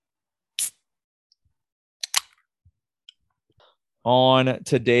On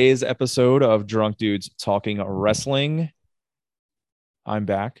today's episode of Drunk Dudes Talking Wrestling, I'm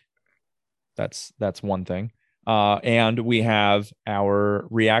back. That's one thing. And we have our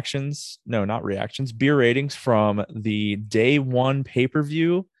reactions. No, not reactions. Beer ratings from the day one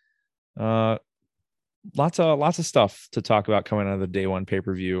pay-per-view. Uh, lots of stuff to talk about coming out of the day one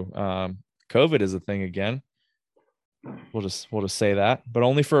pay-per-view. COVID is a thing again. We'll just say that, but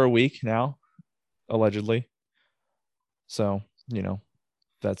only for a week now, allegedly. So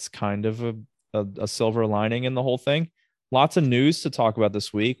that's kind of a silver lining in the whole thing. Lots of news to talk about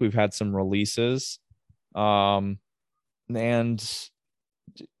this week. We've had some releases, and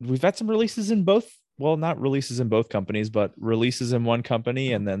we've had some releases in both. Well, not releases in both companies, but releases in one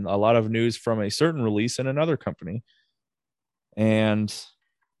company, and then a lot of news from a certain release in another company. And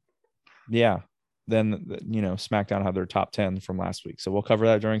yeah, then SmackDown had their top 10 from last week, so we'll cover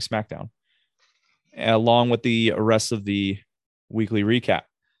that during SmackDown, along with the rest of the weekly recap.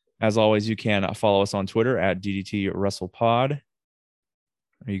 As always, you can follow us on Twitter at DDT WrestlePod.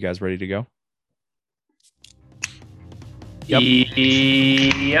 Are you guys ready to go? Yep.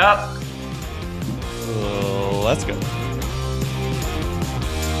 Let's go.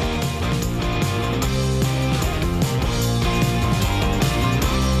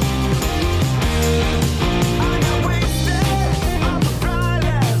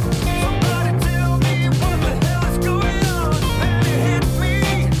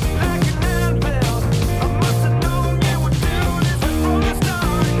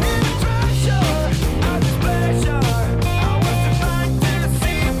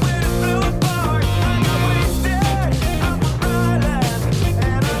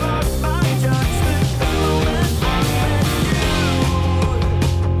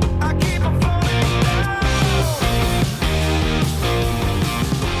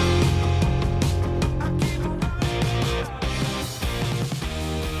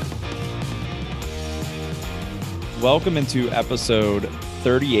 Welcome into episode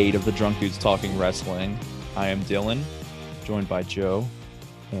 38 of the Drunk Dudes Talking Wrestling. I am Dylan, joined by Joe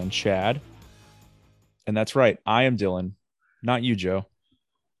and Chad. And that's right, I am Dylan, not you, Joe.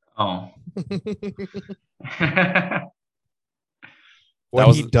 Oh.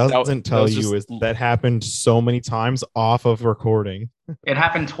 What he doesn't tell you is that happened so many times off of recording. It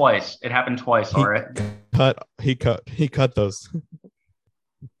happened twice. All right. He cut those.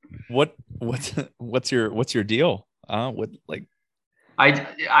 What's your deal? I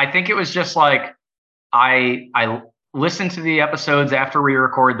think it was just like I listened to the episodes after we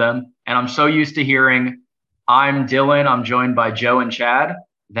record them, and I'm so used to hearing I'm Dylan, I'm joined by Joe and Chad,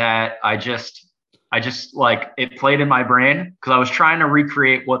 that I just like it played in my brain because I was trying to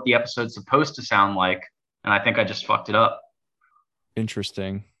recreate what the episode's supposed to sound like, and I think I just fucked it up.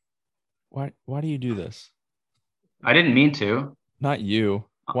 Interesting. Why do you do this? I didn't mean to. Not you.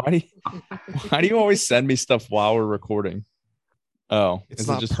 Why do you always send me stuff while we're recording? Oh, it's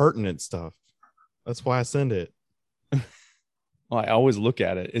not pertinent stuff. That's why I send it. Well, I always look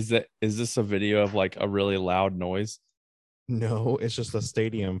at it. Is this a video of like a really loud noise? No, it's just a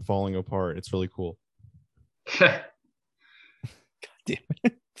stadium falling apart. It's really cool. God damn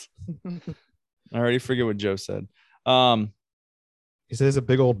it. I already forget what Joe said. He says a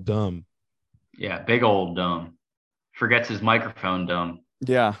big old dumb. Yeah, big old dumb. Forgets his microphone dumb.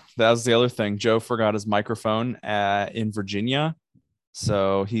 Yeah, that was the other thing. Joe forgot his microphone in Virginia.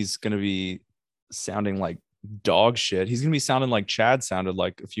 So he's going to be sounding like dog shit. He's going to be sounding like Chad sounded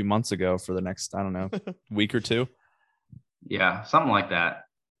like a few months ago for the next, I don't know, week or two. Yeah, something like that.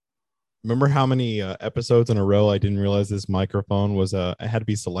 Remember how many episodes in a row I didn't realize this microphone was it had to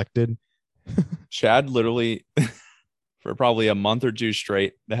be selected? Chad literally for probably a month or two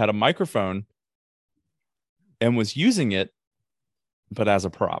straight, they had a microphone and was using it, but as a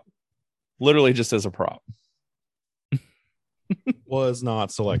prop. Literally just as a prop. Was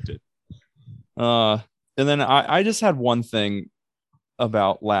not selected. And then I just had one thing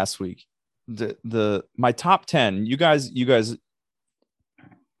about last week. My top 10, you guys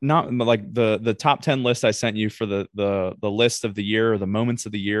not like the top 10 list I sent you for the list of the year or the moments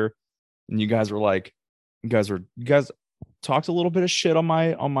of the year, and you guys talked a little bit of shit on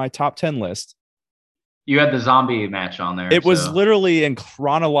my top 10 list. You had the zombie match on there. It was literally in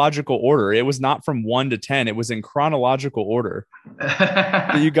chronological order. It was not from 1 to 10. It was in chronological order.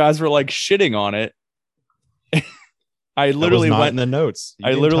 You guys were like shitting on it. I literally went in the notes.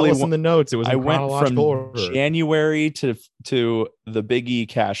 I literally tell us in the notes. It was. I went from order. January to the Big E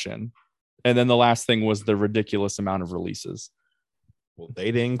cash in, and then the last thing was the ridiculous amount of releases. Well, they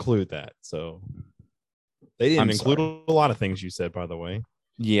didn't include that, so they didn't include a lot of things you said. By the way,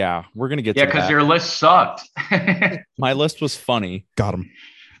 Yeah, we're gonna get Yeah, to because that. your list sucked. My list was funny Got him.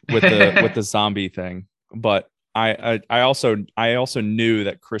 with the zombie thing, but I also knew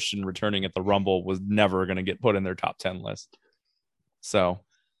that Christian returning at the Rumble was never gonna get put in their top 10 list. So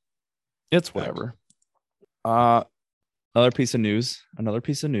it's whatever. Another piece of news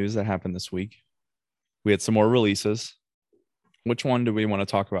that happened this week. We had some more releases. Which one do we want to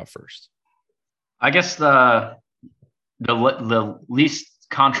talk about first? I guess the least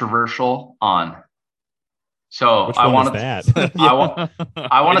controversial on. So Which I one wanted is that?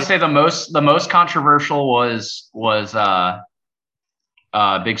 I want to say the most controversial was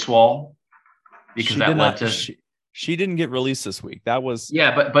Big Swole, because that led to she didn't get released this week. That was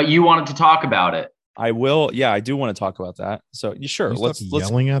but you wanted to talk about it. I will. Yeah, I do want to talk about that. So you sure? Let's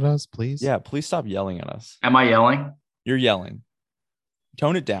yelling at us, please. Yeah, please stop yelling at us. Am I yelling? You're yelling.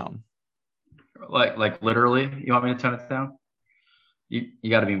 Tone it down. Like literally, you want me to tone it down? You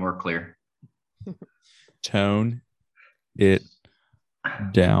got to be more clear. Tone it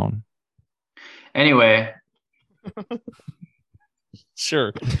down. Anyway,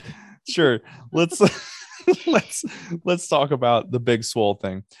 sure. Let's let's talk about the Big Swole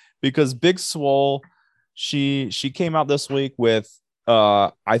thing, because Big Swole, she came out this week with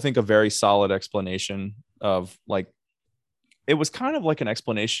I think a very solid explanation of, like, it was kind of like an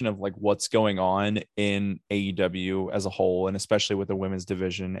explanation of like what's going on in AEW as a whole, and especially with the women's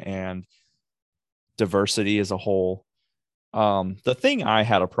division and diversity as a whole. The thing I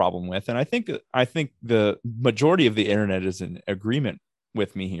had a problem with, and I think the majority of the internet is in agreement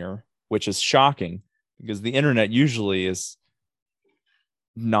with me here, which is shocking, because the internet usually is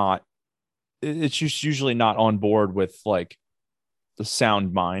not, it's just usually not on board with like the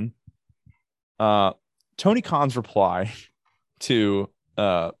sound mind. Tony Khan's reply to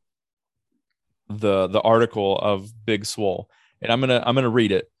the article of Big Swole, and I'm gonna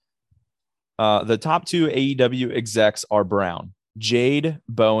read it. The top two AEW execs are Brown, Jade,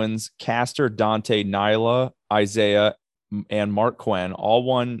 Bowens, Caster, Dante, Nyla, Isaiah, and Mark Quinn all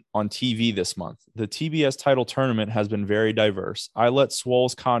won on TV this month. The TBS title tournament has been very diverse. I let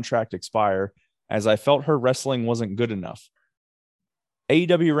Swole's contract expire as I felt her wrestling wasn't good enough.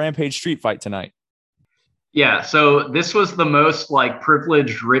 AEW Rampage Street Fight tonight. Yeah, so this was the most like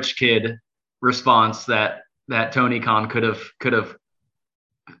privileged rich kid response that Tony Khan could have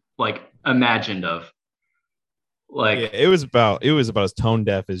like imagined of. Like, yeah, it was about as tone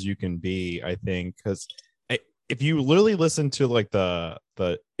deaf as you can be, I think, because if you literally listen to like the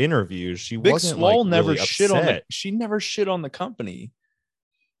interviews, she Big wasn't Swole like never really shit upset. on she never shit on the company.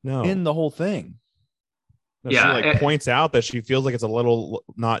 No, in the whole thing. No, yeah, she points out that she feels like it's a little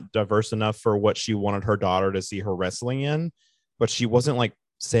not diverse enough for what she wanted her daughter to see her wrestling in, but she wasn't like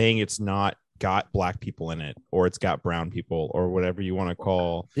saying it's not got black people in it or it's got brown people or whatever you want to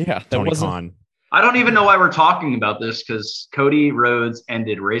call Tony Khan. I don't even know why we're talking about this, because Cody Rhodes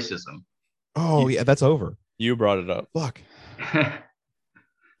ended racism. Oh yeah, that's over. You brought it up. Fuck.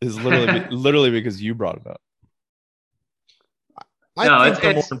 It's literally because you brought it up. I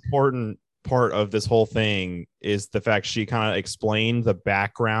think the more important part of this whole thing is the fact she kind of explained the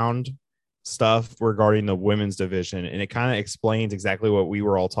background stuff regarding the women's division, and it kind of explains exactly what we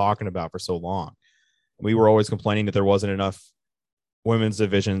were all talking about for so long. We were always complaining that there wasn't enough women's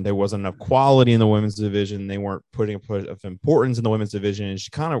division, there wasn't enough quality in the women's division, they weren't putting of importance in the women's division, and she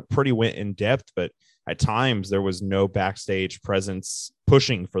kind of pretty went in depth, but at times there was no backstage presence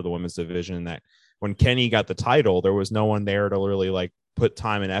pushing for the women's division. That when Kenny got the title, there was no one there to really like put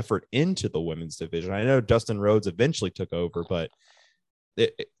time and effort into the women's division. I know Dustin Rhodes eventually took over, but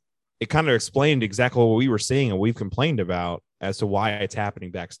it kind of explained exactly what we were seeing and we've complained about as to why it's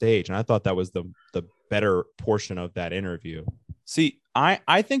happening backstage. And I thought that was the better portion of that interview. See,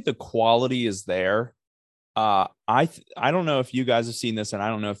 I think the quality is there. I don't know if you guys have seen this, and I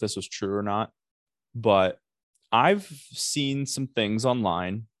don't know if this was true or not, but I've seen some things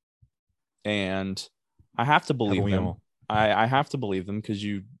online, and I have to believe them. I have to believe them because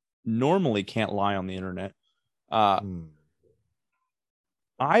you normally can't lie on the internet.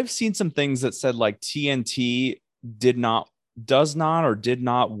 I've seen some things that said like TNT did not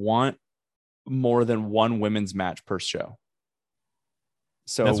want more than one women's match per show.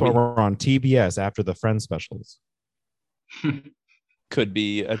 So that's why we're on TBS after the Friends specials. Could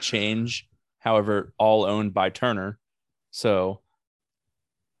be a change, however, all owned by Turner. So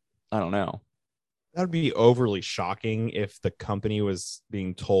I don't know. That would be overly shocking if the company was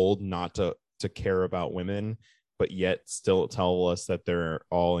being told not to care about women, but yet still tell us that they're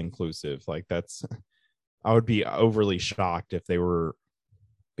all inclusive. Like I would be overly shocked if they were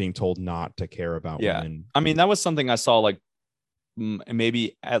being told not to care about women. I mean, that was something I saw like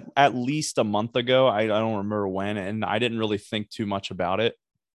maybe at least a month ago. I don't remember when, and I didn't really think too much about it.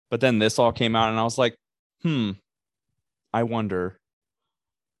 But then this all came out, and I was like, I wonder.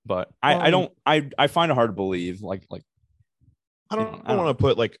 But I find it hard to believe. Like I don't want to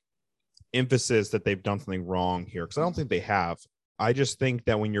put like emphasis that they've done something wrong here, because I don't think they have. I just think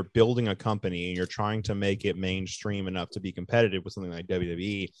that when you're building a company and you're trying to make it mainstream enough to be competitive with something like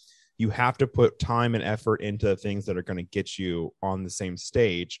WWE, you have to put time and effort into things that are going to get you on the same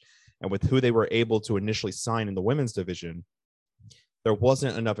stage. And with who they were able to initially sign in the women's division, there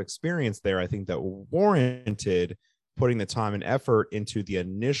wasn't enough experience there, I think, that warranted putting the time and effort into the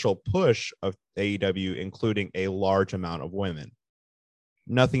initial push of AEW, including a large amount of women.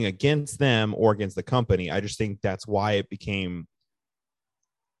 Nothing against them or against the company. I just think that's why it became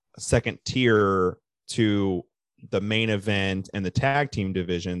second tier to the main event and the tag team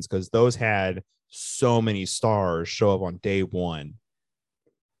divisions, because those had so many stars show up on day one,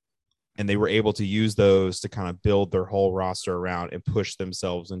 and they were able to use those to kind of build their whole roster around and push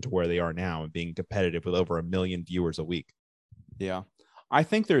themselves into where they are now and being competitive with over 1 million viewers a week. Yeah, I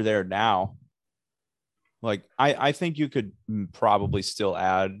think they're there now. Like, I think you could probably still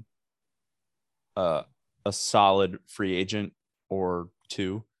add a solid free agent or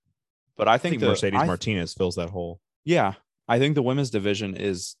two. But I think Mercedes Martinez fills that hole. Yeah, I think the women's division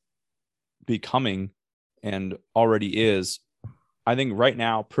is becoming, and already is, I think right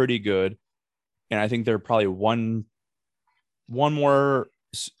now, pretty good. And I think they're probably one more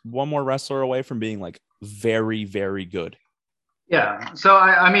wrestler away from being like very, very good. Yeah. So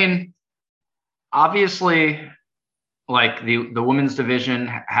I mean, obviously, like the women's division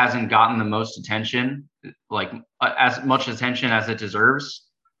hasn't gotten the most attention, like as much attention as it deserves.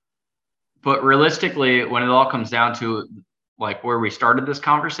 But realistically, when it all comes down to like where we started this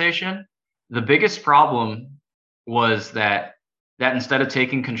conversation, the biggest problem was that instead of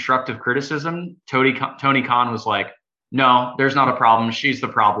taking constructive criticism, Tony Khan was like, no, there's not a problem. She's the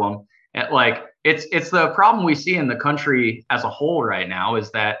problem. And like, it's the problem we see in the country as a whole right now, is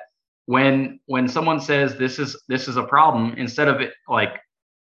that when someone says this is a problem, instead of it like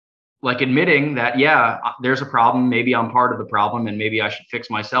admitting that, yeah, there's a problem, maybe I'm part of the problem and maybe I should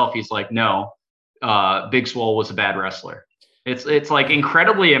fix myself, he's like, no, Big Swole was a bad wrestler. It's like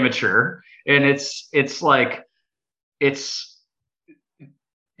incredibly immature, and it's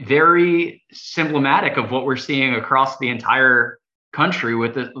very symptomatic of what we're seeing across the entire country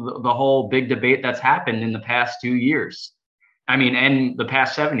with the whole big debate that's happened in the past 2 years. I mean, and the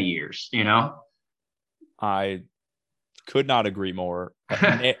past 70 years, you know? I could not agree more.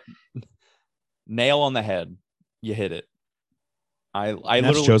 Nail on the head. You hit it. I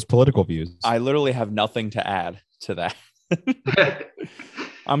literally shows political views. I literally have nothing to add to that.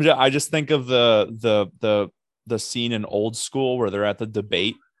 I just think of the scene in Old School where they're at the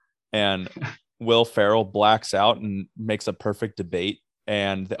debate and Will Ferrell blacks out and makes a perfect debate,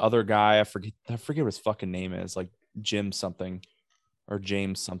 and the other guy, I forget what his fucking name is, like Jim something or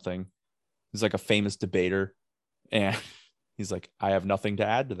James something. He's like a famous debater, and he's like, I have nothing to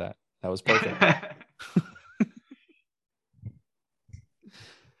add to that. That was perfect.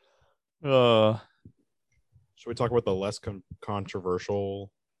 Should we talk about the less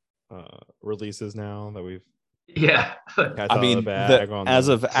controversial releases now that we've? Yeah, I mean, as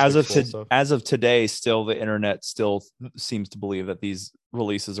of today, still the internet still seems to believe that these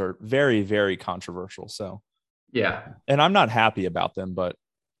releases are very, very controversial. So yeah, and I'm not happy about them, but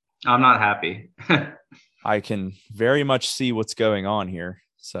I'm not happy. I can very much see what's going on here.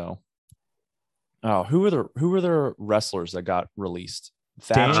 So, who are the wrestlers that got released?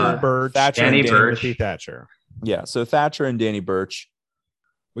 Thatcher, Danny Burch. Timothy Thatcher. Yeah, so Thatcher and Danny Burch.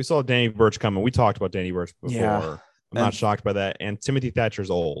 We saw Danny Burch coming. We talked about Danny Burch before. Yeah. I'm not shocked by that. And Timothy Thatcher's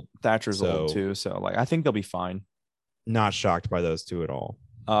old. Thatcher's old too, so like I think they'll be fine. Not shocked by those two at all.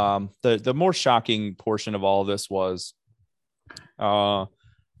 The more shocking portion of all of this was from,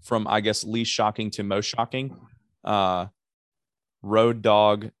 I guess, least shocking to most shocking. Road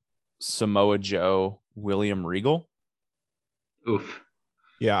Dogg, Samoa Joe, William Regal. Oof.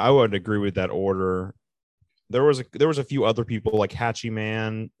 Yeah, I would agree with that order. There was a few other people like Hatchie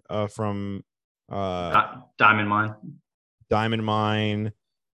Man from Diamond Mine,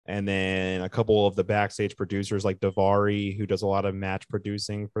 and then a couple of the backstage producers like Davari, who does a lot of match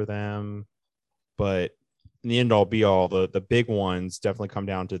producing for them. But in the end all be all, the big ones definitely come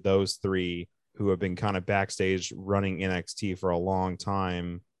down to those three who have been kind of backstage running NXT for a long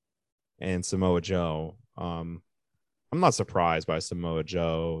time, and Samoa Joe. I'm not surprised by Samoa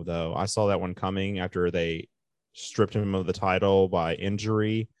Joe, though. I saw that one coming after they stripped him of the title by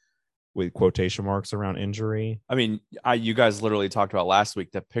injury. with quotation marks around injury. I mean, you guys literally talked about last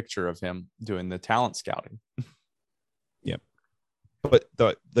week the picture of him doing the talent scouting. Yep. But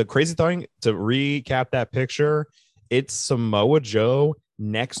the crazy thing, to recap that picture, it's Samoa Joe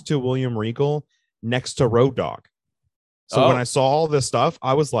next to William Regal, next to Road Dogg. So when I saw all this stuff,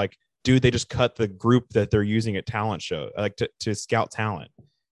 I was like, dude, they just cut the group that they're using at talent show, like to scout talent.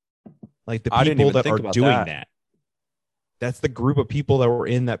 Like the people that are doing that. That's the group of people that were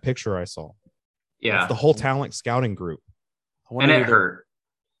in that picture I saw. Yeah. It's the whole talent scouting group. And it hurt.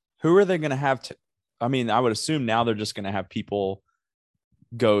 Who are they going to have to? I mean, I would assume now they're just going to have people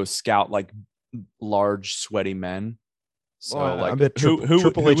go scout like large, sweaty men. So I bet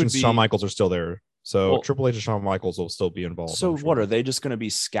Triple H and Shawn Michaels are still there. So Triple H and Shawn Michaels will still be involved. So what are they just going to be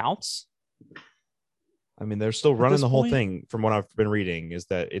scouts? I mean, they're still running the whole thing. From what I've been reading, is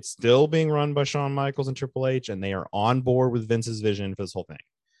that it's still being run by Shawn Michaels and Triple H, and they are on board with Vince's vision for this whole thing.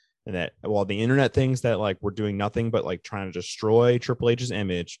 And that while the internet thinks that like we're doing nothing but like trying to destroy Triple H's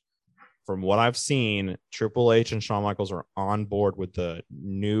image, from what I've seen, Triple H and Shawn Michaels are on board with the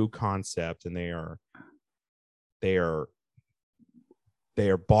new concept, and they are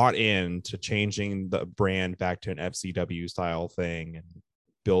bought in to changing the brand back to an FCW style thing and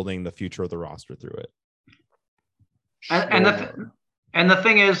building the future of the roster through it. And the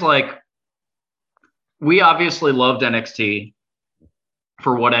thing is, like, we obviously loved NXT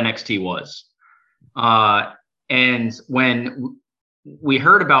for what NXT was. And when we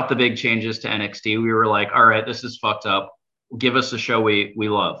heard about the big changes to NXT, we were like, all right, this is fucked up. Give us a show we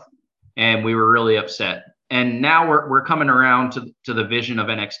love. And we were really upset. And now we're coming around to the vision of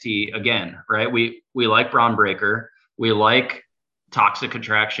NXT again, right? We like Braun Breaker. We like Toxic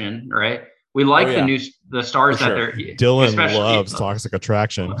Attraction, right? We like the stars that they're. Dylan loves Toxic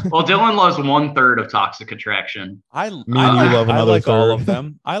Attraction. Well, Dylan loves 1/3 of Toxic Attraction. I love another like third. all of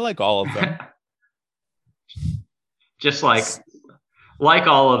them. I like all of them. Just like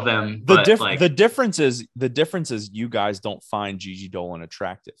all of them. The difference is you guys don't find Gigi Dolan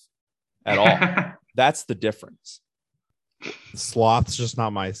attractive at all. That's the difference. Sloth's just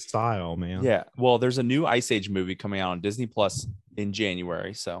not my style, man. Yeah. Well, there's a new Ice Age movie coming out on Disney Plus in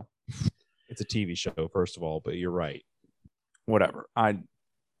January, so. It's a TV show, first of all, but you're right. Whatever.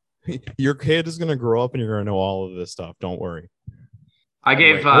 Your kid is going to grow up and you're going to know all of this stuff. Don't worry. I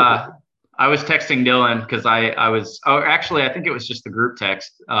was texting Dylan because I think it was just the group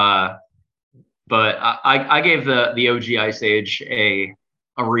text. But I gave the OG Ice Age a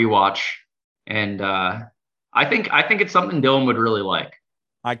rewatch, and I think it's something Dylan would really like.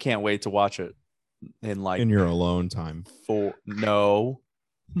 I can't wait to watch it in your alone time. No.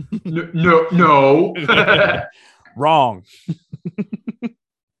 No. Wrong.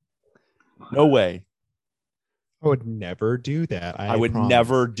 No way. I would never do that. I would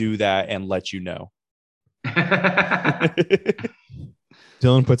never do that and let you know.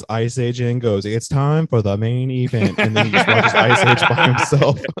 Dylan puts Ice Age in, goes, it's time for the main event, and then he just watches Ice Age by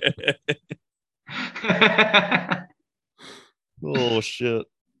himself. Oh shit.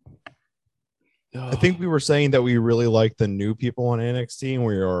 I think we were saying that we really like the new people on NXT, and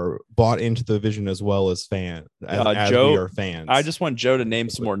we are bought into the vision as well as fans. As Joe, we are fans. I just want Joe to name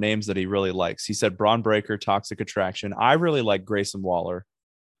some more names that he really likes. He said Braun Breaker, Toxic Attraction. I really like Grayson Waller.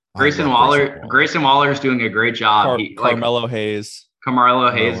 Grayson Waller is doing a great job. Carmelo Hayes.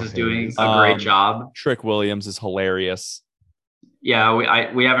 Carmelo Hayes is doing a great job. Trick Williams is hilarious. Yeah,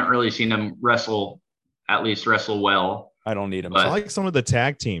 we haven't really seen him wrestle well. I don't need him. I like some of the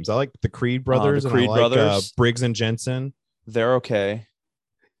tag teams. I like the Creed brothers. Brothers. Briggs and Jensen. They're okay.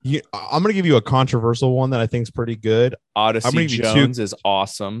 I'm going to give you a controversial one that I think is pretty good. Odyssey Jones is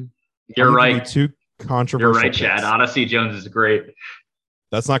awesome. You're right. Two controversial. You're right, Chad. Odyssey Jones is great.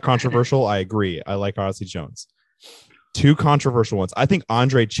 That's not controversial. I agree. I like Odyssey Jones. Two controversial ones. I think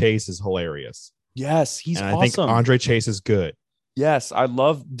Andre Chase is hilarious. Yes, he's awesome. I think Andre Chase is good. Yes, I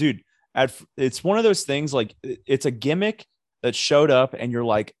love, dude. It's one of those things, like, it's a gimmick that showed up and you're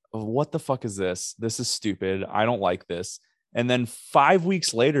like, oh, what the fuck is this? This is stupid. I don't like this. And then 5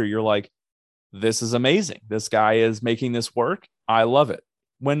 weeks later, you're like, this is amazing. This guy is making this work. I love it.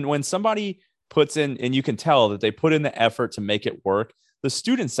 When somebody puts in, and you can tell that they put in the effort to make it work, the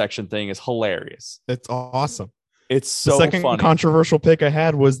student section thing is hilarious. It's awesome. It's so funny. The second funny. Controversial pick I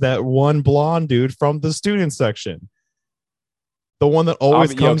had was that one blonde dude from the student section. The one that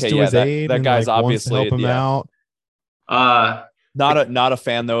always comes to his aid. That guy's like, obviously wants to help him out. Not a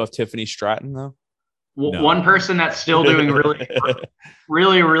fan though of Tiffany Stratton though. No. One person that's still doing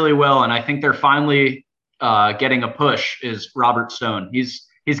really, really well, and I think they're finally getting a push, is Robert Stone. He's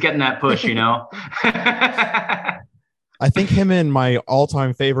getting that push, you know. I I think him and my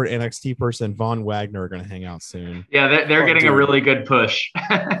all-time favorite NXT person, Von Wagner, are going to hang out soon. Yeah, they're Oh, getting a dude. really good push.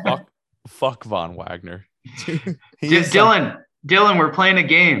 Fuck Von Wagner. Dylan, we're playing a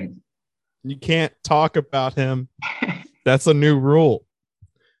game. You can't talk about him. That's a new rule.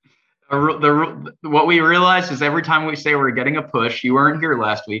 What we realized is every time we say we're getting a push, you weren't here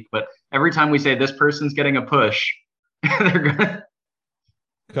last week, but every time we say this person's getting a push, they're gonna.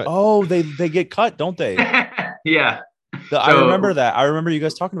 Oh, they get cut, don't they? Yeah. I remember that. I remember you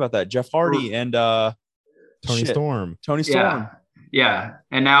guys talking about that. Jeff Hardy and Tony Storm. Tony Storm. Yeah.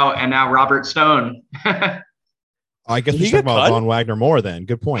 And now Robert Stone. I guess we should talk about Von Wagner more then.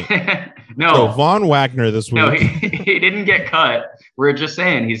 Good point. No. So Von Wagner this week. No, he didn't get cut. We're just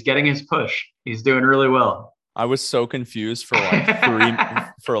saying he's getting his push. He's doing really well. I was so confused for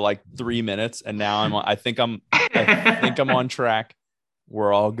like 3 minutes, and now I think I'm on track.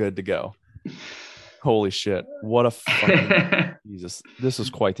 We're all good to go. Holy shit. What a fucking Jesus. This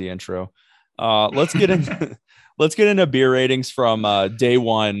was quite the intro. Let's get into beer ratings from day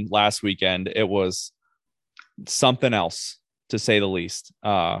one last weekend. It was something else, to say the least.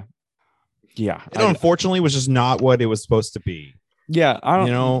 Yeah. It unfortunately was just not what it was supposed to be. Yeah, I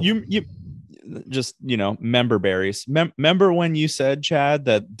don't you just member berries. Remember when you said, Chad,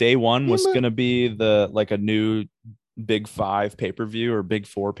 that day one was going to be a new Big 5 pay-per-view or Big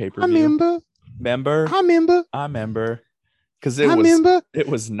 4 pay-per-view? I remember. Because it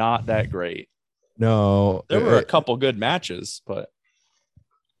was not that great. No. There were a couple good matches, but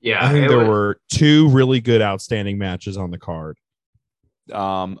yeah, I think there were 2 really good outstanding matches on the card.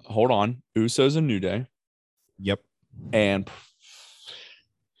 Hold on. Usos and New Day. Yep. And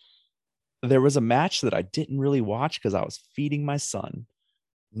there was a match that I didn't really watch because I was feeding my son.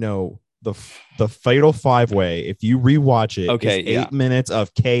 No, the Fatal 5-Way, if you rewatch it, is 8 minutes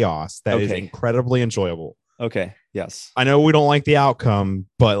of chaos that is incredibly enjoyable. Okay, yes. I know we don't like the outcome,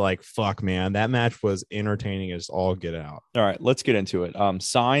 but fuck, man, that match was entertaining as all get out. All right, let's get into it.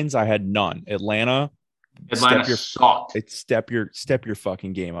 Signs, I had none. Atlanta sucked. Step your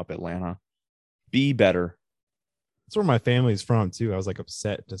fucking game up, Atlanta. Be better. That's where my family's from too. I was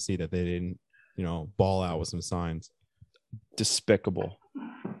upset to see that they didn't, ball out with some signs. Despicable.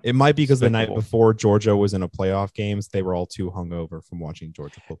 It might be because the night before Georgia was in a playoff games, they were all too hungover from watching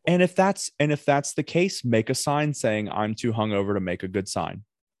Georgia football. And if that's the case, make a sign saying I'm too hungover to make a good sign.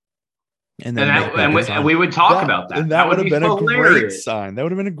 And then we would talk about that. And that would have been a great sign. That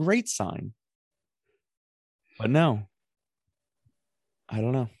would have been a great sign. But no. I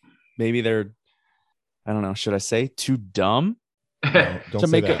don't know. Maybe they're, I don't know. Should I say too dumb to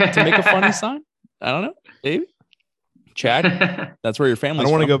make a funny sign? I don't know. Maybe. Chad, that's where your family's I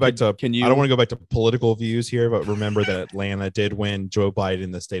don't want to go back to. I don't want to go back to political views here, but remember that Atlanta did win Joe Biden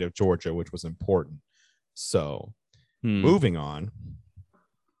in the state of Georgia, which was important. So, moving on.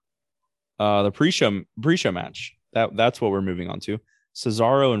 The pre-show match. That's what we're moving on to.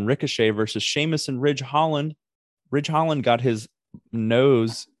 Cesaro and Ricochet versus Sheamus and Ridge Holland. Ridge Holland got his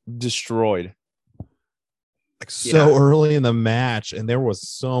nose destroyed. Early in the match, and there was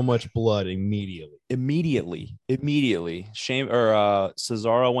so much blood immediately. Cesaro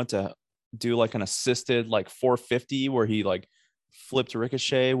went to do an assisted 450 where he flipped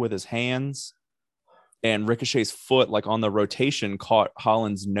Ricochet with his hands, and Ricochet's foot on the rotation caught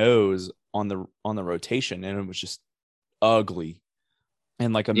Holland's nose on the rotation, and it was just ugly.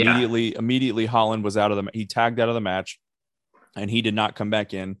 And immediately Holland was he tagged out of the match, and he did not come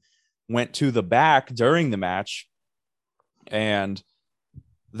back in. Went to the back during the match, and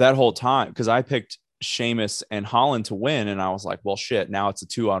that whole time, because I picked Sheamus and Holland to win, and I was like, well, shit, now it's a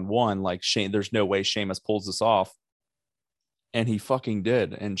 2-on-1. There's no way Sheamus pulls this off. And he fucking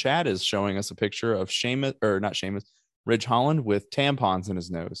did. And Chad is showing us a picture of Ridge Holland with tampons in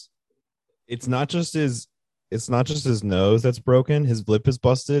his nose. It's not just his nose that's broken, his lip is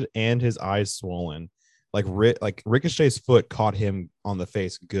busted, and his eyes swollen. Ricochet's foot caught him on the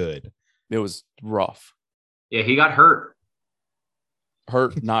face good. It was rough. Yeah, he got hurt.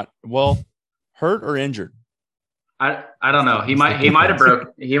 Hurt or injured? I don't know. He might have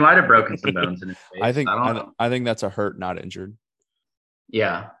broken some bones in his face. I think that's a hurt, not injured.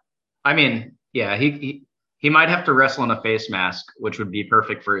 Yeah. I mean, yeah, he might have to wrestle in a face mask, which would be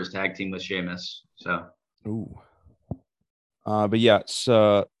perfect for his tag team with Sheamus. So ooh. But yeah,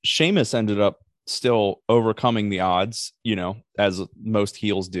 so Sheamus ended up still overcoming the odds, as most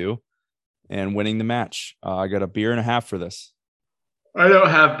heels do, and winning the match. I got a beer and a half for this. I don't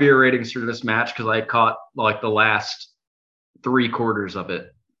have beer ratings for this match because I caught the last 3 quarters of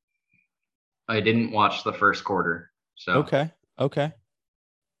it. I didn't watch the first quarter. So okay.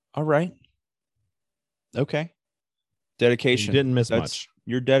 All right. Okay. Dedication. You didn't miss That's, much.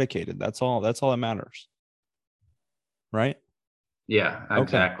 You're dedicated. That's all that matters. Right? Yeah,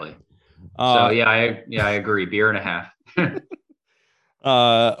 exactly. Uh, So yeah, I agree. Beer and a half.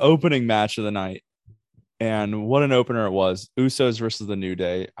 Opening match of the night. And what an opener it was. Usos versus the New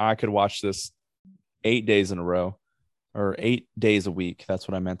Day. I could watch this 8 days in a row, or 8 days a week. That's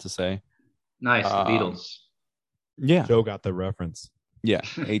what I meant to say. Nice, the Beatles. Yeah. Joe got the reference. Yeah,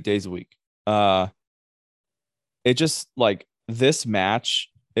 8 days a week. It just like this match,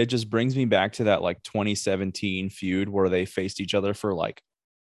 it just brings me back to that like 2017 feud where they faced each other for like,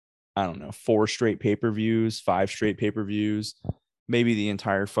 I don't know, 4 straight pay-per-views, 5 straight pay-per-views, maybe the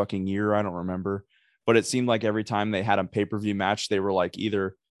entire fucking year. I don't remember. But it seemed like every time they had a pay-per-view match, they were like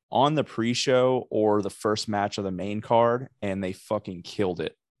either on the pre-show or the first match of the main card, and they fucking killed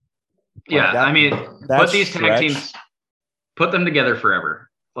it. Yeah, that- I mean, that put these tag stretch- teams, put them together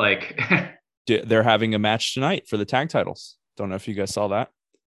forever. Like, They're having a match tonight for the tag titles. Don't know if you guys saw that.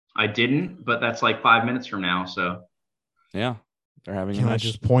 I didn't, but that's like 5 minutes from now. So Yeah, they're having a Can I match.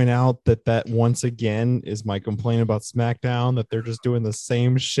 just point out that once again is my complaint about SmackDown, that they're just doing the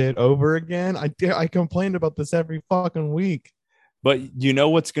same shit over again? I complained about this every fucking week. But you know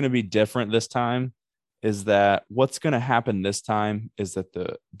what's going to be different this time is that what's going to happen this time is that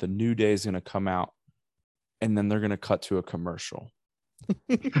the New Day is going to come out and then they're going to cut to a commercial.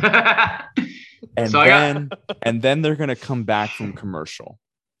 And So then they're going to come back from commercial.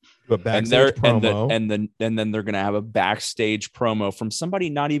 A And backstage promo. and then they're going to have a backstage promo from somebody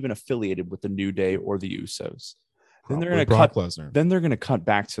not even affiliated with the New Day or the Usos. Then they're going to Brock cut Lesnar. Then they're going to cut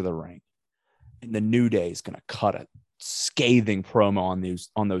back to the ring. And the New Day is going to cut a scathing promo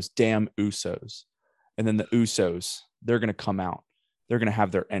on those damn Usos. And then the Usos, they're going to come out. They're going to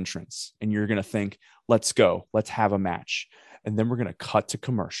have their entrance. And you're going to think, let's go. Let's have a match. And then we're going to cut to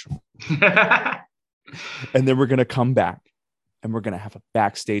commercial. And then we're going to come back. And we're going to have a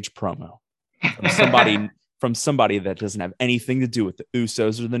backstage promo from somebody that doesn't have anything to do with the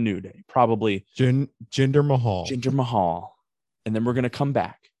Usos or the New Day. Probably Jinder Mahal. Jinder Mahal. And then we're going to come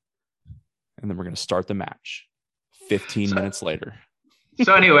back. And then we're going to start the match 15 minutes later.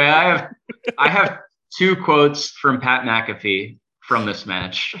 So anyway, I have 2 quotes from Pat McAfee from this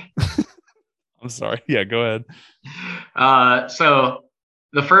match. I'm sorry. Yeah, go ahead. So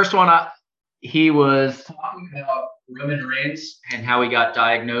the first one, he was talking about Roman Reigns and how he got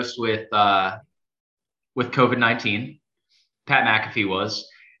diagnosed with COVID-19. Pat McAfee was,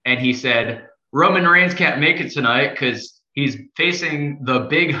 and he said Roman Reigns can't make it tonight because he's facing the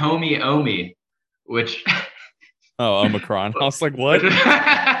big homie Omi, which Oh, Omicron. I was like, what?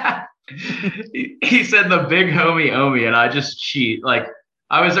 he said the big homie Omi, and I just cheat. Like,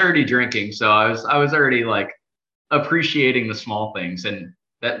 I was already drinking, so I was already like appreciating the small things, and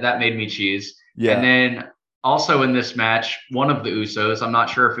that made me cheese. Yeah. And then also in this match, one of the Usos, I'm not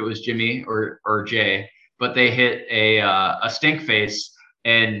sure if it was Jimmy or Jay, but they hit a stink face,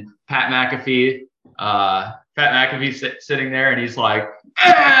 and Pat McAfee sitting there, and he's like,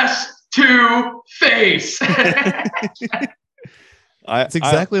 ass to face. It's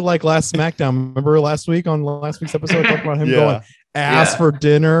exactly like last SmackDown. Remember last week on last week's episode, I talked about him going ass for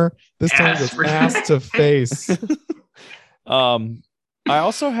dinner. This time it was ass to face. I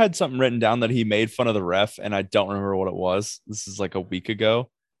also had something written down that he made fun of the ref, and I don't remember what it was. This is like a week ago.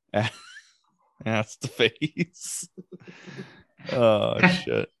 Ass to face. Oh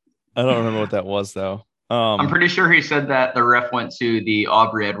shit! I don't remember what that was though. I'm pretty sure he said that the ref went to the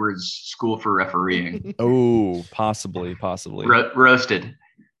Aubrey Edwards School for Refereeing. Oh, possibly. Roasted.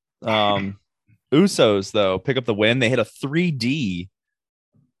 Usos though pick up the win. They hit a 3D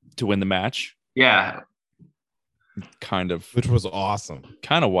to win the match. Yeah. Kind of, which was awesome.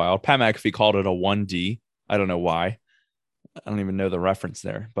 Kind of wild. Pat McAfee called it a 1D. I don't know why. I don't even know the reference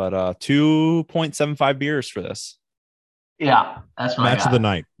there. But 2.75 beers for this. Yeah, that's what match of the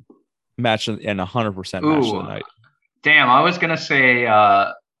night. Match and 100% match of the night. Damn, I was gonna say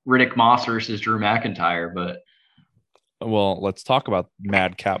Riddick Moss versus Drew McIntyre, but well, let's talk about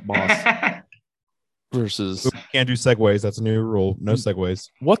Madcap Moss versus. We can't do segues. That's a new rule. No segues.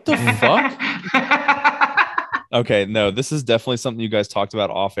 What the fuck? Okay, no, this is definitely something you guys talked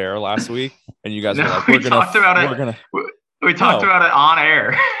about off air last week, and you guys were like, we talked about it on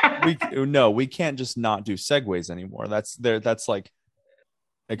air. we can't just not do segues anymore. That's like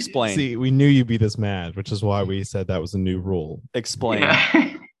explain. See, we knew you'd be this mad, which is why we said that was a new rule. Explain.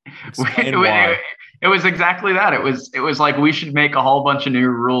 Yeah. Explain why. It was exactly that. It was like we should make a whole bunch of new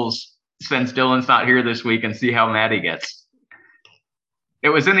rules since Dylan's not here this week and see how mad he gets. It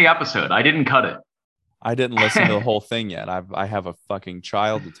was in the episode. I didn't cut it. I didn't listen to the whole thing yet. I have a fucking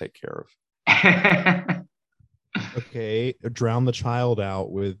child to take care of. Okay, drown the child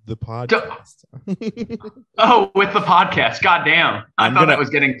out with the podcast. Oh, with the podcast. God damn. I thought that was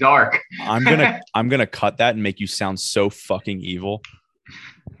getting dark. I'm gonna cut that and make you sound so fucking evil.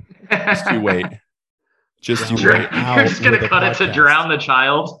 Just you wait. Just you wait. You're just gonna cut it to drown the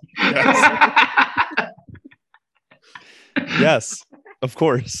child. Yes, of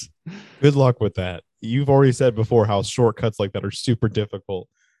course. Good luck with that. You've already said before how shortcuts like that are super difficult.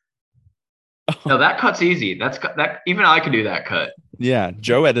 No, that cut's easy. That's that. Even I could do that cut. Yeah,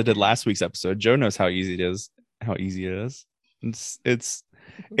 Joe edited last week's episode. Joe knows how easy it is.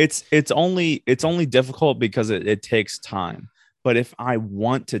 It's only difficult because it takes time. But if I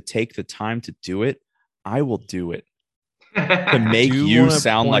want to take the time to do it, I will do it to make you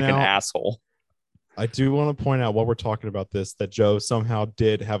sound like an asshole. I do want to point out while we're talking about this that Joe somehow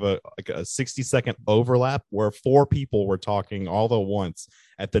did have a 60-second overlap where 4 people were talking all at once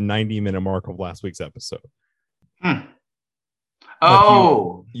at the 90-minute mark of last week's episode.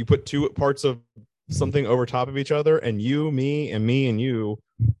 Oh, you put 2 parts of something over top of each other, and you, me, and you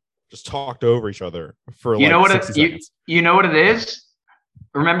just talked over each other for you know what 60 seconds. You know what it is?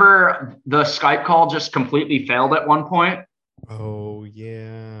 Remember the Skype call just completely failed at one point? Oh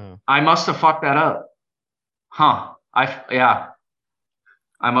yeah. I must have fucked that up. Huh. I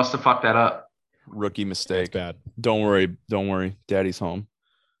must have fucked that up. Rookie mistake. That's bad. Don't worry. Daddy's home.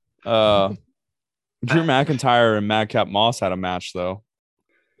 Drew McIntyre and Madcap Moss had a match though.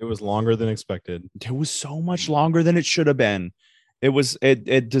 It was longer than expected. It was so much longer than it should have been.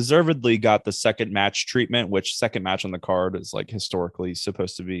 It deservedly got the second match treatment, which second match on the card is like historically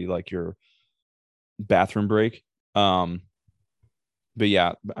supposed to be like your bathroom break. But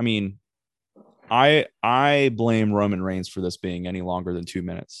yeah, I mean, I blame Roman Reigns for this being any longer than 2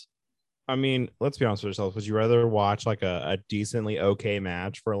 minutes. I mean, let's be honest with ourselves. Would you rather watch like a decently okay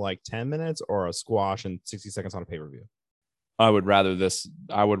match for like 10 minutes or a squash in 60 seconds on a pay-per-view? I would rather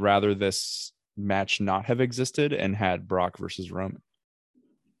this match not have existed and had Brock versus Roman.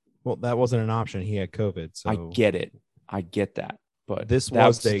 Well, that wasn't an option. He had COVID. So I get it. I get that. But this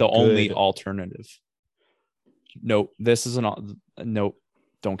was the only alternative. Nope. This is nope.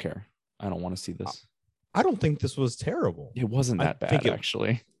 Don't care. I don't want to see this. I don't think this was terrible. It wasn't that bad,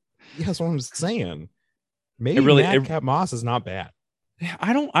 actually. Yeah, that's what I'm saying. Maybe Madcap Moss is not bad.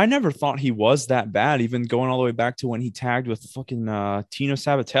 I never thought he was that bad, even going all the way back to when he tagged with fucking Tino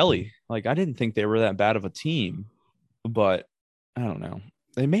Sabatelli. Like, I didn't think they were that bad of a team, but I don't know.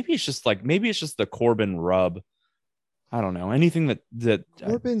 Maybe it's just the Corbin rub. I don't know. Anything that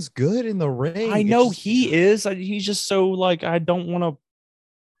Corbin's good in the ring. I know he is. He's just so like, I don't want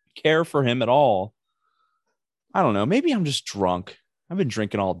to care for him at all. I don't know. Maybe I'm just drunk. I've been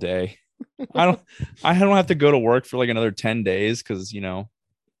drinking all day. I don't have to go to work for like another 10 days because,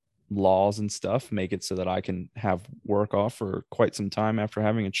 laws and stuff make it so that I can have work off for quite some time after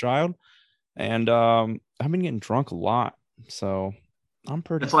having a child. And I've been getting drunk a lot. So I'm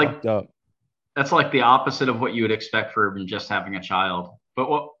pretty fucked up. That's like the opposite of what you would expect for just having a child.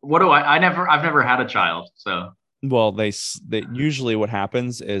 But what I've never had a child. So, well, they usually what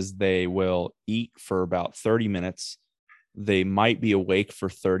happens is they will eat for about 30 minutes. They might be awake for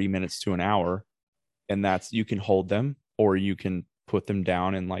 30 minutes to an hour, and you can hold them or you can put them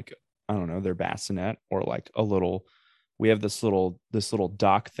down in like, I don't know, their bassinet or like we have this little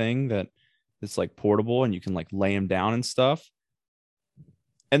dock thing that it's like portable and you can like lay them down and stuff.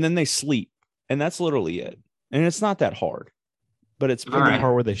 And then they sleep. And that's literally it. And it's not that hard, but it's pretty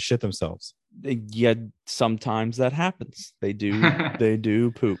hard where they shit themselves. Yeah, sometimes that happens. They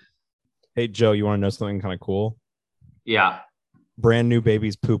do poop. Hey, Joe, you want to know something kind of cool? Yeah. Brand new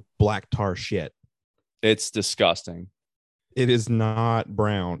babies poop black tar shit. It's disgusting. It is not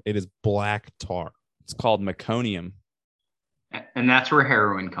brown. It is black tar. It's called meconium. And that's where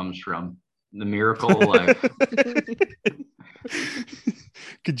heroin comes from. The miracle of life.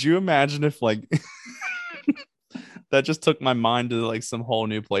 Could you imagine if like that just took my mind to like some whole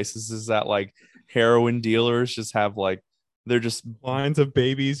new places? Is that like heroin dealers just have like they're just lines of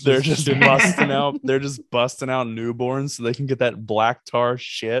babies? They're just busting out. They're just busting out newborns so they can get that black tar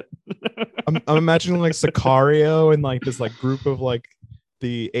shit. I'm imagining like Sicario and like this like group of like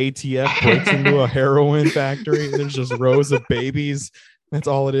the ATF breaks into a heroin factory. And there's just rows of babies. That's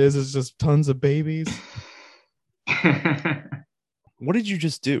all it is. It's just tons of babies. What did you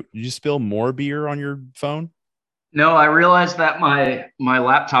just do? Did you spill more beer on your phone? No, I realized that my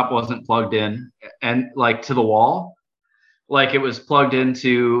laptop wasn't plugged in and like to the wall. Like it was plugged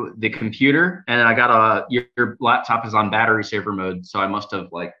into the computer and I got your laptop is on battery saver mode. So I must have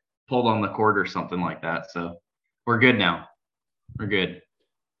like pulled on the cord or something like that. So we're good now. We're good.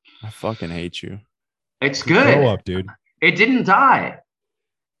 I fucking hate you. It's Grow good. up, dude. It didn't die.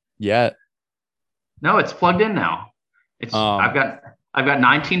 Yeah. No, it's plugged in now. It's I've got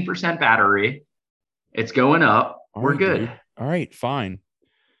 19% battery. It's going up. We're good. Dude. All right, fine.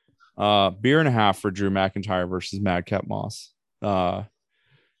 Beer and a half for Drew McIntyre versus Madcap Moss. Yeah.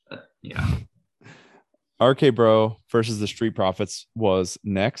 RK Bro versus the Street Profits was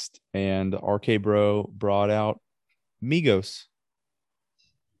next, and RK Bro brought out Migos.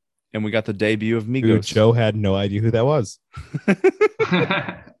 And we got the debut of Migos. Dude, Joe had no idea who that was.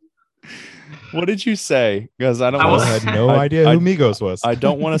 What did you say? Because I had no idea who Migos was. I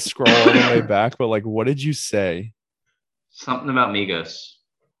don't want to scroll all the way back, but like, what did you say? Something about Migos.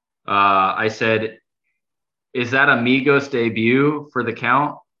 I said, is that a Migos debut for the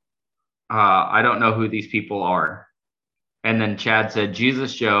count? I don't know who these people are. And then Chad said,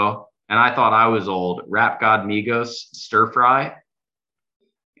 Jesus Joe. And I thought I was old. Rap God Migos stir fry.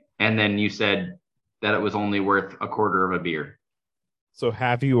 And then you said that it was only worth a quarter of a beer. So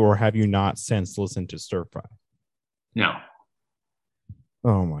have you or have you not since listened to Stir Fry? No.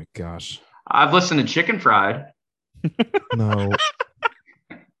 Oh my gosh. I've listened to Chicken Fried. No.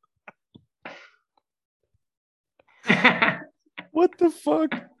 What the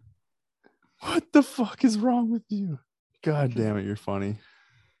fuck? What the fuck is wrong with you? God damn it, you're funny.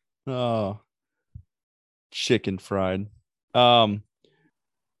 Oh. Chicken Fried.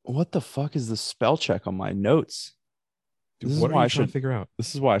 What the fuck is the spell check on my notes? Dude, what are you trying to figure out?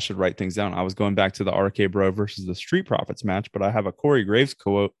 This is why I should write things down. I was going back to the RK Bro versus the Street Profits match, but I have a Corey Graves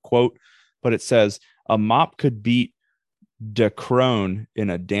quote, but it says a mop could beat Dacrone in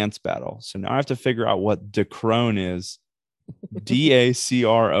a dance battle. So now I have to figure out what Dacrone is.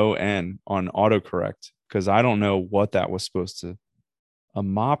 Dacron on autocorrect, because I don't know what that was supposed to. A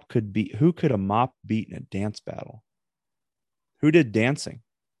mop could beat. Who could a mop beat in a dance battle? Who did dancing?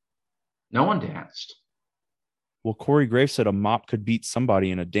 No one danced. Well, Corey Graves said a mop could beat somebody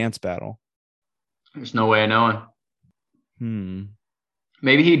in a dance battle. There's no way of knowing.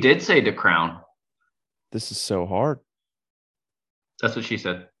 Maybe he did say to crown. This is so hard. That's what she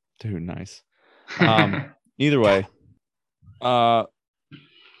said. Dude, nice. Either way,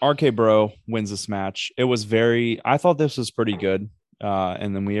 RK Bro wins this match. It was I thought this was pretty good.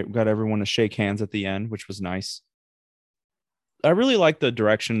 And then we got everyone to shake hands at the end, which was nice. I really like the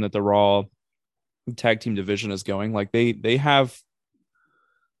direction that the Raw tag team division is going. Like they have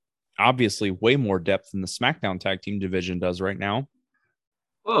obviously way more depth than the SmackDown tag team division does right now.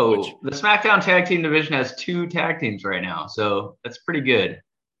 Whoa, the SmackDown tag team division has 2 tag teams right now, so that's pretty good.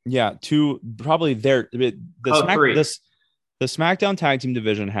 Yeah, 2 probably there. The SmackDown tag team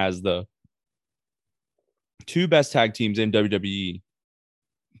division has the 2 best tag teams in WWE,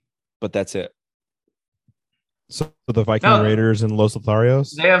 but that's it. So the Viking Raiders and Los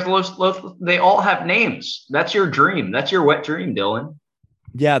Lotharios? They have they all have names. That's your dream. That's your wet dream, Dylan.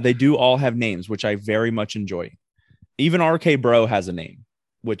 Yeah, they do all have names, which I very much enjoy. Even RK Bro has a name,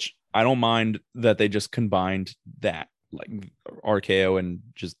 which I don't mind that they just combined that, like RKO and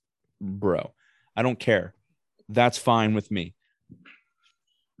just Bro. I don't care. That's fine with me.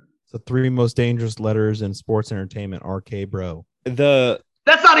 The 3 most dangerous letters in sports entertainment, RK Bro.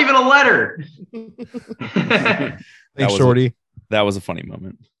 That's not even a letter. Thanks, Shorty. That was a funny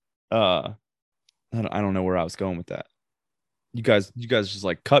moment. I don't know where I was going with that. You guys just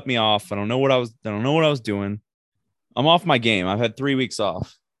like cut me off. I don't know what I was doing. I'm off my game. I've had 3 weeks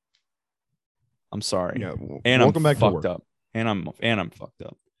off. I'm sorry. Yeah, and welcome I'm back fucked to work. up. And I'm fucked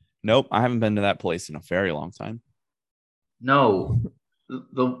up. Nope, I haven't been to that place in a very long time. No.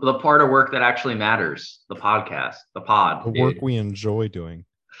 The part of work that actually matters, the podcast, the pod. The work we enjoy doing.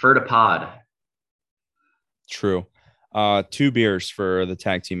 For the pod. True. 2 beers for the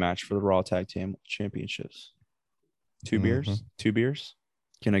tag team match for the Raw Tag Team Championships. 2 beers? 2 beers?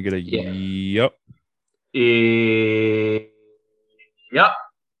 Can I get a yep? Yep.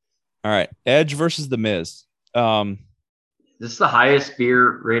 All right. Edge versus The Miz. This is the highest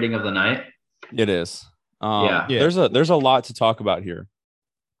beer rating of the night. It is. Yeah. There's a lot to talk about here.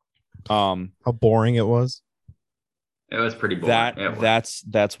 How boring it was. It was pretty boring.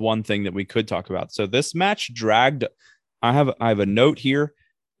 That's one thing that we could talk about. So this match dragged. I have a note here,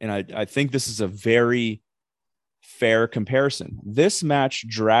 and I think this is a very fair comparison. This match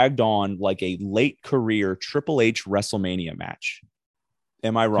dragged on like a late career Triple H WrestleMania match.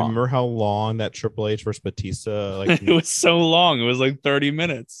 Am I wrong? Remember how long that Triple H versus Batista? Like it was so long. It was like 30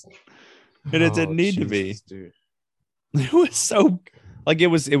 minutes, and it didn't need to be. Dude. It was so like it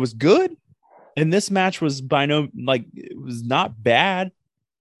was good. And this match was it was not bad,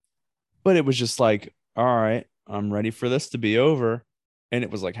 but it was just like, all right, I'm ready for this to be over. And it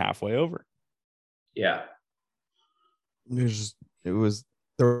was like halfway over. Yeah. There was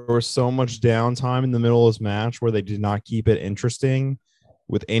so much downtime in the middle of this match where they did not keep it interesting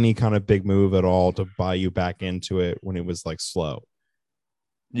with any kind of big move at all to buy you back into it when it was like slow.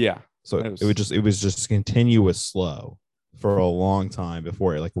 Yeah. So it was just continuous slow for a long time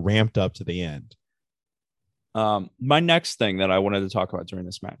before it like ramped up to the end. My next thing that I wanted to talk about during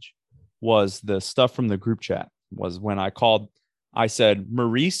this match was the stuff from the group chat. Was when I said,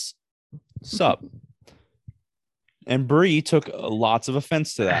 Maurice, sup. And Bree took lots of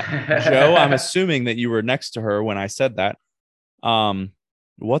offense to that. Joe, I'm assuming that you were next to her when I said that.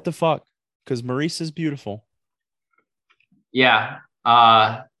 What the fuck? Because Maurice is beautiful. Yeah.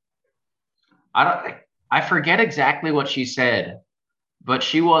 I forget exactly what she said, but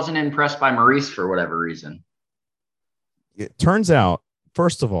she wasn't impressed by Maurice for whatever reason. It turns out,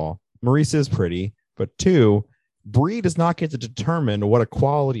 first of all, Maurice is pretty, but two, Bree does not get to determine what a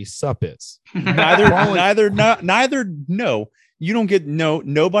quality sup is. Neither. No, you don't get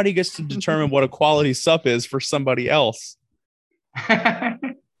nobody gets to determine what a quality sup is for somebody else.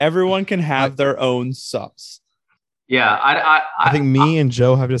 Everyone can have their own sups. Yeah, I think me and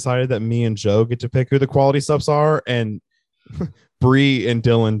Joe have decided that me and Joe get to pick who the quality sups are, and Bree and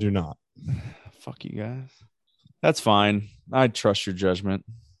Dylan do not. Fuck you guys. That's fine. I trust your judgment,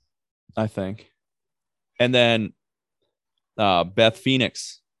 I think. And then Beth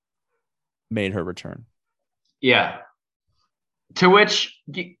Phoenix made her return. Yeah. To which,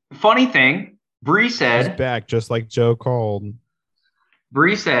 funny thing, Bree said... She's back, just like Joe called.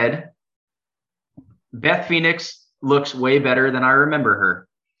 Bree said, Beth Phoenix looks way better than I remember her.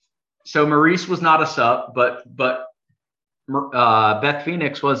 So Maurice was not a sup, but Beth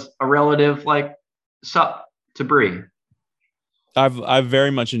Phoenix was a relative like sup to Bree. I've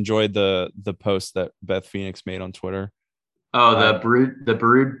very much enjoyed the post that Beth Phoenix made on Twitter. Oh, the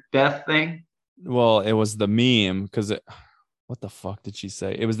brood Beth thing. Well, it was the meme because what the fuck did she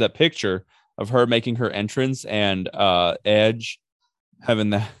say? It was that picture of her making her entrance and Edge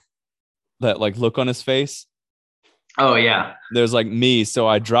having that like look on his face. Oh yeah. There's like me, so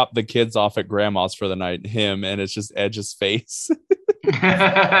I dropped the kids off at grandma's for the night, him, and it's just Edge's face.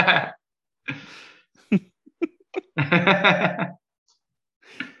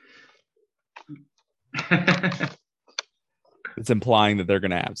 It's implying that they're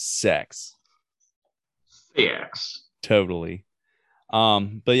gonna have sex. Sex. Totally.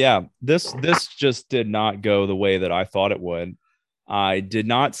 But yeah, this just did not go the way that I thought it would. I did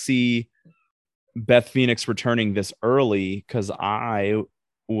not see Beth Phoenix returning this early because I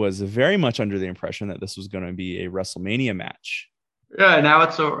was very much under the impression that this was going to be a WrestleMania match. Yeah, now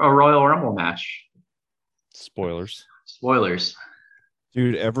it's a Royal Rumble match. Spoilers.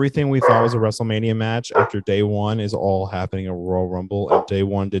 Dude, everything we thought was a WrestleMania match after day one is all happening at Royal Rumble, and day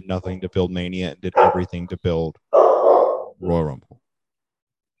one did nothing to build Mania and did everything to build Royal Rumble.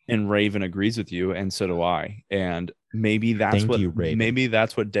 And Raven agrees with you, and so do I. And maybe that's what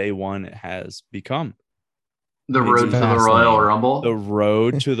day one has become. The road to the Royal Rumble. The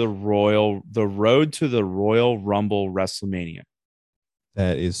road to the Royal Rumble WrestleMania.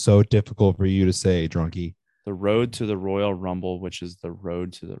 That is so difficult for you to say, Drunky. The road to the Royal Rumble, which is the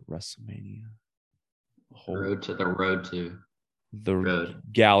road to the WrestleMania. Road to the road to the road.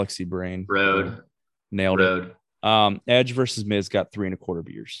 Galaxy brain. Road. Nailed it. Edge versus Miz got 3.25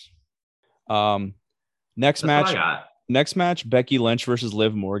 beers. Next match, Becky Lynch versus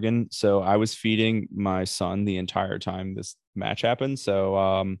Liv Morgan. So I was feeding my son the entire time this match happened.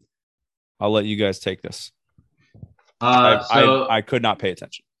 So I'll let you guys take this. I could not pay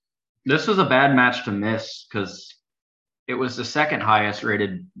attention. This was a bad match to miss because it was the second highest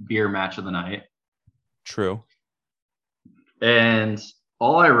rated beer match of the night. True. And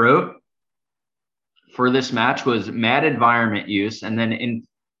all I wrote for this match was mad environment use. And then in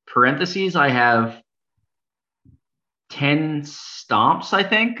parentheses, I have 10 stomps, I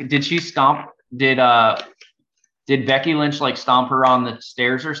think. Did she stomp? Did Becky Lynch like stomp her on the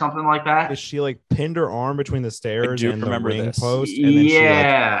stairs or something like that? She like pinned her arm between the stairs and the ring post, and then she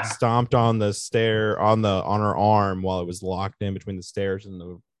like stomped on the stair on her arm while it was locked in between the stairs and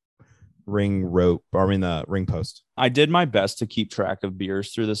the ring rope. The ring post. I did my best to keep track of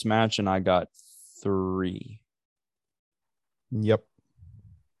beers through this match, and I got 3. Yep.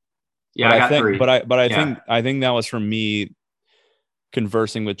 Yeah, I got 3. But I think that was from me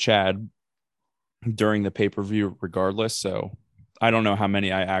conversing with Chad during the pay-per-view regardless. So I don't know how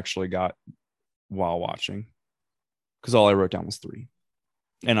many I actually got while watching because all I wrote down was 3.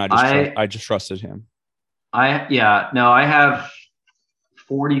 And I just trusted him. I have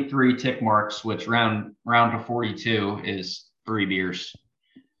 43 tick marks, which round to 42 is 3 beers.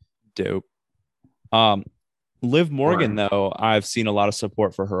 Dope. Liv Morgan, though, I've seen a lot of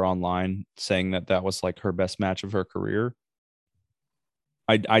support for her online, saying that was like her best match of her career.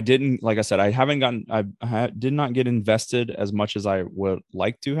 I didn't, like I said, I haven't gotten, did not get invested as much as I would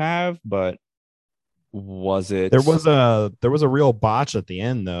like to have, but was it? There was a real botch at the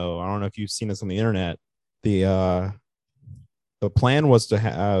end, though. I don't know if you've seen this on the internet. The plan was to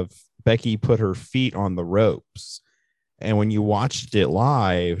have Becky put her feet on the ropes, and when you watched it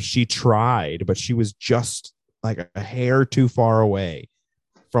live, she tried, but she was just like a hair too far away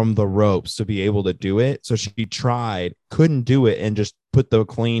from the ropes to be able to do it. So she tried, couldn't do it, and just put the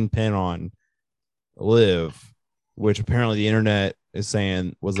clean pin on Liv, which apparently the internet is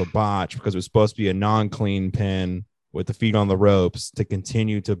saying was a botch because it was supposed to be a non-clean pin with the feet on the ropes to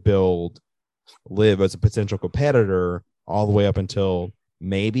continue to build Liv as a potential competitor all the way up until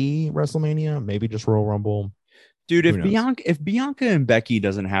maybe WrestleMania, maybe just Royal Rumble. Dude, if Bianca and Becky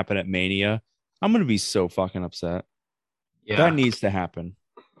doesn't happen at Mania, I'm gonna be so fucking upset. Yeah, that needs to happen.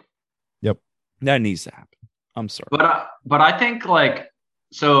 Yep, that needs to happen. I'm sorry, but I think like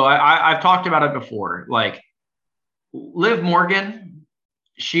so I've talked about it before. Like Liv Morgan,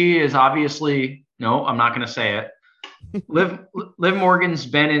 she is obviously no, I'm not gonna say it. Liv Morgan's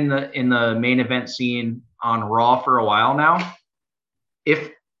been in the main event scene on Raw for a while now.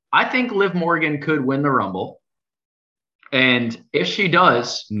 If I think Liv Morgan could win the Rumble, and if she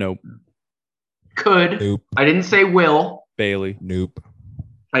does, nope. Could. Nope. I didn't say will. Bayley. Nope.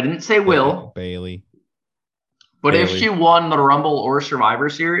 I didn't say will. Bayley. But Bayley. If she won the Rumble or Survivor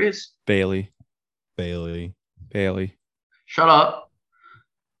Series, Bayley. Shut up.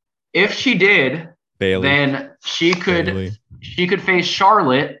 If she did, Bayley. Then she could face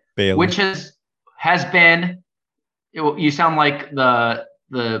Charlotte, Bayley. Which has been. You sound like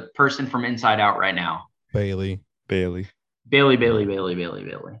the person from Inside Out right now. Bayley.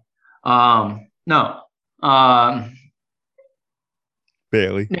 No.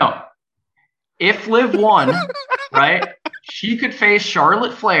 Bayley. No. If Liv won, right, she could face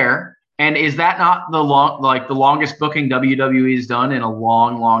Charlotte Flair. And is that not the longest booking WWE's done in a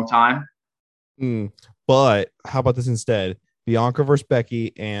long, long time? But how about this instead? Bianca versus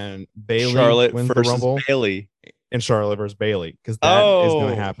Becky and Bayley Charlotte wins versus the Rumble. Bayley. And Charlotte versus Bayley, because that is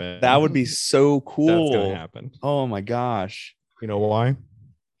going to happen. That would be so cool. That's going to happen. Oh my gosh! You know why?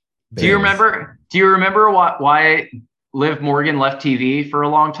 Do you remember why Liv Morgan left TV for a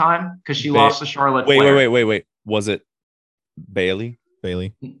long time? Because she lost to Charlotte Flair. Wait. Was it Bayley?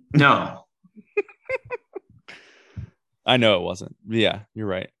 No. I know it wasn't. Yeah, you're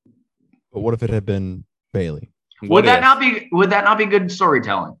right. But what if it had been Bayley? Would that not be good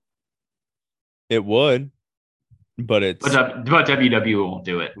storytelling? It would. But WWE won't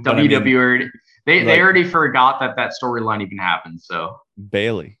do it. WWE they already forgot that storyline even happened. So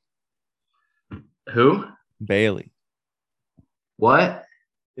Bayley. Who? Bayley. What?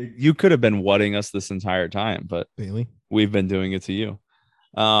 You could have been whatting us this entire time, but Bayley. We've been doing it to you.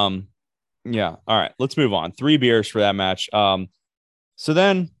 Yeah. All right. Let's move on. 3 beers for that match. So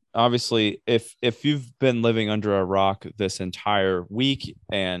then obviously if you've been living under a rock this entire week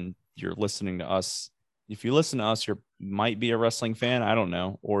and you're listening to us, if you listen to us, you might be a wrestling fan. I don't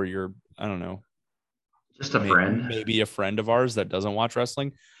know. Or I don't know. Just a friend. Maybe a friend of ours that doesn't watch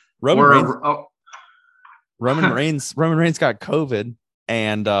wrestling. Roman Reigns got COVID,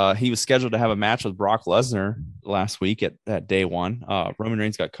 and he was scheduled to have a match with Brock Lesnar last week at day one. Roman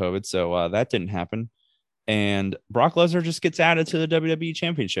Reigns got COVID, so that didn't happen. And Brock Lesnar just gets added to the WWE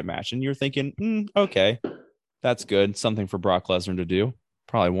Championship match. And you're thinking, okay, that's good. Something for Brock Lesnar to do.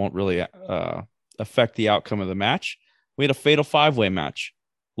 Probably won't really affect the outcome of the match. We had a fatal 5-way match.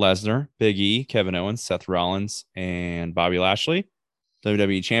 Lesnar, Big E, Kevin Owens, Seth Rollins, and Bobby Lashley.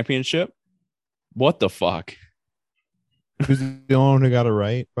 WWE Championship. What the fuck? Who's the only one who got it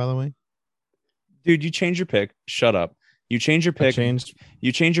right, by the way? Dude, you changed your pick. Shut up. You changed your pick.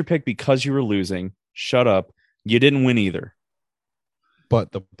 You changed your pick because you were losing. Shut up. You didn't win either.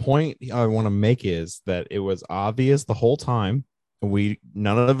 But the point I want to make is that it was obvious the whole time.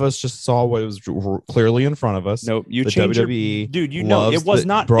 None of us just saw what was clearly in front of us. No, you changed WWE. Dude, you know it was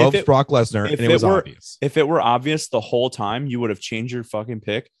not Brock Lesnar, and it was obvious. If it were obvious the whole time, you would have changed your fucking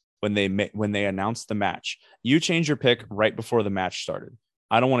pick when they announced the match. You changed your pick right before the match started.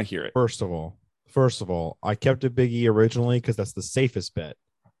 I don't want to hear it. First of all, I kept it Big E originally because that's the safest bet.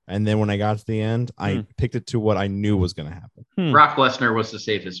 And then when I got to the end, I picked it to what I knew was going to happen. Brock Lesnar was the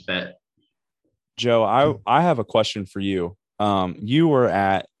safest bet. Joe, I have a question for you. You were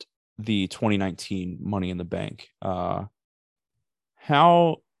at the 2019 Money in the Bank. How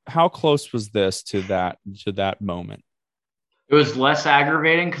close was this to that moment? It was less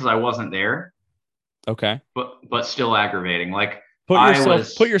aggravating because I wasn't there. Okay. but still aggravating. Like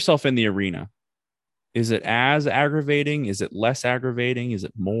Put yourself in the arena. Is it as aggravating? Is it less aggravating? Is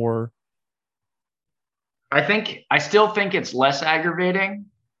it more? I still think it's less aggravating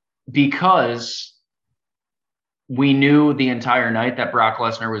because we knew the entire night that Brock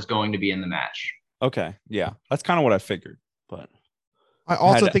Lesnar was going to be in the match. Okay. Yeah. That's kind of what I figured. But I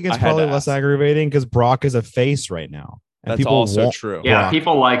also think it's probably less aggravating because Brock is a face right now. And that's people also true. Yeah, Brock.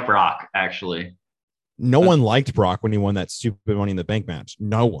 people like Brock, actually. No one liked Brock when he won that stupid Money in the Bank match.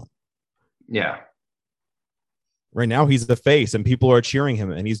 No one. Yeah. Right now, he's the face, and people are cheering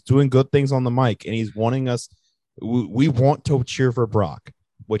him, and he's doing good things on the mic, and he's wanting us. We want to cheer for Brock,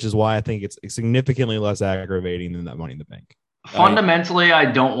 which is why I think it's significantly less aggravating than that Money in the Bank. Fundamentally, I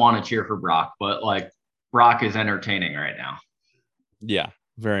don't want to cheer for Brock, but like Brock is entertaining right now. Yeah,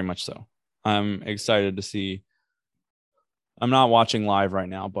 very much so. I'm excited to see. I'm not watching live right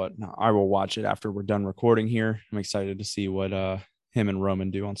now, but I will watch it after we're done recording here. I'm excited to see what him and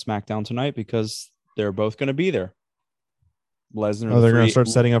Roman do on SmackDown tonight because they're both going to be there. Lesnar. They're going to start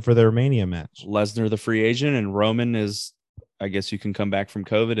setting up for their Mania match. Lesnar, the free agent, and Roman is, I guess you can come back from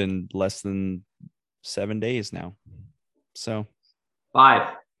COVID in less than 7 days now. So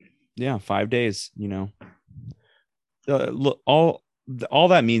 5. Yeah, 5 days, look, all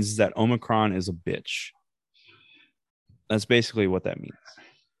that means is that Omicron is a bitch. That's basically what that means.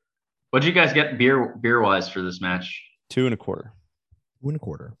 What'd you guys get beer wise for this match? 2 1/4. 2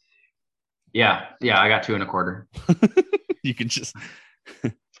 1/4. Yeah, I got 2 1/4. You can just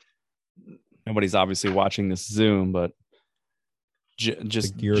nobody's obviously watching this Zoom, but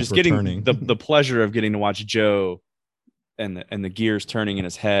just getting the pleasure of getting to watch Joe and the gears turning in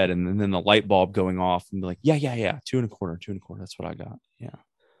his head and then the light bulb going off and be like, yeah, 2 1/4. That's what I got. Yeah,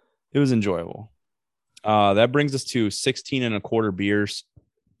 it was enjoyable. That brings us to 16 1/4 beers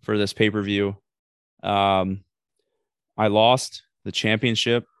for this pay-per-view. I lost the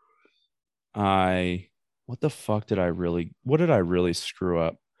championship. What did I really screw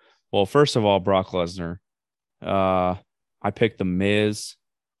up? Well, first of all, Brock Lesnar. I picked The Miz.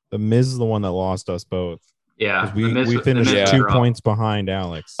 The Miz is the one that lost us both. Yeah. We finished 2 points behind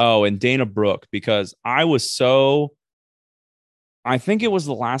Alex. Oh, and Dana Brooke, because I think it was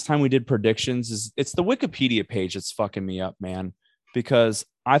the last time we did predictions. It's the Wikipedia page that's fucking me up, man. Because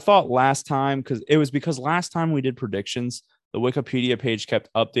I thought last time we did predictions, the Wikipedia page kept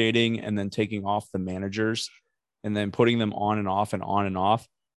updating and then taking off the managers and then putting them on and off and on and off,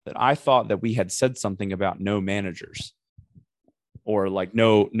 that I thought that we had said something about no managers or like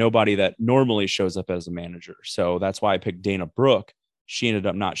nobody that normally shows up as a manager. So that's why I picked Dana Brooke. She ended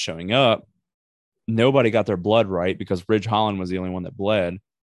up not showing up. Nobody got their blood right because Ridge Holland was the only one that bled.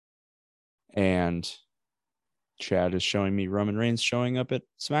 And Chad is showing me Roman Reigns showing up at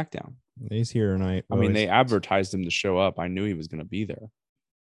SmackDown. He's here tonight. I mean, they advertised him to show up. I knew he was going to be there.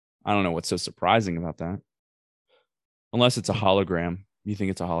 I don't know what's so surprising about that. Unless it's a hologram. You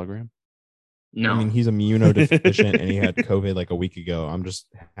think it's a hologram? No. I mean, he's immunodeficient and he had COVID like a week ago. I'm just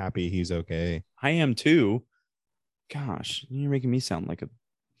happy he's okay. I am too. Gosh, you're making me sound like a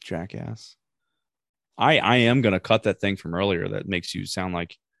jackass. I am going to cut that thing from earlier that makes you sound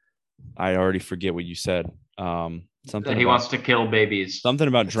like I already forget what you said. Something he wants to kill babies. Something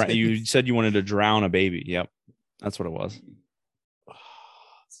about you said you wanted to drown a baby. Yep. That's what it was.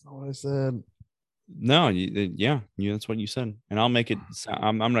 That's not what I said. No, that's what you said. And I'll make it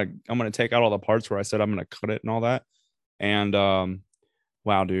I'm gonna take out all the parts where I said I'm gonna cut it and all that. And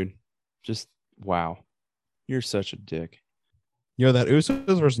wow, dude. Just wow. You're such a dick. That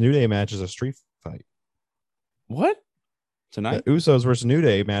Usos versus New Day match is a street fight. What? Tonight? The Usos versus New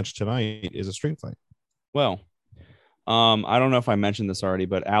Day match tonight is a street fight. Well, I don't know if I mentioned this already,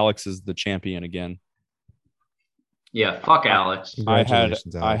 but Alex is the champion again. Yeah, fuck Alex. I had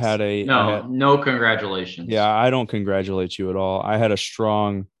no congratulations. Yeah, I don't congratulate you at all. I had a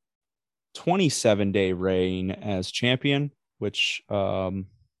strong 27-day reign as champion, which was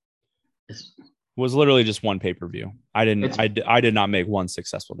literally just one pay-per-view. I did not make one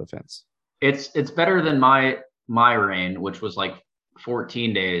successful defense. It's better than my reign, which was like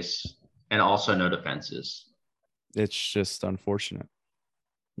 14 days and also no defenses. It's just unfortunate.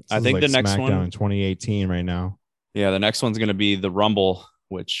 I think the next SmackDown one in 2018 right now. Yeah, the next one's going to be the Rumble,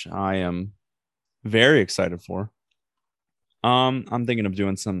 which I am very excited for. I'm thinking of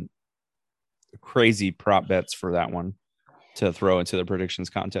doing some crazy prop bets for that one to throw into the predictions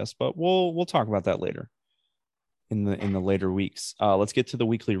contest, but we'll talk about that later in the later weeks. Let's get to the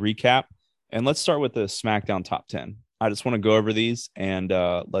weekly recap, and let's start with the SmackDown top 10. I just want to go over these and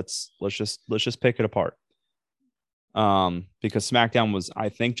let's just pick it apart. Because SmackDown was, I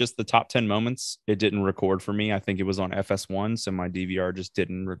think, just the top 10 moments. It didn't record for me. I think it was on FS1, so my DVR just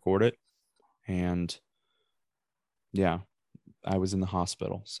didn't record it. And yeah, I was in the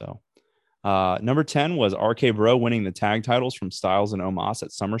hospital. So number 10 was RK Bro winning the tag titles from Styles and Omos at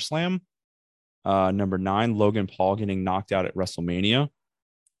SummerSlam. Number 9, Logan Paul getting knocked out at WrestleMania.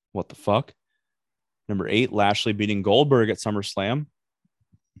 What the fuck? Number 8, Lashley beating Goldberg at SummerSlam.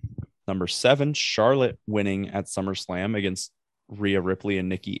 Number 7, Charlotte winning at SummerSlam against Rhea Ripley and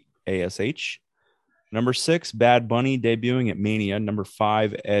Nikki ASH. Number 6, Bad Bunny debuting at Mania. Number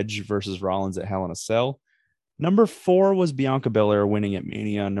 5, Edge versus Rollins at Hell in a Cell. Number 4 was Bianca Belair winning at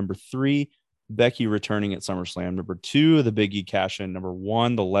Mania. Number 3, Becky returning at SummerSlam. Number 2, the Big E cash-in. Number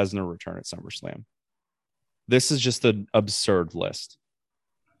 1, the Lesnar return at SummerSlam. This is just an absurd list.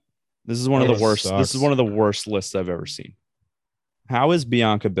 This is one of the worst. This is one of the worst lists I've ever seen. How is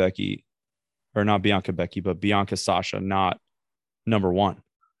Bianca Becky, or not Bianca Becky, but Bianca Sasha not number 1?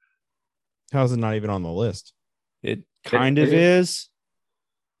 How is it not even on the list? It kind of is.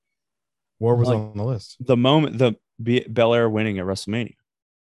 Where was it on the list? The moment the Belair winning at WrestleMania.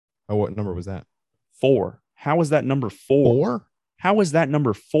 Oh, what number was that? 4. How is that number 4? How is that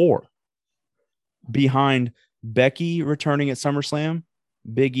number 4? Behind Becky returning at SummerSlam,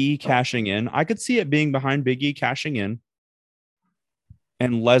 Big E cashing in. I could see it being behind Big E cashing in,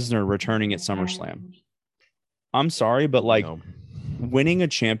 and Lesnar returning at SummerSlam. I'm sorry, but winning a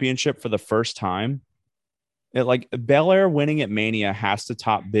championship for the first time, Belair winning at Mania has to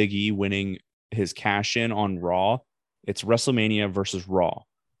top Big E winning his cash in on Raw. It's WrestleMania versus Raw.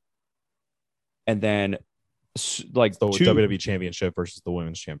 And then the WWE championship versus the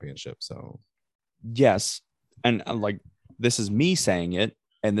women's championship. So yes. And this is me saying it,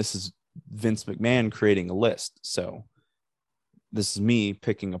 and this is Vince McMahon creating a list. So this is me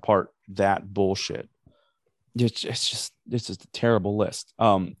picking apart that bullshit. It's just a terrible list.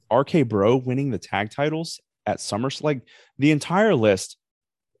 RK Bro winning the tag titles at SummerSlam. The entire list,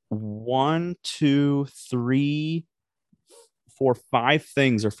 1, 2, 3, 4, 5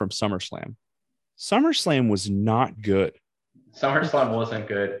 things are from SummerSlam. SummerSlam was not good. SummerSlam wasn't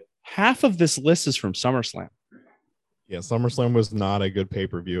good. Half of this list is from SummerSlam. Yeah, SummerSlam was not a good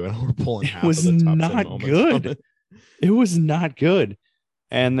pay-per-view, and we're pulling half it was of the top not 10 moments good. from it. It was not good.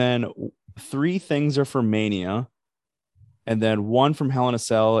 And then 3 things are for Mania, and then 1 from Hell in a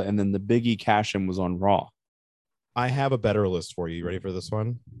Cell, and then the Big E cash-in was on Raw. I have a better list for you. You ready for this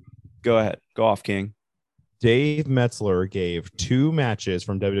one? Go ahead. Go off, King. Dave Metzler gave 2 matches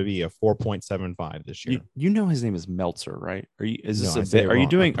from WWE a 4.75 this year. You know his name is Meltzer, right? Is this No, a bit? Are you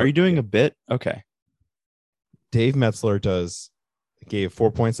doing a bit? Okay. Dave Metzler gave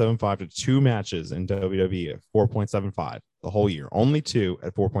 4.75 to 2 matches in WWE at 4.75 the whole year. Only 2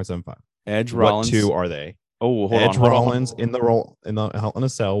 at 4.75. Edge Rollins. What 2 are they? Oh, Edge Rollins in the Hell in a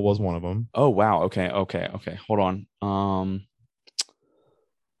Cell was one of them. Oh wow. Okay. Hold on.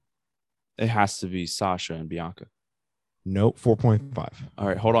 It has to be Sasha and Bianca. Nope, 4.5. All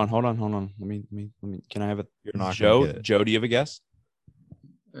right, hold on. Let me. Can I have it? You're not Joe. Get it. Joe, do you have a guess?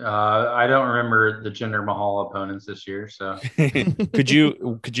 I don't remember the Jinder Mahal opponents this year, so could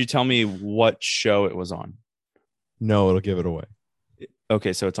you tell me what show it was on? No, it'll give it away.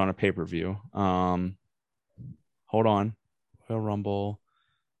 Okay, so it's on a pay-per-view. Hold on. Royal Rumble,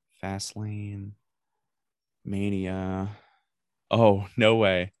 Fastlane, Mania. Oh, no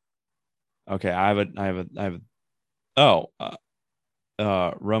way. Okay, I have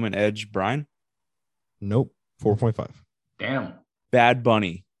a Roman Edge Bryan? Nope, 4.5. Damn. Bad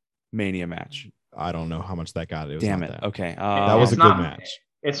Bunny Mania match. I don't know how much that got. It was Damn it. that. Okay. That was a good match.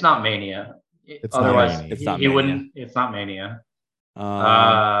 It's not Mania. It's Otherwise, not Mania. It's not he Mania. wouldn't. It's not Mania.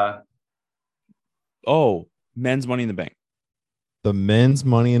 Men's Money in the Bank. The men's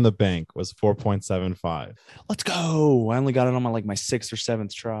Money in the Bank was 4.75. Let's go. I only got it on my 6th or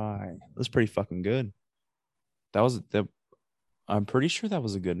 7th try. It was pretty fucking good. I'm pretty sure that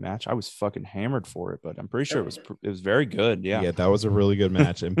was a good match. I was fucking hammered for it, but I'm pretty sure it was very good. Yeah. That was a really good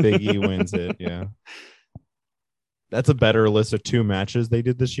match, and Big E wins it. Yeah. That's a better list of 2 matches they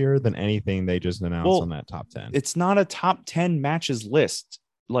did this year than anything they just announced on that top 10. It's not a top 10 matches list.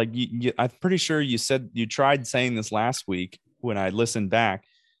 I'm pretty sure you said you tried saying this last week when I listened back.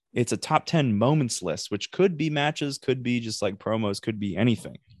 It's a top 10 moments list, which could be matches, could be just promos, could be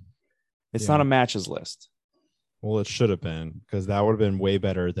anything. It's not a matches list. Well, it should have been, because that would have been way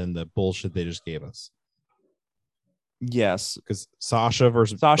better than the bullshit they just gave us. Yes, because Sasha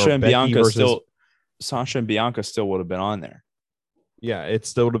and Bianca still would have been on there. Yeah, it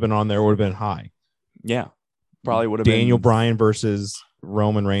still would have been on there. Would have been high. Yeah, probably would have been Daniel Bryan versus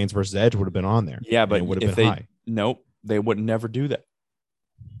Roman Reigns versus Edge would have been on there. Yeah, but it would have been high. Nope, they would never do that.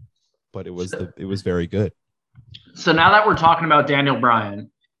 But it was very good. So now that we're talking about Bryan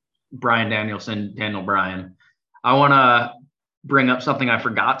Danielson, Daniel Bryan, I want to bring up something I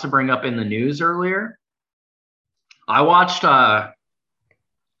forgot to bring up in the news earlier. I watched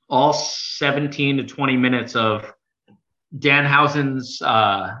all 17 to 20 minutes of Danhausen's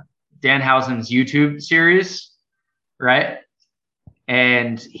YouTube series, right?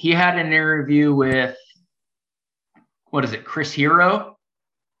 And he had an interview with, what is it, Chris Hero?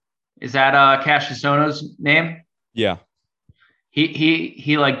 Is that Cassius Ohno's name? Yeah.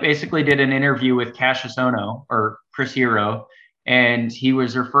 He like basically did an interview with Cassius Ohno or Chris Hero, and he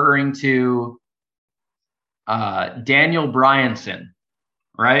was referring to Daniel Bryanson,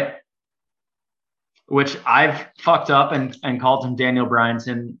 right? Which I've fucked up and called him Daniel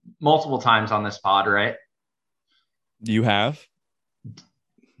Bryanson multiple times on this pod, right? You have?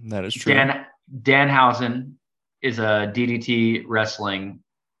 That is true. Danhausen is a DDT wrestling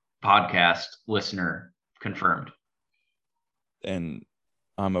podcast listener, confirmed. And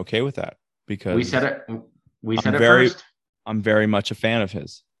I'm okay with that because we said it very, first. I'm very much a fan of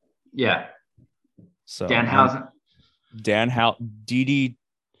his. Yeah. So Danhausen. Danhausen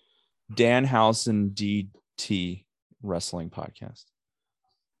DT wrestling podcast.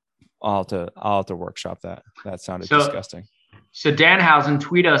 I'll have to workshop that. That sounded disgusting. So Danhausen,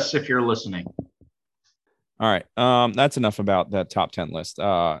 tweet us if you're listening. All right. That's enough about that top 10 list.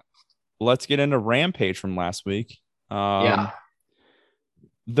 Let's get into Rampage from last week.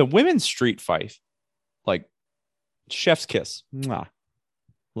 The women's street fight, like chef's kiss. Mwah.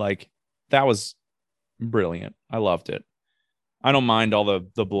 Like that was brilliant. I loved it. I don't mind all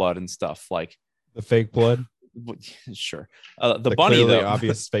the blood and stuff, like the fake blood. Sure. The bunny, though,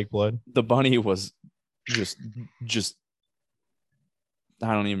 obvious fake blood. The bunny was just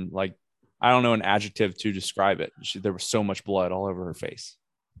I don't know an adjective to describe it. There was so much blood all over her face.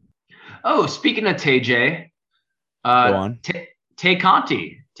 Oh, speaking of TJ, go on. Tay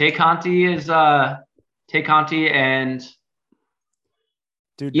Conti. Tay Conti is Tay Conti and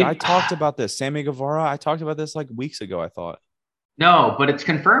dude. I talked about this. Sammy Guevara. I talked about this like weeks ago. I thought. No, but it's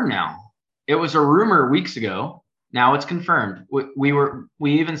confirmed now. It was a rumor weeks ago. Now it's confirmed. We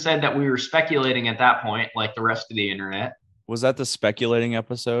even said that we were speculating at that point, like the rest of the internet. Was that the speculating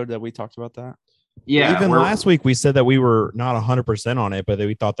episode that we talked about that? Yeah. Even last week we said that we were not 100% on it, but that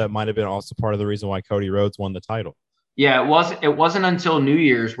we thought that might have been also part of the reason why Cody Rhodes won the title. Yeah, it wasn't until New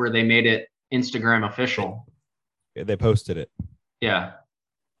Year's where they made it Instagram official. Yeah, they posted it. Yeah.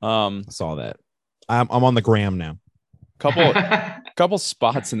 I saw that. I'm on the gram now. Couple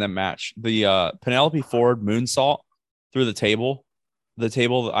spots in that match. The Penelope Ford moonsault through the table. The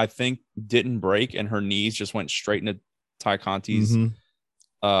table I think didn't break, and her knees just went straight into Tay Conti's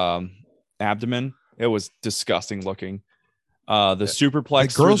abdomen. It was disgusting looking. The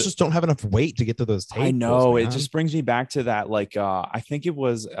superplex. The girls just don't have enough weight to get to those tables. I know. Man. It just brings me back to that. Like, I think it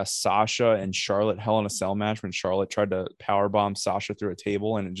was a Sasha and Charlotte Hell in a Cell match when Charlotte tried to powerbomb Sasha through a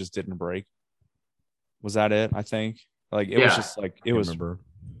table and it just didn't break. Was that it? I think. Like, it was just like, it was. Remember.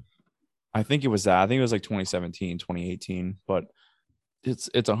 I think it was that. I think it was like 2017, 2018. But it's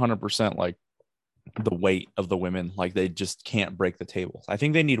 100% like the weight of the women. Like, they just can't break the tables. I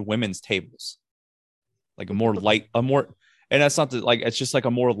think they need women's tables. Like a more and that's not it's just like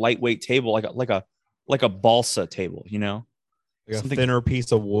a more lightweight table, like a balsa table, you know, like a thinner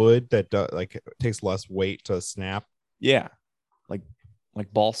piece of wood that takes less weight to snap. Yeah, like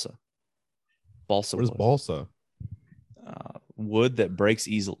balsa. Balsa. What is balsa? Wood that breaks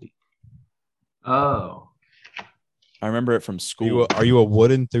easily. Oh, I remember it from school. Are you a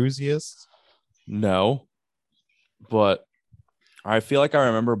wood enthusiast? No, but I feel like I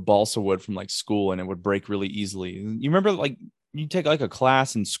remember balsa wood from like school, and it would break really easily. You remember like you take like a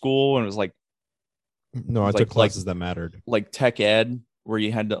class in school, and it was like, no, I took classes that mattered, like tech ed, where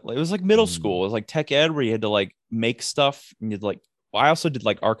you had to. It was like middle school. It was like tech ed, where you had to like make stuff, and you'd like. Well, I also did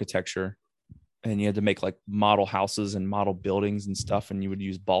like architecture, and you had to make like model houses and model buildings and stuff, and you would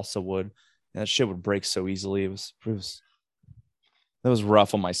use balsa wood. And that shit would break so easily. It was that was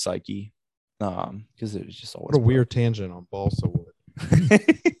rough on my psyche. Because it was just always what a weird tangent on balsa wood.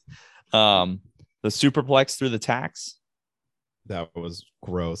 The superplex through the tacks. That was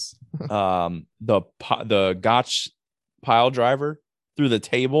gross. The Gotch pile driver through the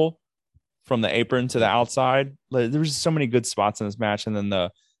table from the apron to the outside. There was just so many good spots in this match, and then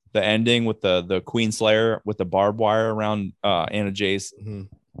the ending with the Queen Slayer with the barbed wire around Anna Jay's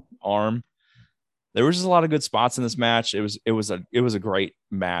arm. There was just a lot of good spots in this match. It was a great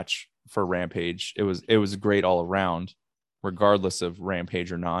match for Rampage. It was great all around, regardless of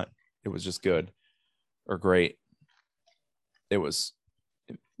Rampage or not. It was just good or great. it was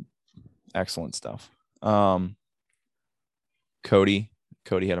excellent stuff. Cody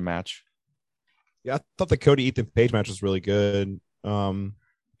had a match. Yeah, I thought the Cody Ethan Page match was really good.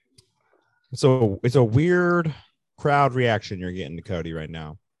 So it's a weird crowd reaction you're getting to Cody right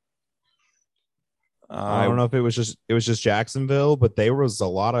now. I don't know if it was just Jacksonville, but there was a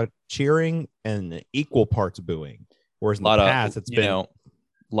lot of cheering and equal parts booing. Whereas in the past, it's been a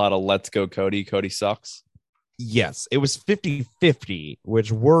lot of let's go Cody. Cody sucks. Yes, it was 50-50,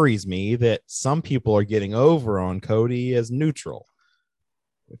 which worries me that some people are getting over on Cody as neutral.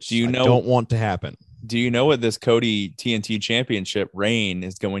 Which don't want to happen. Do you know what this Cody TNT Championship reign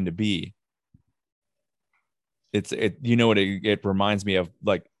is going to be? You know what it reminds me of,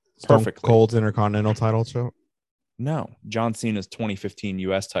 like, perfectly. Stone Cold's Intercontinental title show? No, John Cena's 2015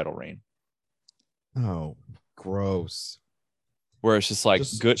 US title reign. Oh, gross. Where it's just like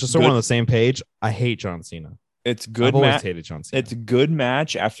good. Just so we're on the same page, I hate John Cena. It's good. I've always hated John Cena. It's good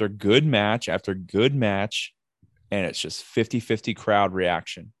match after good match after good match, and it's just 50-50 crowd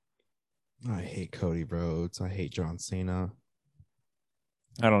reaction. I hate Cody Rhodes. I hate John Cena.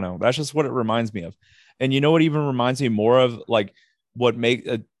 I don't know. That's just what it reminds me of. And you know what even reminds me more of, like, what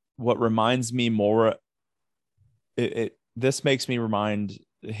reminds me more. This makes him remind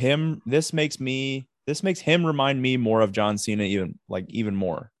me more of John Cena, even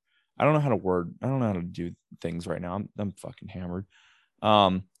more. I don't know how to do things right now. I'm fucking hammered.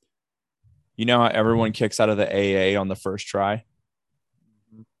 You know how everyone kicks out of the AA on the first try?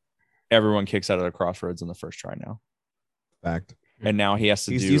 Everyone kicks out of the Crossroads on the first try now. Fact. And now he's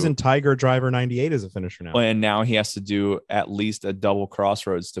using Tiger Driver 98 as a finisher now. And now he has to do at least a double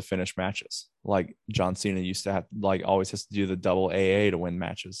Crossroads to finish matches. Like John Cena used to have, like, always has to do the double AA to win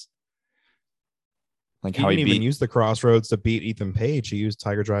matches. Like he didn't even use the Crossroads to beat Ethan Page. He used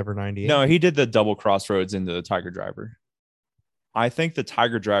Tiger Driver 98. No, he did the double Crossroads into the Tiger Driver. I think the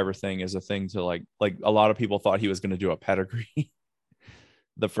Tiger Driver thing is a thing to like a lot of people thought he was going to do a pedigree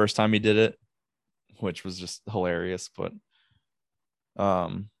the first time he did it, which was just hilarious. But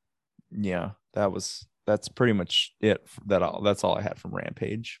yeah, that's pretty much it. That's all I had from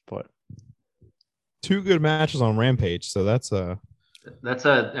Rampage. But 2 good matches on Rampage, so that's a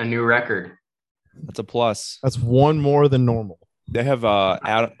new record. That's a plus. That's one more than normal. They have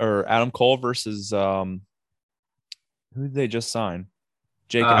Adam Cole versus who did they just sign?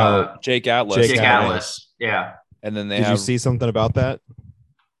 Jake Atlas. Jake Atlas. Yeah. And then did you see something about that?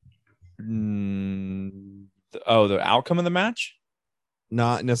 The outcome of the match?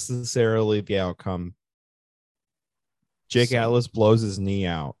 Not necessarily the outcome. Jake Atlas blows his knee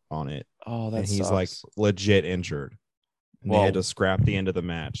out on it. Oh, and he's like legit injured. And they had to scrap the end of the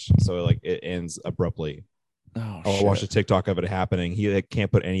match, so like it ends abruptly. I watched a TikTok of it happening. He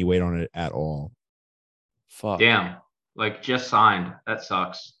can't put any weight on it at all. Fuck. Damn. Like, just signed. That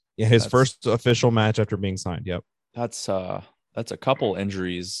sucks. Yeah, his first official match after being signed. Yep. That's a couple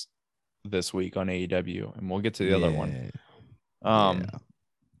injuries this week on AEW, and we'll get to the other one. And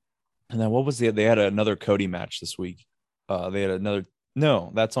then what was they had another Cody match this week. They had another.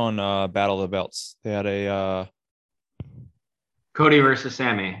 No, that's on Battle of the Belts. They had a Cody versus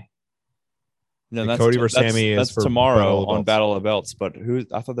Sammy. No, that's Cody versus Sammy. That's tomorrow on Battle of the Belts. But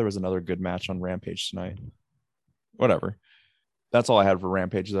I thought there was another good match on Rampage tonight. Whatever. That's all I had for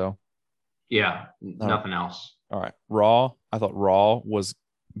Rampage, though. Yeah, nothing else. All right, Raw. I thought Raw was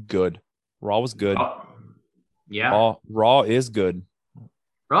good. Raw was good. Yeah, Raw is good.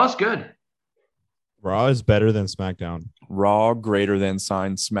 Raw's good. Raw is better than SmackDown. Raw greater than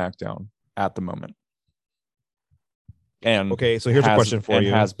signed SmackDown at the moment. And okay, so here's a question for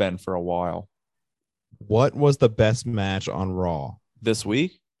you. Has been for a while. What was the best match on Raw this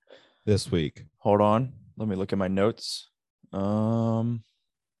week? Hold on. Let me look at my notes.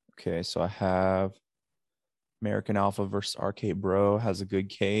 Okay, so I have American Alpha versus RK Bro has a good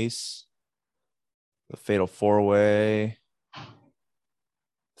case. The Fatal 4-Way.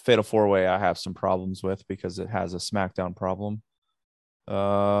 Fatal 4-Way I have some problems with because it has a SmackDown problem.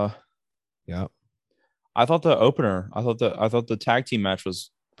 Yeah. I thought the opener, I thought the tag team match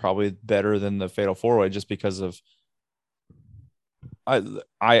was probably better than the Fatal 4-Way just because of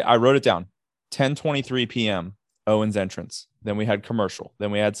I wrote it down. 10:23 p.m. Owens entrance. Then we had commercial.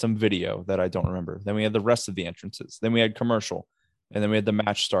 Then we had some video that I don't remember. Then we had the rest of the entrances. Then we had commercial. And then we had the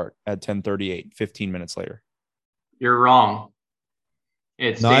match start at 10:38, 15 minutes later. You're wrong.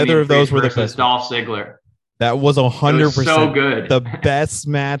 It's neither Damian of those Priest were the versus best. Dolph Ziggler. That was 100% so good. The best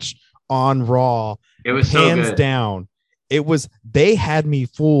match on Raw. It was hands so good. down. It was. They had me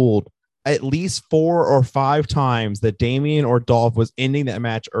fooled at least 4 or 5 times that Damian or Dolph was ending that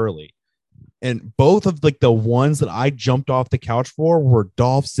match early. And both of like the ones that I jumped off the couch for were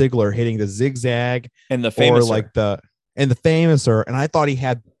Dolph Ziggler hitting the zigzag And the famous, or like the Famouser. And I thought he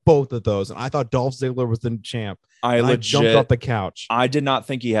had both of those. And I thought Dolph Ziggler was the champ. I jumped off the couch. I did not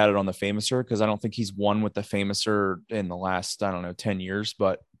think he had it on the Famouser because I don't think he's won with the Famouser in the last, I don't know, 10 years.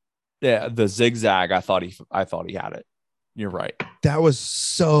 But yeah, the zigzag, I thought he had it. You're right. That was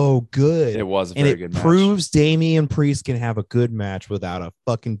so good. It was a very good match. match. It proves Damian Priest can have a good match without a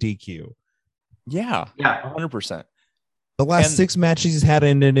fucking DQ. Yeah. 100%. The last 6 matches he's had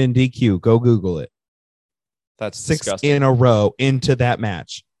ended in DQ. Go Google it. That's 6 disgusting. in a row into that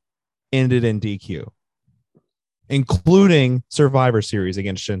match ended in DQ, including Survivor Series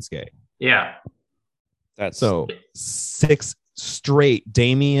against Shinsuke. Yeah. That's so 6 straight.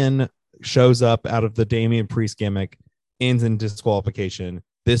 Damian shows up out of the Damian Priest gimmick, ends in disqualification.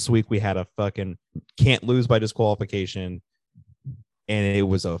 This week we had a fucking can't lose by disqualification, and it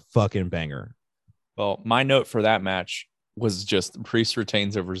was a fucking banger. Well, my note for that match was just Priest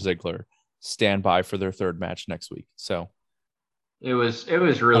retains over Ziggler. Stand by for their 3rd match next week. So it was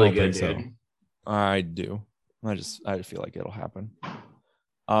really good, dude. So. I do. I feel like it'll happen.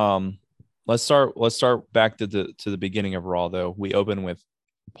 Let's start back to the beginning of Raw though. We open with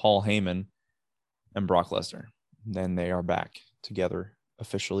Paul Heyman and Brock Lesnar. Then they are back together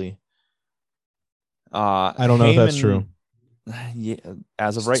officially. I don't know if that's true. Yeah,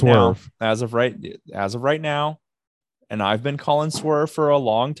 as of right now, and I've been calling Swerve for a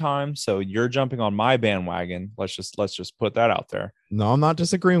long time, so you're jumping on my bandwagon. Let's just put that out there. No, I'm not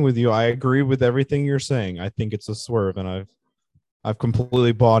disagreeing with you. I agree with everything you're saying. I think it's a swerve, and I've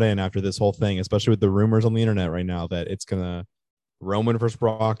completely bought in after this whole thing, especially with the rumors on the internet right now that it's gonna Roman versus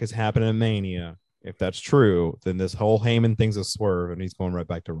Brock is happening in Mania. If that's true, then this whole Heyman thing's a swerve, and he's going right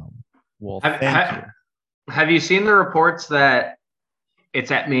back to Roman. Well, thank you. Have you seen the reports that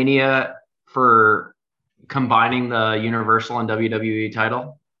it's at Mania for combining the Universal and WWE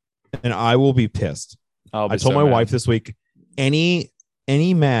title? And I will be pissed. I told my wife this week, any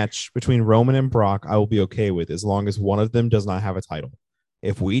match between Roman and Brock, I will be okay with as long as one of them does not have a title.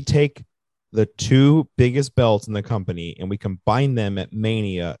 If we take the 2 biggest belts in the company and we combine them at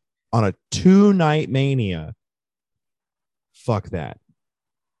Mania on a 2-night Mania, fuck that.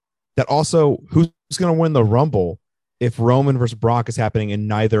 That also, who's going to win the Rumble if Roman versus Brock is happening and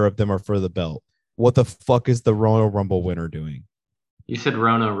neither of them are for the belt? What the fuck is the Royal Rumble winner doing? You said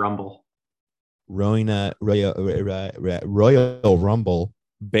Rona Rumble. Royal Rumble.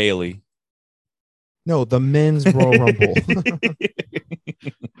 Bailey. No, the men's Royal Rumble.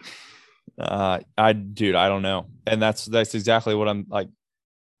 I don't know. And that's exactly what I'm like.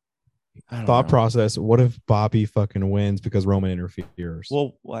 Thought process. What if Bobby fucking wins because Roman interferes?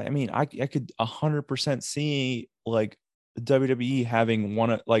 Well, I mean, I could 100% see like WWE having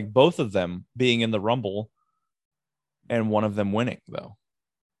both of them being in the Rumble and one of them winning though.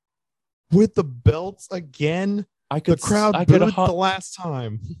 With the belts again, the crowd booed the last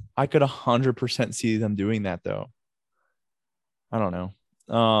time. I could 100% see them doing that though. I don't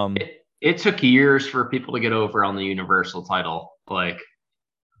know. It took years for people to get over on the Universal title, like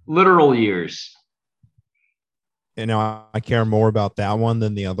literal years. And now I care more about that one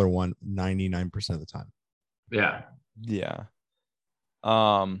than the other one 99% of the time. Yeah. Yeah.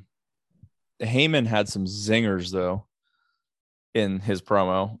 Heyman had some zingers though in his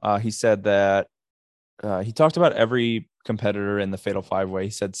promo. He said that he talked about every competitor in the Fatal 5-Way. He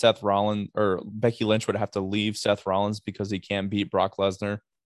said Seth Rollins or Becky Lynch would have to leave Seth Rollins because he can't beat Brock Lesnar.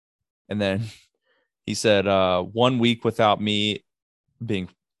 And then he said 1 week without me, being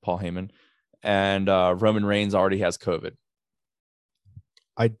Paul Heyman, and Roman Reigns already has COVID.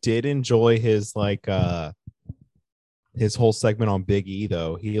 I did enjoy his his whole segment on Big E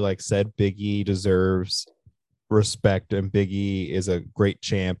though. He said Big E deserves respect and Big E is a great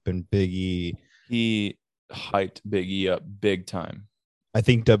champ and Big E. He hyped Big E up big time. I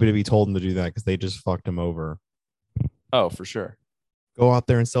think WWE told him to do that because they just fucked him over. Oh, for sure. Go out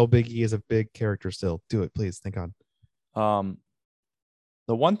there and sell Big E as a big character still. Do it, please. Thank God.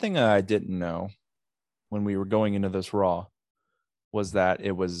 The one thing that I didn't know when we were going into this Raw was that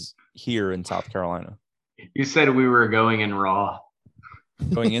it was here in South Carolina. You said we were going in Raw.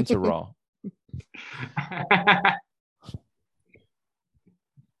 Going into Raw.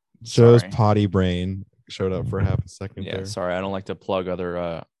 Joe's potty brain showed up for half a second. Yeah, sorry. I don't like to plug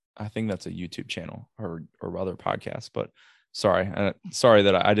other I think that's a YouTube channel or other podcasts, but sorry. Sorry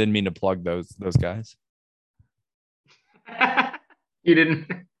that I didn't mean to plug those guys. You didn't.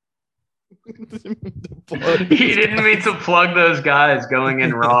 He didn't mean to plug those guys going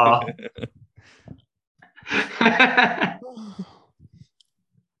in Raw.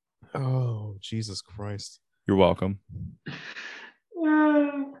 Oh Jesus Christ. You're welcome.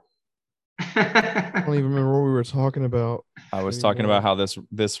 I don't even remember what we were talking about. I was talking about how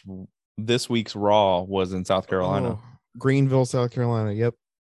this week's Raw was in South Carolina. Oh, Greenville, South Carolina. Yep.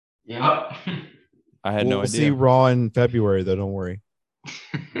 Yep. I had We'll no see idea. Raw in February, though. Don't worry.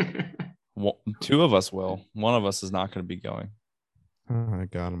 Well, two of us will. One of us is not going to be going. Oh, I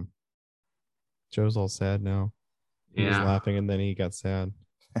got him. Joe's all sad now. He was laughing and then he got sad.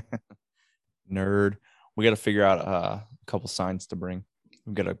 Nerd. We got to figure out a couple signs to bring.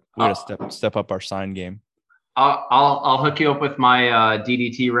 We got to step up our sign game. I'll hook you up with my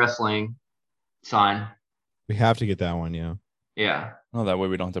DDT wrestling sign. We have to get that one, yeah. Yeah. Oh, that way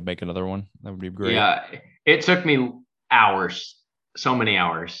we don't have to make another one. That would be great. Yeah. It took me hours, so many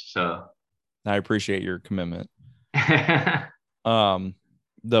hours. So I appreciate your commitment.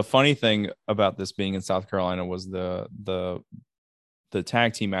 The funny thing about this being in South Carolina was the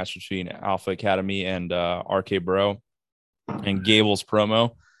tag team match between Alpha Academy and RK Bro and Gable's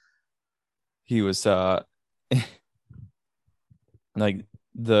promo. He was like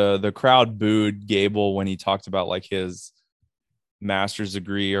the crowd booed Gable when he talked about like his master's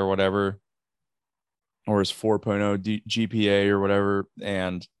degree or whatever, or his 4.0 GPA or whatever,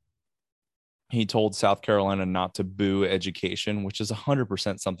 and he told South Carolina not to boo education, which is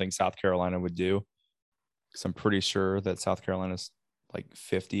 100% something South Carolina would do. Because I'm pretty sure that South Carolina's like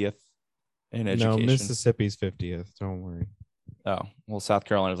 50th in education. No, Mississippi's 50th. Don't worry. Oh, well, South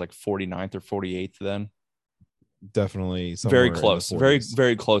Carolina's like 49th or 48th then. Definitely very close. Very,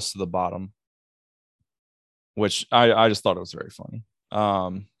 very close to the bottom. Which I just thought it was very funny.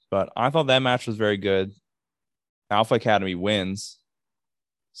 But I thought that match was very good. Alpha Academy wins.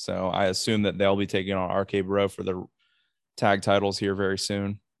 So I assume that they'll be taking on RK Bro for the tag titles here very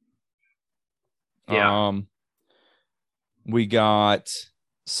soon. Yeah. We got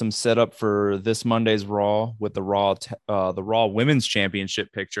some setup for this Monday's Raw with the Raw Women's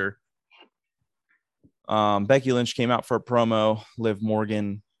Championship picture. Becky Lynch came out for a promo. Liv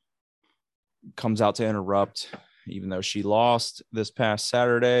Morgan comes out to interrupt, even though she lost this past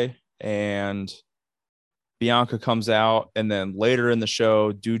Saturday. And Bianca comes out, and then later in the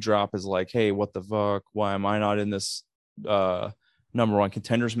show, Doudrop is like, hey, what the fuck? Why am I not in this number one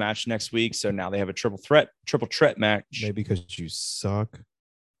contenders match next week? So now they have a triple threat match. Maybe because you suck.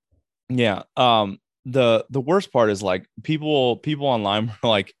 Yeah. The worst part is like people online were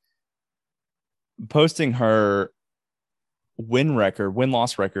like posting her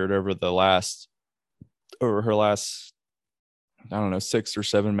win-loss record over her last, I don't know, 6 or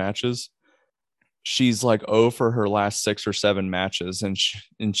 7 matches. She's like 0 for her last 6 or 7 matches. And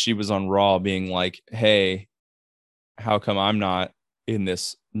she was on Raw being like, hey, how come I'm not in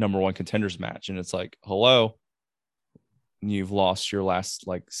this number one contenders match? And it's like, hello, you've lost your last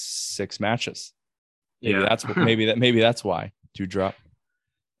like 6 matches. Maybe that's why Doudrop.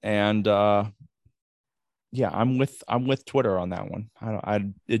 And yeah, I'm with Twitter on that one.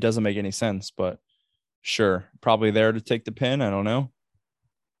 It doesn't make any sense, but sure, probably there to take the pin. I don't know.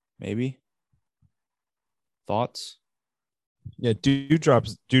 Maybe. Thoughts? Yeah,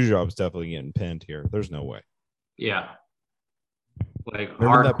 Doudrop's definitely getting pinned here. There's no way. Yeah. Like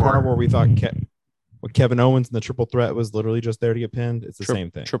remember that part where we thought Kevin Owens and the triple threat was literally just there to get pinned? It's the same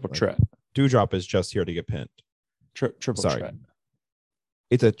thing. Triple threat. Doudrop is just here to get pinned. Triple threat.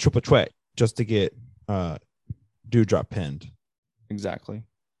 It's a triple threat just to get Doudrop pinned. Exactly.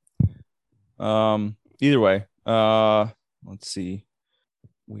 Either way, let's see.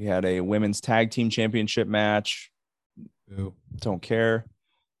 We had a women's tag team championship match. Ooh. Don't care.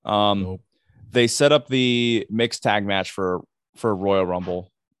 Nope. They set up the mixed tag match for Royal Rumble,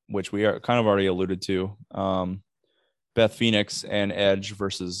 which we are kind of already alluded to. Beth Phoenix and Edge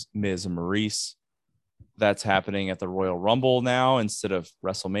versus Miz and Maurice. That's happening at the Royal Rumble now instead of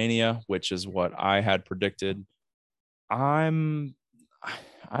WrestleMania, which is what I had predicted. I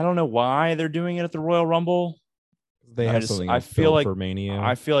don't know why they're doing it at the Royal Rumble. They have something. I feel like for Mania.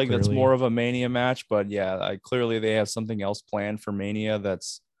 I feel like clearly. That's more of a Mania match, but yeah, clearly they have something else planned for Mania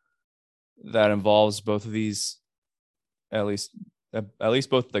that involves both of these, at least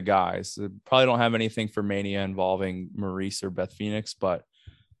both the guys. They probably don't have anything for Mania involving Maurice or Beth Phoenix, but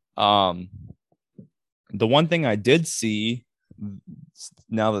the one thing I did see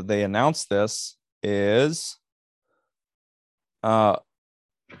now that they announced this is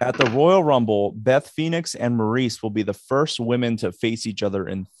at the Royal Rumble, Beth Phoenix and Maurice will be the first women to face each other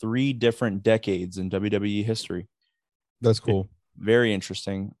in 3 different decades in WWE history. That's cool. Very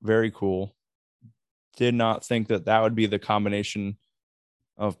interesting. Very cool. Did not think that would be the combination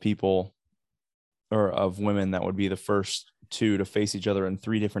of people or of women that would be the first 2 to face each other in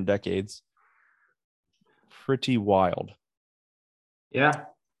 3 different decades. pretty wild. Yeah.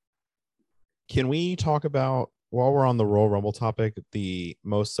 Can we talk about, while we're on the Royal Rumble topic, the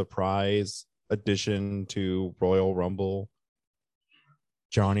most surprise addition to Royal Rumble,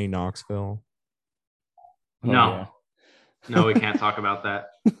 Johnny Knoxville? No. yeah. No, we can't talk about that.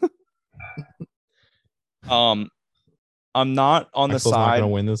 I'm not on the Knoxville's not side. going to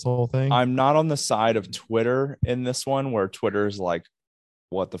win this whole thing. I'm not on the side of Twitter in this one, where Twitter's like,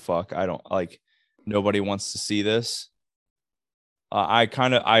 what the fuck? I don't like, nobody wants to see this. I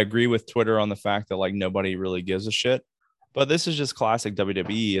agree with Twitter on the fact that like nobody really gives a shit, but this is just classic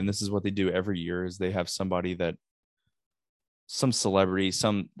WWE. And this is what they do every year, is they have somebody that, some celebrity,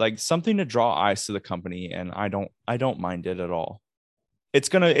 some like something to draw eyes to the company. And I don't mind it at all. It's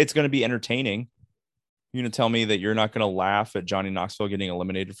going to be entertaining. You're going to tell me that you're not going to laugh at Johnny Knoxville getting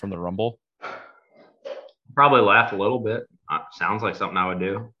eliminated from the Rumble? Probably laugh a little bit. Sounds like something I would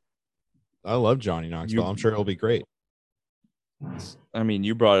do. I love Johnny Knoxville. I'm sure it'll be great. I mean,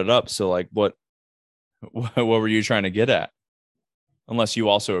 you brought it up. So like, what were you trying to get at? Unless you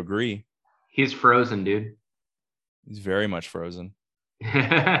also agree. He's frozen, dude. He's very much frozen.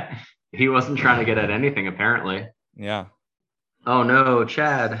 He wasn't trying to get at anything, apparently. Yeah. Oh no,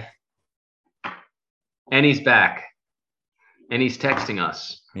 Chad. And he's back. And he's texting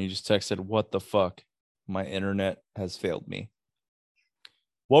us. And he just texted, "What the fuck? My internet has failed me."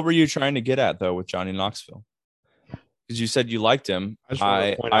 What were you trying to get at though with Johnny Knoxville? Because you said you liked him.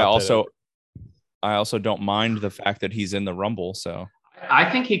 I also don't mind the fact that he's in the Rumble. So I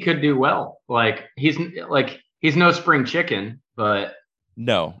think he could do well. Like he's no spring chicken, but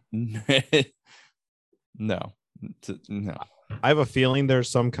no. No. I have a feeling there's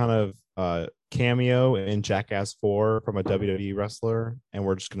some kind of cameo in Jackass 4 from a WWE wrestler, and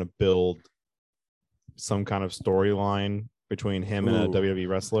we're just going to build some kind of storyline between him and a WWE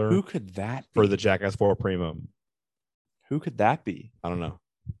wrestler. Who could that be? For the Jackass 4 Premium? Who could that be? I don't know.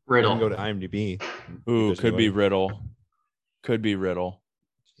 Riddle. Go to IMDb. Ooh, could be Riddle. Could be Riddle.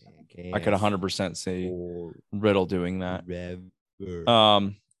 I could 100% see Riddle doing that.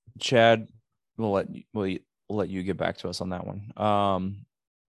 Chad, we'll let you get back to us on that one.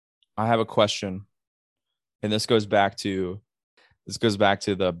 I have a question, and this goes back to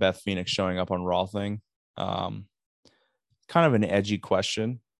the Beth Phoenix showing up on Raw thing. Kind of an edgy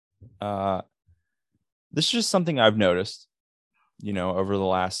question. This is just something I've noticed, over the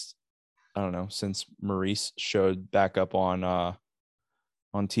last, I don't know, since Maurice showed back up on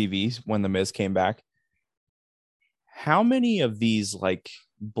TV when The Miz came back. How many of these like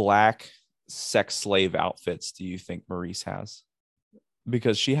black sex slave outfits do you think Maurice has?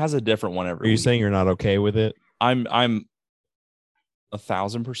 Because she has a different one every week. Are you saying you're not okay with it? I'm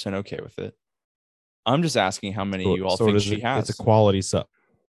 1,000% okay with it. I'm just asking how many you all think she has. It's a quality sub.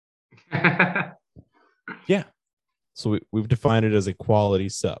 Yeah. So we've defined it as a quality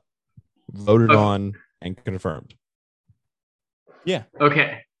sub. Voted on and confirmed. Yeah.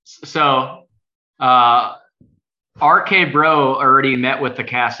 Okay. So RK Bro already met with the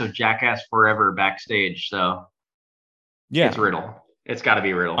cast of Jackass Forever backstage. So yeah, it's Riddle. It's got to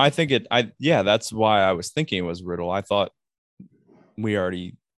be Riddle. I think that's why I was thinking it was Riddle. I thought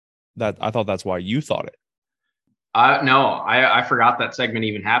I thought that's why you thought it. No, I forgot that segment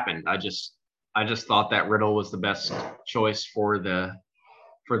even happened. I just thought that Riddle was the best choice for the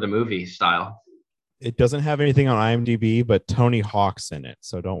movie style. It doesn't have anything on IMDb, but Tony Hawk's in it,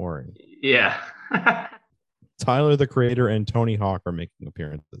 so don't worry. Yeah. Tyler, the Creator, and Tony Hawk are making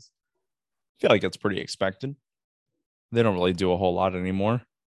appearances. I feel like it's pretty expected. They don't really do a whole lot anymore,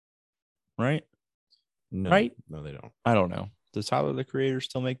 right? No, right? No, they don't. I don't know. Does Tyler, the Creator,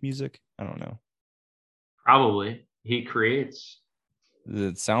 still make music? I don't know. Probably. He creates.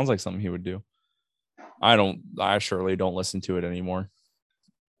 It sounds like something he would do. I surely don't listen to it anymore.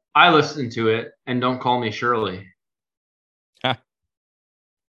 I listen to it, and don't call me Shirley. Ha.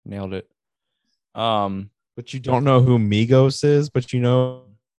 Nailed it. But you don't know who Migos is, but you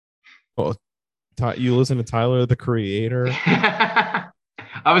listen to Tyler, the Creator. I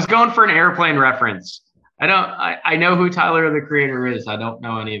was going for an airplane reference. I know who Tyler, the Creator is. I don't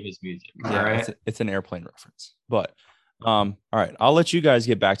know any of his music. Yeah, all right? it's an airplane reference. But all right, I'll let you guys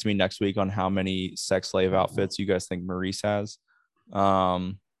get back to me next week on how many sex slave outfits you guys think Maurice has.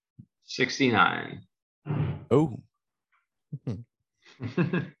 69. Oh.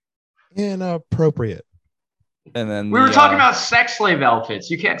 Inappropriate. And then we were talking about sex slave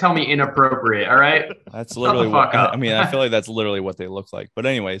outfits. You can't tell me inappropriate. All right. That's literally what I mean. I feel like that's literally what they look like. But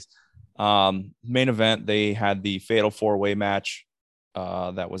anyways, main event, they had the fatal 4-way match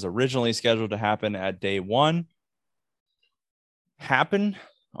that was originally scheduled to happen at day 1.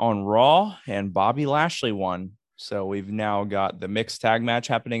 on Raw, and Bobby Lashley won. So we've now got the mixed tag match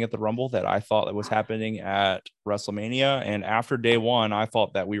happening at the Rumble that I thought that was happening at WrestleMania. And after day one, I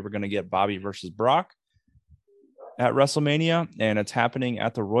thought that we were going to get Bobby versus Brock at WrestleMania, and it's happening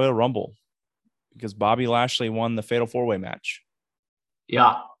at the Royal Rumble because Bobby Lashley won the Fatal 4-Way match.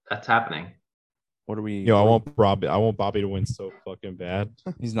 Yeah, that's happening. What are we? Yo, I want Bobby to win so fucking bad.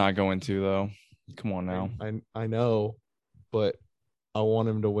 He's not going to, though. Come on now. I know, but I want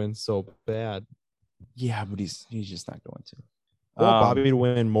him to win so bad. Yeah, but he's just not going to. I want Bobby to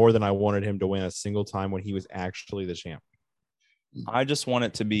win more than I wanted him to win a single time when he was actually the champ. I just want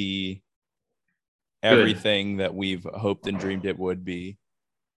it to be everything that we've hoped and dreamed it would be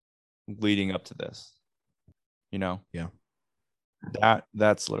leading up to this. You know? Yeah.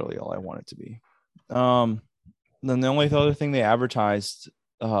 That's literally all I want it to be. Then the only other thing they advertised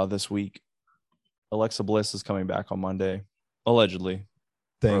this week, Alexa Bliss is coming back on Monday, allegedly.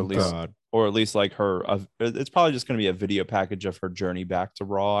 Thank God. Or at least like her, it's probably just going to be a video package of her journey back to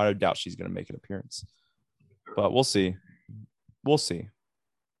Raw. I doubt she's going to make an appearance, but we'll see. We'll see.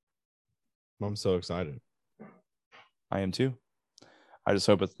 I'm so excited. I am too. I just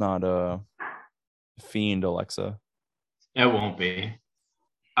hope it's not Fiend Alexa. It won't be.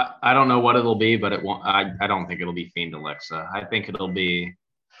 I don't know what it'll be, but it won't. I don't think it'll be Fiend Alexa. I think it'll be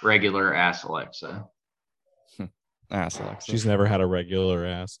regular ass Alexa. Ass Alexa. She's never had a regular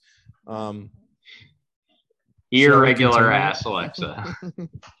ass. Irregular ass Alexa.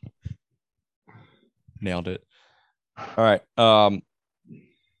 Nailed it. All right.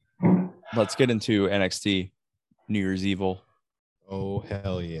 Let's get into NXT New Year's Evil. Oh,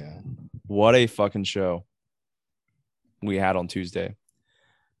 hell yeah. What a fucking show we had on Tuesday.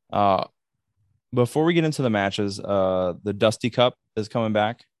 Before we get into the matches, the Dusty Cup is coming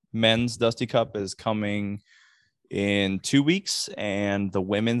back. Men's Dusty Cup is coming in 2 weeks, and the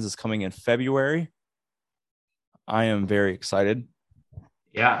women's is coming in February. I am very excited.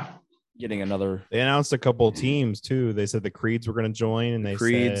 Yeah. Getting another. They announced a couple of teams too. They said the Creeds were going to join, and they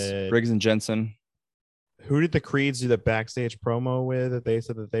Creeds, said Briggs and Jensen. Who did the Creeds do the backstage promo with that they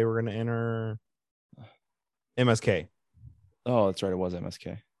said that they were going to enter? MSK. Oh, that's right. It was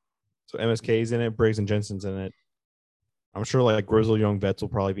MSK. So MSK's in it. Briggs and Jensen's in it. I'm sure like Grizzled Young Vets will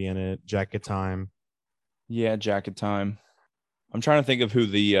probably be in it. Jacket Time. Yeah, Jacket Time. I'm trying to think of who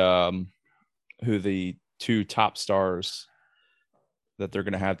the two top stars that they're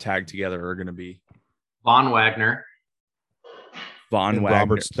going to have tagged together are going to be. Von Wagner. Von Wagner.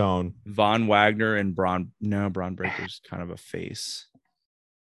 Robert Stone. Von Wagner and Braun. No, Braun Breaker's kind of a face.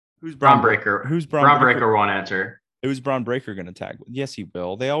 Who's Braun Breaker? Who's Braun Breaker won't answer. Who's Braun Breaker going to tag? Yes, he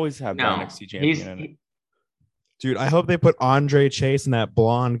will. They always have the NXT champion in it. Dude, I hope they put Andre Chase and that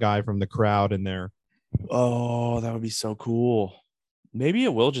blonde guy from the crowd in there. Oh, that would be so cool. Maybe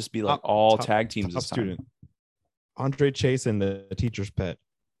it will just be like tag teams this time. Student. Andre Chase and the teacher's pet.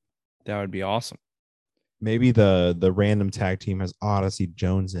 That would be awesome. Maybe the random tag team has Odyssey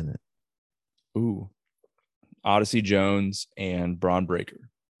Jones in it. Ooh. Odyssey Jones and Braun Breaker.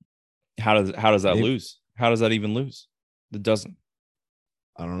 How does that lose? How does that even lose? It doesn't.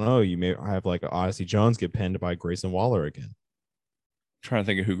 I don't know. You may have like Odyssey Jones get pinned by Grayson Waller again. I'm trying to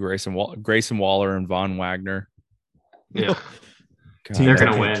think of who Grayson Waller and Von Wagner. Yeah. They're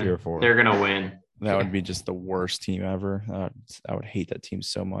gonna win. They're gonna win. That would be just the worst team ever. I would hate that team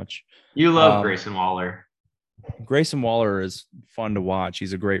so much. You love Grayson Waller. Grayson Waller is fun to watch.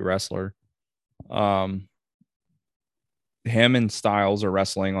 He's a great wrestler. Him and Styles are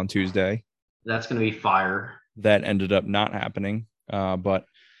wrestling on Tuesday. That's going to be fire. That ended up not happening. But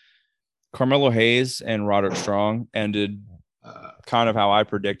Carmelo Hayes and Roderick Strong ended kind of how I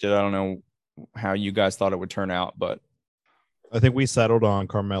predicted. I don't know how you guys thought it would turn out, but I think we settled on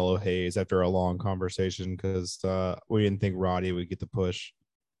Carmelo Hayes after a long conversation because we didn't think Roddy would get the push.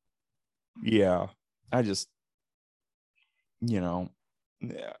 Yeah, I just, the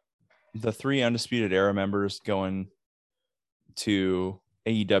 3 Undisputed Era members going to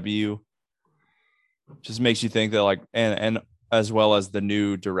AEW just makes you think that like, and as well as the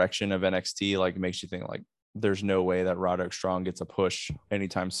new direction of NXT, like makes you think like there's no way that Roderick Strong gets a push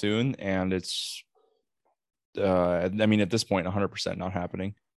anytime soon. And it's, I mean, at this point, 100% not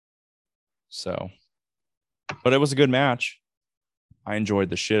happening. So, but it was a good match. I enjoyed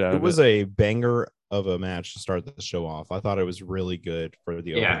the shit out of it. It was a banger of a match to start the show off. I thought it was really good for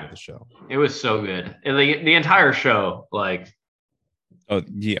the opening of the show. It was so good. The entire show, like. Oh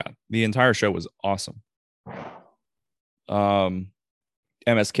yeah, the entire show was awesome. MSK.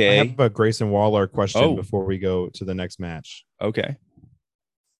 I have a Grayson Waller question before we go to the next match. Okay.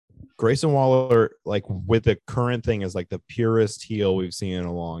 Grayson Waller, like with the current thing, is like the purest heel we've seen in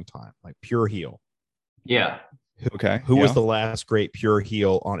a long time. Like pure heel. Yeah. Okay. Who was yeah. the last great pure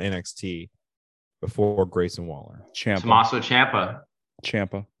heel on NXT before Grayson Waller? Ciampa? Tommaso Ciampa.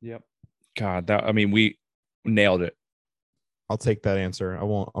 Ciampa. Yep. God, we nailed it. I'll take that answer. I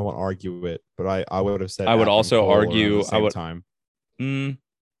won't argue it, but I would have said I would Adam also Cole around argue- the same time.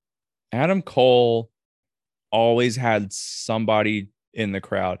 Adam Cole always had somebody in the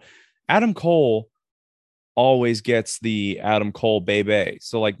crowd. Adam Cole always gets the Adam Cole baby.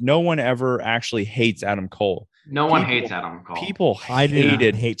 So like no one ever actually hates Adam Cole. No one People- hates Adam Cole. People I hated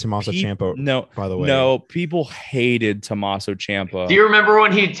didn't hate Tommaso Ciampa. No, by the way. no, people hated Tommaso Ciampa. Do you remember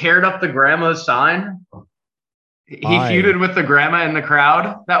when he teared up the grandma's sign? He feuded with the grandma in the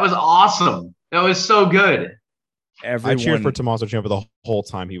crowd. That was awesome. That was so good. Everyone, I cheered for Tommaso Ciampa the whole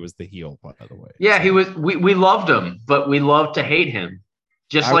time he was the heel, by the way. Yeah, So, he was. We loved him, but we loved to hate him,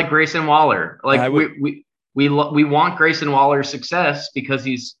 just like Grayson Waller. Like we want Grayson Waller's success because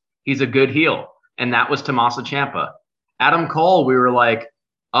he's a good heel, and that was Tommaso Ciampa. Adam Cole, we were like,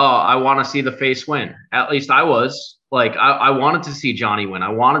 oh, I want to see the face win. At least I was. Like I wanted to see Johnny win. I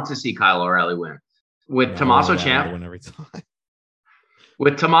wanted to see Kyle O'Reilly win. With Tommaso Ciampa, win every time.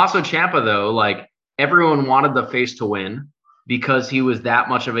 With Tommaso Ciampa, though, like everyone wanted the face to win because he was that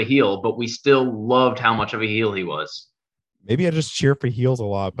much of a heel, but we still loved how much of a heel he was. Maybe I just cheer for heels a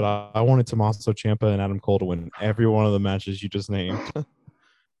lot, but I wanted Tommaso Ciampa and Adam Cole to win every one of the matches you just named.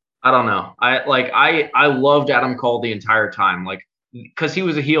 I don't know. I loved Adam Cole the entire time, like because he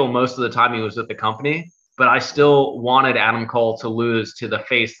was a heel most of the time he was with the company, but I still wanted Adam Cole to lose to the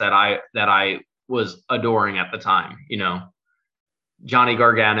face that I was adoring at the time. You know, Johnny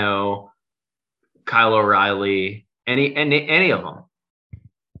Gargano, Kyle O'Reilly, any of them.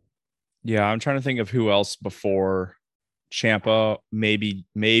 Yeah, I'm trying to think of who else before Ciampa, maybe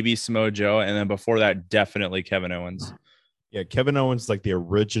Samoa Joe, and then before that, definitely Kevin Owens. Yeah, Kevin Owens is like the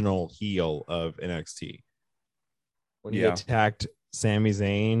original heel of NXT. When he attacked Sami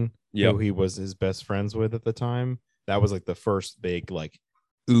Zayn, who he was his best friends with at the time, that was like the first big like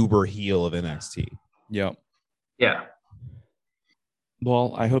uber heel of NXT. Yep. Yeah.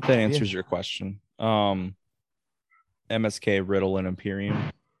 Well, I hope that answers your question. MSK, Riddle, and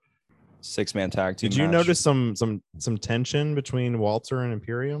Imperium, 6-man tag team. Did you match. notice some tension between Walter and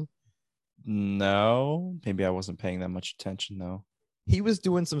Imperium? No, maybe I wasn't paying that much attention though. He was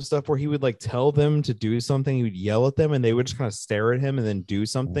doing some stuff where he would like tell them to do something. He would yell at them, and they would just kind of stare at him and then do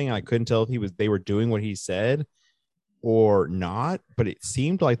something. I couldn't tell if they were doing what he said or not, but it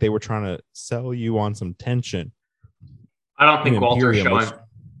seemed like they were trying to sell you on some tension. I don't think Walter's Imperium, showing.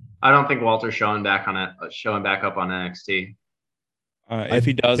 I don't think Walter's showing back up on NXT. If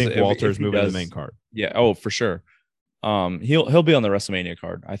he does, I think Walter's moving to the main card. Yeah. Oh, for sure. He'll be on the WrestleMania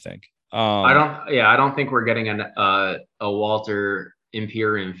card, I think. I don't think we're getting a Walter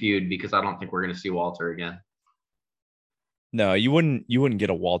Imperium feud because I don't think we're going to see Walter again. No, you wouldn't get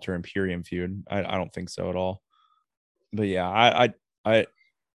a Walter Imperium feud. I don't think so at all. But yeah, I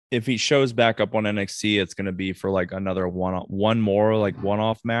if he shows back up on NXT, it's going to be for like another one more like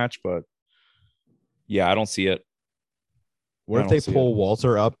one-off match. But yeah, I don't see it. What if they pull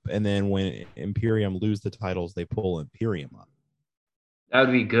Walter up and then when Imperium lose the titles, they pull Imperium up? That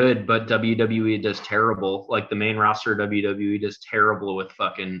would be good, but WWE does terrible. Like the main roster of WWE does terrible with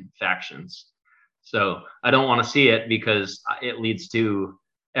fucking factions. So I don't want to see it because it leads to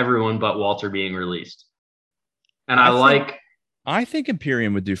everyone but Walter being released. And I think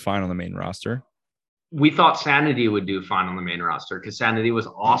Imperium would do fine on the main roster. We thought Sanity would do fine on the main roster because Sanity was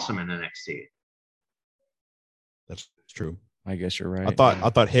awesome in NXT. That's true. I guess you're right. I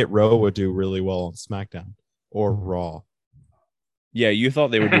thought Hit Row would do really well on SmackDown or Raw. Yeah, you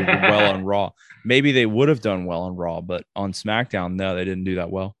thought they would do well on Raw. Maybe they would have done well on Raw, but on SmackDown, no, they didn't do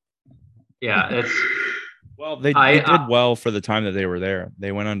that well. Yeah, it's well, they did well for the time that they were there.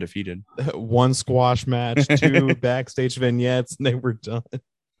 They went undefeated. One squash match, 2 backstage vignettes, and they were done.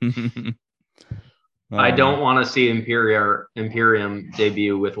 I don't want to see Imperium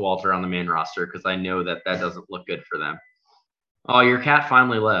debut with Walter on the main roster because I know that doesn't look good for them. Oh, your cat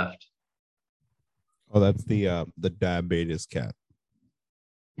finally left. Oh, that's the diabetes cat.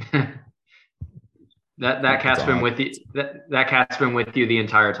 that cat's been with you. That cat's been with you the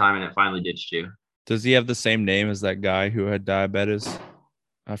entire time, and it finally ditched you. Does he have the same name as that guy who had diabetes?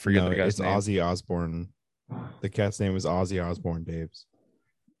 I forget the guy's name. It's Ozzy Osbourne. The cat's name is Ozzy Osbourne Daves.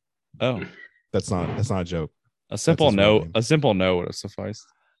 Oh, that's not a joke. A simple no would have sufficed.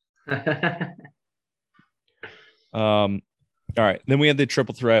 All right. Then we had the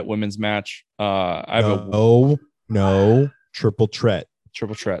triple threat women's match. No triple threat.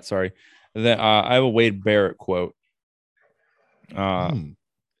 Triple threat. Sorry. Then I have a Wade Barrett quote.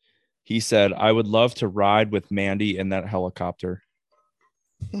 He said, "I would love to ride with Mandy in that helicopter."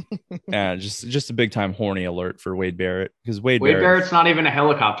 And just a big time horny alert for Wade Barrett, because Wade Barrett's not even a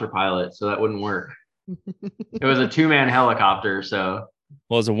helicopter pilot, so that wouldn't work. It was a 2-man helicopter, so.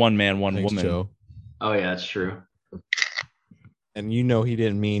 Well, it's a 1-man, Thanks, woman. Joe. Oh yeah, that's true. And he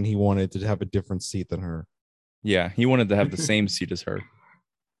didn't mean he wanted to have a different seat than her. Yeah, he wanted to have the same seat as her.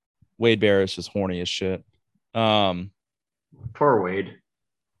 Wade Barrett's just horny as shit. Poor Wade.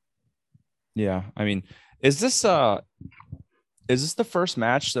 Yeah, I mean, is this the first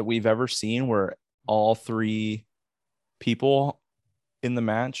match that we've ever seen where all 3 people in the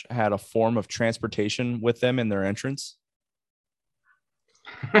match had a form of transportation with them in their entrance?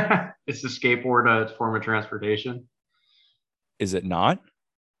 It's the skateboard a form of transportation? Is it not?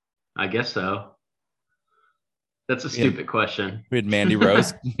 I guess so. That's a stupid question. We had Mandy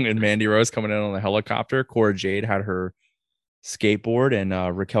Rose and Mandy Rose coming in on the helicopter. Cora Jade had her skateboard, and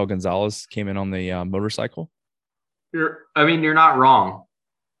Raquel Gonzalez came in on the motorcycle. You're not wrong.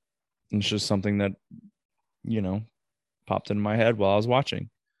 And it's just something that, popped into my head while I was watching.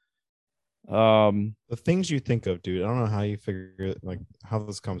 The things you think of, dude. I don't know how you figure how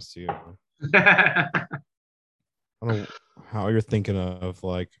this comes to you. I don't know how you're thinking of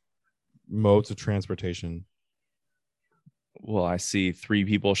modes of transportation. Well, I see 3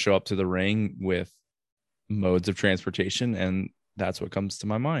 people show up to the ring with modes of transportation, and that's what comes to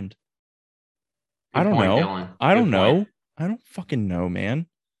my mind. I don't know. Dylan. I don't know. I don't fucking know, man.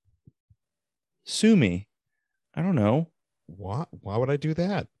 Sue me. I don't know. What? Why would I do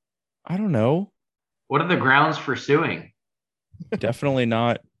that? I don't know. What are the grounds for suing? Definitely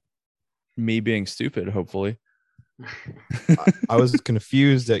not me being stupid, hopefully. I was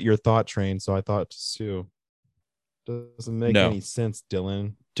confused at your thought train, so I thought to sue. Doesn't make any sense,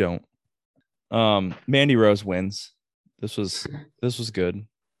 Dylan. Don't. Mandy Rose wins. This was good.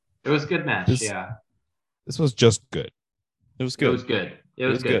 It was a good match. This was just good. It was good. It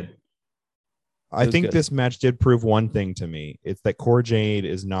was good. I think this match did prove one thing to me. It's that Cora Jade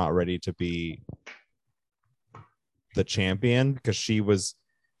is not ready to be the champion, because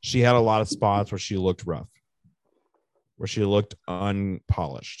she had a lot of spots where she looked rough, where she looked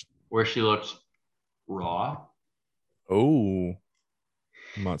unpolished, where she looked raw. Oh,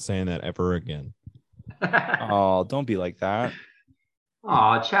 I'm not saying that ever again. Oh, don't be like that.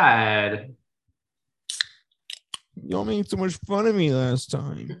 Oh, Chad. Y'all made so much fun of me last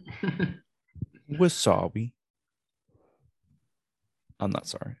time. We're sorry. I'm not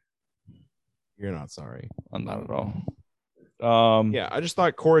sorry. You're not sorry. I'm not at all. Yeah, I just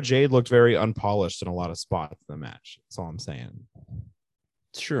thought Cora Jade looked very unpolished in a lot of spots in the match. That's all I'm saying.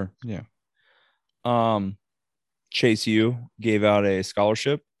 Sure. Yeah. Chase U gave out a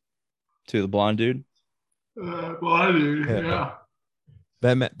scholarship to the blonde dude. Yeah.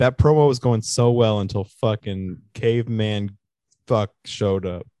 That promo was going so well until fucking caveman showed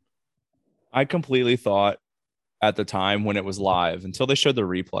up. I completely thought at the time when it was live, until they showed the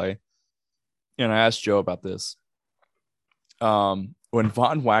replay, and I asked Joe about this. When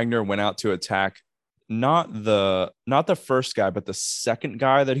Von Wagner went out to attack not the first guy, but the second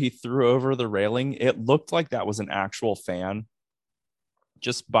guy that he threw over the railing, it looked like that was an actual fan,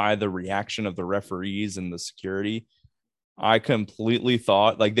 just by the reaction of the referees and the security. I completely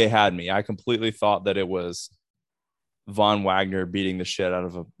thought, they had me. I completely thought that it was Von Wagner beating the shit out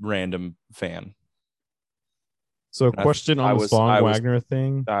of a random fan. So a question on the Von Wagner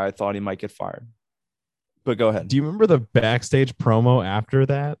thing. I thought he might get fired. But go ahead. Do you remember the backstage promo after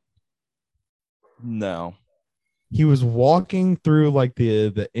that? No. He was walking through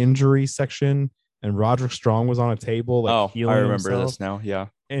the injury section, and Roderick Strong was on a table healing I remember himself. this now. Yeah.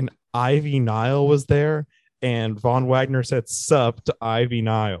 And Ivy Nile was there, and Von Wagner said sup to Ivy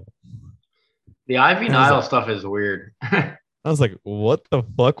Nile. The Ivy Nile stuff is weird. I was like, what the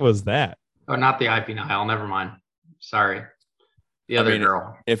fuck was that? Oh, not the Ivy Nile. Never mind. Sorry. The other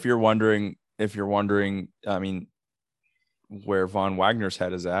girl. If you're wondering, I mean, where Von Wagner's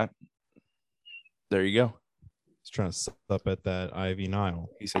head is at, there you go. He's trying to sup at that Ivy Nile.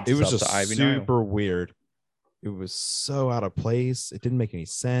 He said it was just Ivy super Nile. weird. It was so out of place. It didn't make any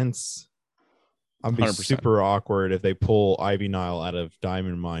sense. I'd be 100%. super awkward if they pull Ivy Nile out of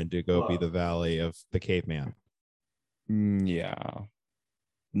Diamond Mine to go be the Valley of the Caveman. Yeah.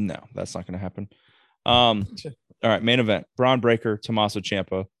 No, that's not going to happen. All right, main event: Braun Breaker, Tommaso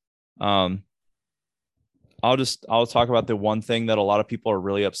Ciampa. I'll talk about the one thing that a lot of people are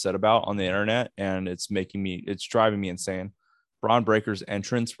really upset about on the internet, and it's driving me insane. Braun Breaker's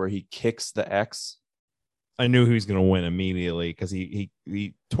entrance where he kicks the X. I knew he was going to win immediately because he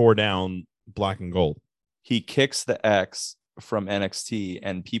tore down Black and Gold. He kicks the X from NXT,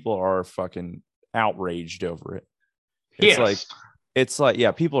 and people are fucking outraged over it. It's like,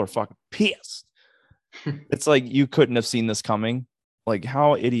 yeah, people are fucking pissed. It's like you couldn't have seen this coming. Like,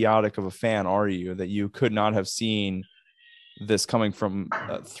 how idiotic of a fan are you that you could not have seen this coming from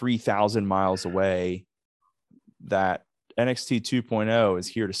 3,000 miles away, that NXT 2.0 is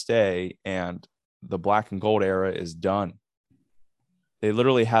here to stay and the Black and Gold era is done. They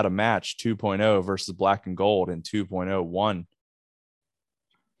literally had a match 2.0 versus Black and Gold, and 2.0 won.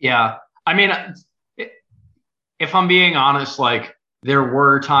 Yeah. I mean, if I'm being honest, like, there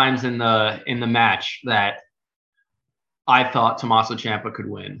were times in the match that I thought Tommaso Ciampa could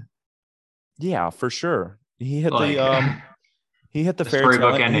win. Yeah, for sure. He hit Like, the fairy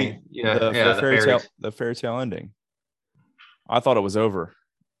storybook tale ending. The fairy tale ending. I thought it was over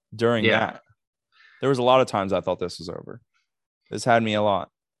during that. There was a lot of times I thought this was over. This had me a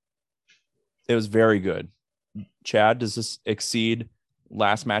lot. It was very good. Chad, does this exceed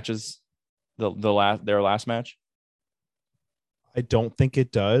last matches? Their last match? I don't think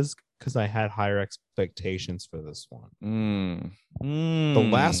it does because I had higher expectations for this one. The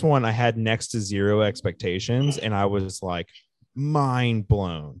last one I had next to zero expectations, and I was like mind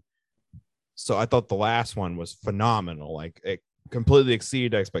blown. So I thought the last one was phenomenal. Like, it completely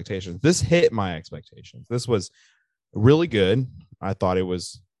exceeded expectations. This hit my expectations. This was really good. I thought it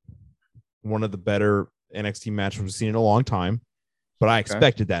was one of the better NXT matches we've seen in a long time, but I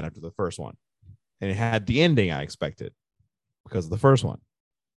expected that after the first one, and it had the ending I expected because of the first one.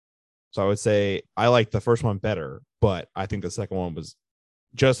 So I would say I like the first one better, but I think the second one was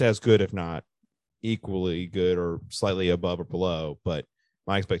just as good, if not equally good or slightly above or below, but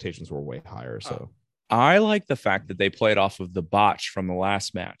my expectations were way higher. So I like the fact that they played off of the botch from the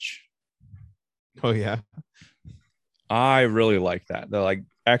last match. Oh yeah. I really like that. They're like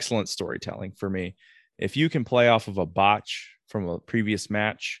excellent storytelling for me. If you can play off of a botch from a previous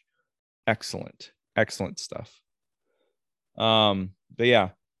match, excellent stuff. But yeah,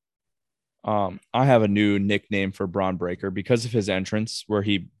 I have a new nickname for Braun Breaker because of his entrance where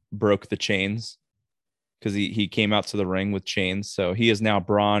he broke the chains, because he came out to the ring with chains. So he is now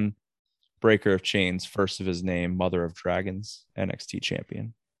Braun Breaker of Chains, first of his name, Mother of Dragons, NXT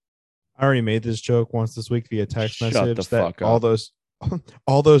champion. I already made this joke once this week via text message. The fuck all up.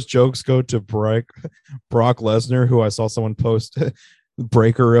 all those jokes go to Brock Lesnar, who I saw someone post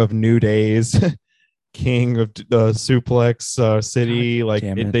Breaker of New Days, King of Suplex City. Like,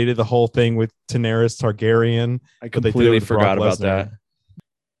 they did the whole thing with Daenerys Targaryen. I completely forgot about that.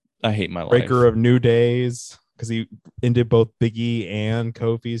 I hate my life. Breaker of New Days, because he ended both Big E and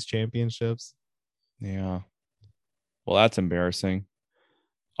Kofi's championships. Yeah. Well, that's embarrassing.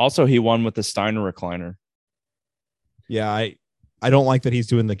 Also, he won with the Steiner recliner. Yeah, I don't like that he's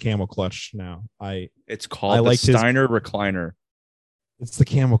doing the camel clutch now. It's called the Steiner recliner. It's the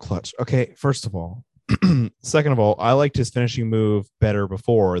camel clutch. Okay, first of all. Second of all, I liked his finishing move better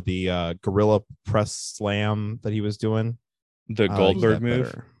before, the gorilla press slam that he was doing. The Goldberg move.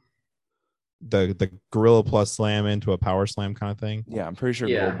 Better. The gorilla plus slam into a power slam kind of thing. Yeah, I'm pretty sure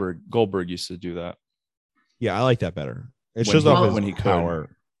Goldberg used to do that. Yeah, I like that better. It shows off his power.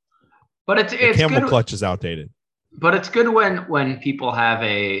 But it's camel good. Clutch is outdated. But it's good when people have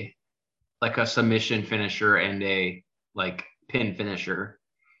a submission finisher and a pin finisher.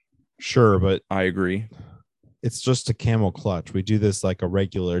 Sure, but I agree. It's just a camel clutch. We do this like a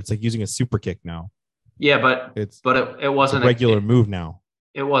regular. It's like using a super kick now. Yeah, but it wasn't a regular move now.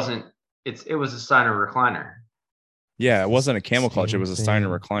 It wasn't. It was a Steiner recliner. Yeah, it wasn't a camel clutch. It was a Steiner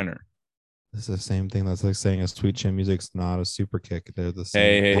recliner. This is the same thing. That's like saying a Sweet Chin Music's not a super kick. They're the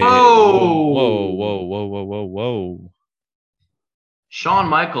same. Hey, whoa. Shawn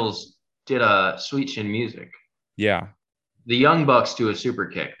Michaels did a Sweet Chin Music. Yeah. The Young Bucks do a super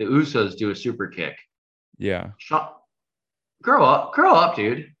kick. The Usos do a super kick. Yeah. Grow up,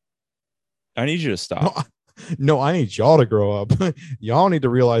 dude. I need you to stop. No, I need y'all to grow up. Y'all need to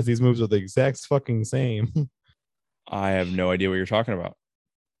realize these moves are the exact fucking same. I have no idea what you're talking about.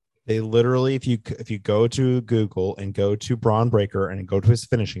 They literally, if you go to Google and go to Braun Breaker and go to his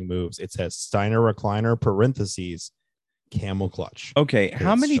finishing moves, it says Steiner recliner parentheses camel clutch. Okay,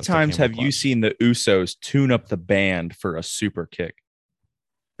 how many times have you seen the Usos tune up the band for a super kick?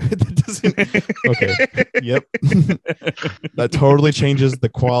 That doesn't. Okay. Yep. That totally changes the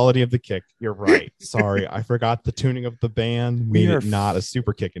quality of the kick. You're right. Sorry, I forgot the tuning of the band made it not a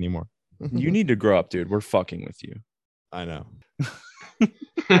super kick anymore. You need to grow up, dude. We're fucking with you. I know.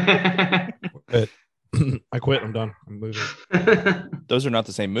 I quit. I'm done. I'm moving. Those are not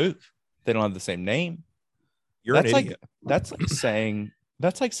the same move. They don't have the same name. You're an That's like idiot. that's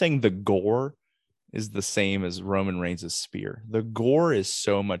like saying the gore is the same as Roman Reigns' spear. The gore is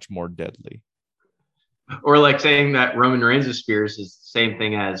so much more deadly. Or like saying that Roman Reigns' spears is the same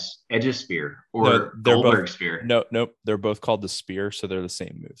thing as Edge's spear or No, they're Goldberg's both spear. nope. They're both called the spear, so they're the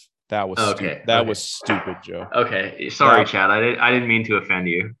same move. That was Okay, stupid. That okay. was stupid, Joe. Okay, sorry, That- Chad. I didn't mean to offend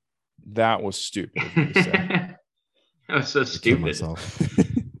you. That was stupid of you to say. That was so Kill stupid. myself.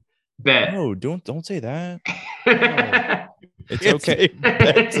 Bet. No, don't say that. It's Can't okay. say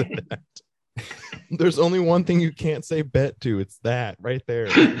bet to that. There's only one thing you can't say bet to. It's that right there.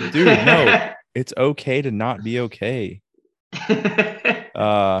 Dude, no. It's okay to not be okay.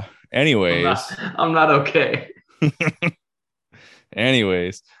 Anyways. I'm not okay.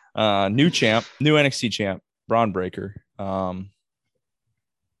 Anyways, new NXT champ, Braun Breaker.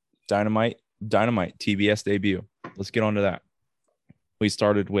 Dynamite TBS debut. Let's get on to that. We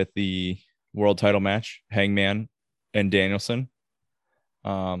started with the world title match, Hangman and Danielson.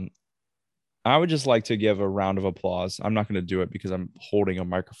 I would just like to give a round of applause. I'm not going to do it because I'm holding a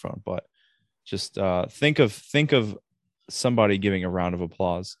microphone, but just think of somebody giving a round of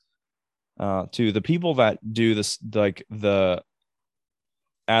applause to the people that do this, like the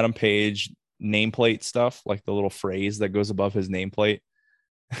Adam Page nameplate stuff, like the little phrase that goes above his nameplate.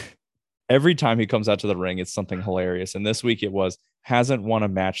 Every time he comes out to the ring, it's something hilarious. And this week it was, hasn't won a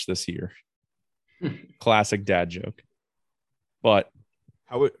match this year. Classic dad joke. But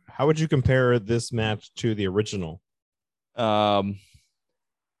How would you compare this match to the original?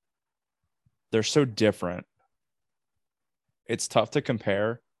 they're so different. It's tough to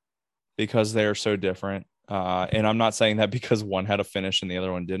compare because they're so different. And I'm not saying that because one had a finish and the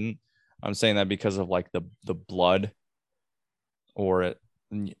other one didn't. I'm saying that because of like the blood or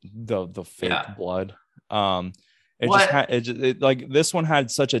the fake blood. Like this one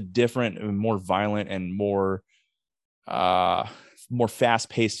had such a different and more violent and more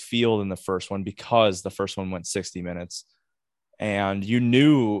fast-paced feel than the first one because the first one went 60 minutes. And you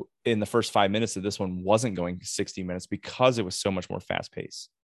knew in the first 5 minutes that this one wasn't going 60 minutes because it was so much more fast-paced.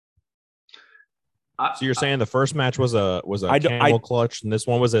 So you're saying the first match was a camel clutch, and this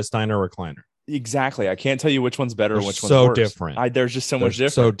one was a Steiner recliner. Exactly. I can't tell you which one's better and which one's so worse. different. There's just so much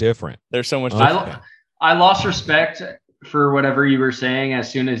different. So different. There's so much Okay. different. I lost respect for whatever you were saying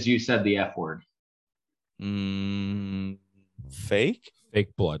as soon as you said the F word. Fake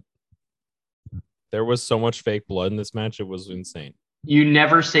blood. There was so much fake blood in this match. It was insane. You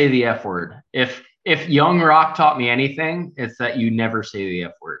never say the F word. If Young Rock taught me anything, it's that you never say the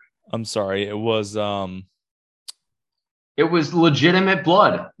F word. I'm sorry. It was It was legitimate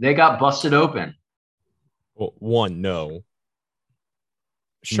blood. They got busted open. Well, one, no.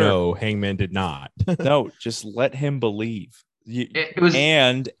 Sure. No, Hangman did not. No, just let him believe. It was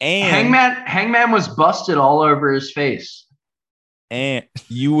and Hangman was busted all over his face. And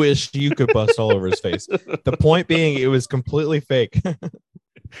you wish you could bust all over his face. The point being, it was completely fake.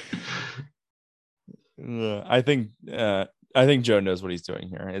 I think Joe knows what he's doing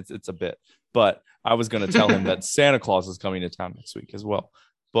here. It's a bit, but I was going to tell him that Santa Claus is coming to town next week as well.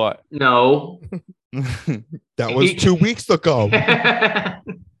 But no, that was 2 weeks ago.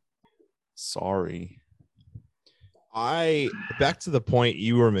 Sorry. Back to the point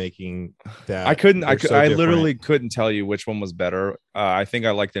you were making that I literally couldn't tell you which one was better. I think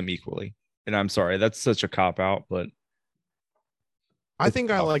I like them equally, and I'm sorry that's such a cop out, but I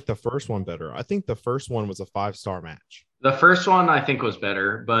think I like the first one better. I think the first one was a 5-star match. The first one I think was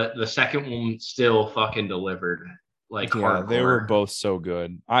better, but the second one still fucking delivered. Like hardcore. They were both so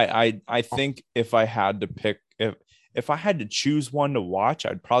good. I think if I had to pick, if I had to choose one to watch,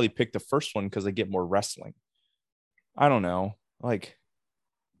 I'd probably pick the first one because I get more wrestling. I don't know. Like,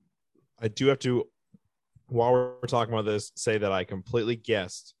 I do have to, while we're talking about this, say that I completely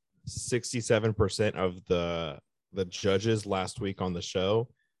guessed 67% of the judges last week on the show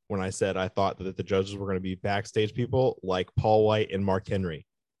when I said I thought that the judges were going to be backstage people like Paul White and Mark Henry.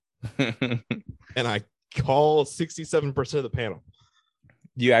 And I call 67% of the panel.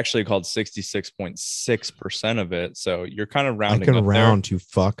 You actually called 66.6% of it. So you're kind of rounding I can up round there. to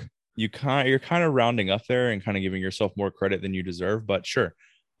fuck. You're kind of rounding up there and kind of giving yourself more credit than you deserve, but sure.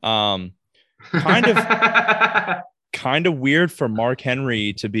 Kind of weird for Mark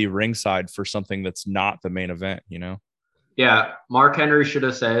Henry to be ringside for something that's not the main event, you know? Yeah, Mark Henry should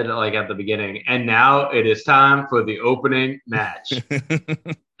have said like at the beginning, and now it is time for the opening match.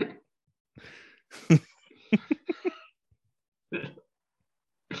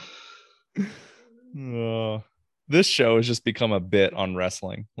 This show has just become a bit on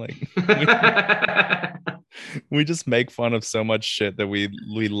wrestling. Like we just make fun of so much shit that we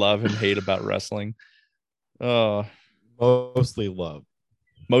love and hate about wrestling. Uh, Mostly love.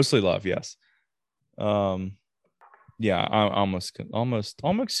 mostly love, yes. Yeah, I almost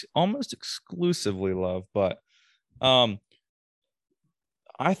exclusively love, but I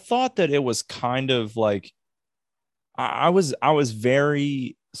thought that it was kind of like I was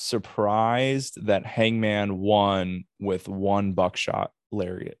very surprised that Hangman won with one buckshot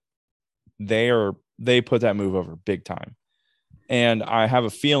lariat. They put that move over big time. And I have a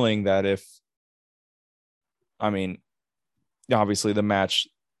feeling that obviously the match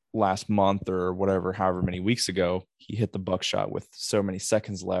last month or whatever, however many weeks ago, he hit the buckshot with so many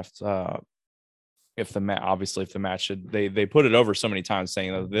seconds left. If the match they put it over so many times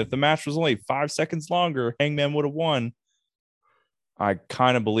saying that if the match was only 5 seconds longer, Hangman would have won. I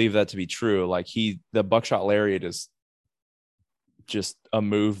kind of believe that to be true. Like the buckshot lariat is just a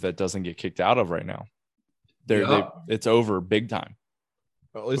move that doesn't get kicked out of right now. It's over big time.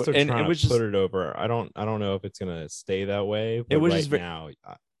 Well, at least they're trying to put it over. I don't know if it's gonna stay that way. But now,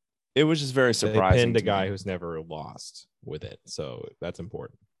 it was just very surprising. They pinned a guy who's never lost with it, so that's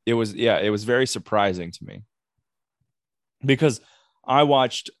important. It was very surprising to me because I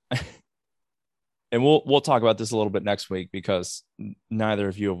watched, and we'll talk about this a little bit next week because neither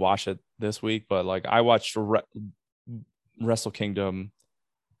of you have watched it this week, but like I watched Wrestle Kingdom,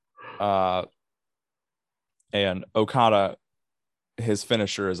 and Okada, his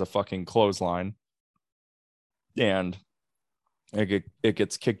finisher is a fucking clothesline, and it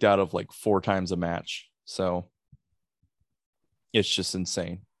gets kicked out of like 4 times a match, so it's just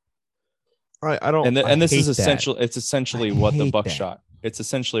insane. I don't. And this is essential. It's essentially what the buckshot. It's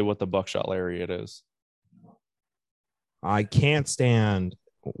essentially what the buckshot lariat is. I can't stand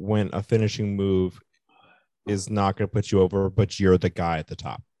when a finishing move is not going to put you over, but you're the guy at the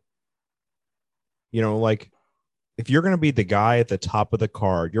top. You know, like if you're going to be the guy at the top of the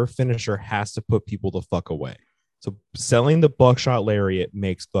card, your finisher has to put people the fuck away. So selling the buckshot lariat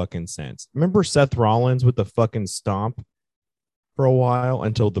makes fucking sense. Remember Seth Rollins with the fucking stomp for a while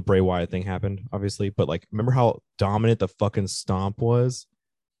until the Bray Wyatt thing happened, obviously. But like, remember how dominant the fucking stomp was?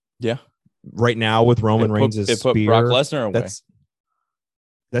 Yeah. Right now with Roman Reigns' spear, put Brock Lesnar away.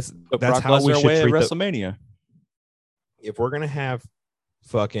 That's how we should treat WrestleMania. If we're gonna have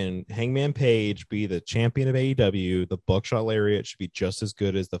fucking Hangman Page be the champion of AEW, the buckshot lariat should be just as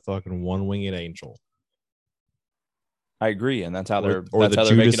good as the fucking one-winged angel. I agree, and that's how the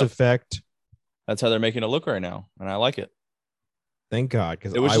Judas effect. That's how they're making it look right now, and I like it. Thank God,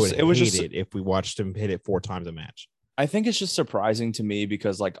 because I would hate it if we watched him hit it 4 times a match. I think it's just surprising to me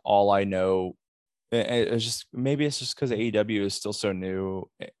because like all I know, it's just maybe it's just because AEW is still so new.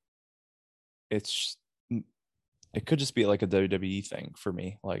 It could just be like a WWE thing for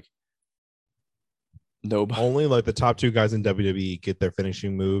me. Like nobody, only like the top 2 guys in WWE get their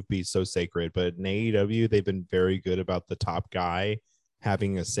finishing move be so sacred, but in AEW they've been very good about the top guy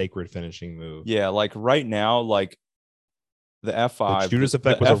having a sacred finishing move. Yeah, like right now, like the F5, the Judas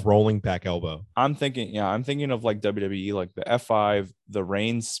effect was a rolling back elbow. I'm thinking of like WWE, like the F5, the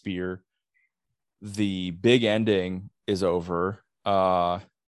Reigns spear, the big ending is over.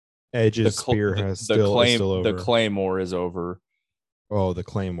 Edge's spear is still over. The Claymore is over. Oh, the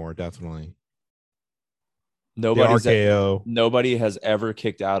Claymore, definitely. Nobody has ever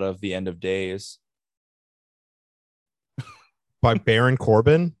kicked out of the End of Days. By Baron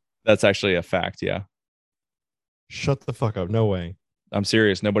Corbin? That's actually a fact, yeah. Shut the fuck up. No way. I'm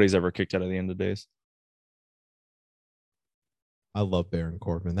serious. Nobody's ever kicked out of the End of Days. I love Baron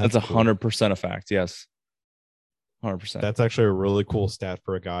Corbin. That's 100% a fact, yes. 100%. That's actually a really cool stat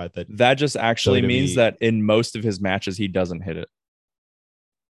for a guy that just actually means that in most of his matches he doesn't hit it.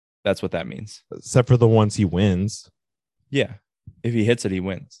 That's what that means. Except for the ones he wins. Yeah. If he hits it, he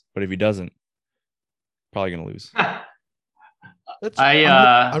wins. But if he doesn't, probably gonna lose.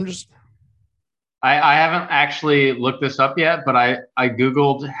 I haven't actually looked this up yet, but I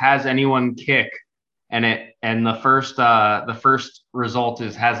Googled has anyone kick, and the first result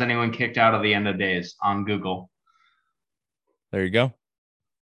is has anyone kicked out of the End of Days on Google. There you go.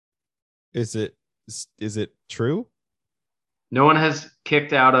 Is it true? No one has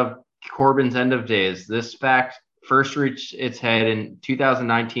kicked out of Corbin's End of Days. This fact first reached its head in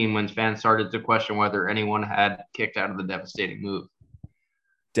 2019 when fans started to question whether anyone had kicked out of the devastating move.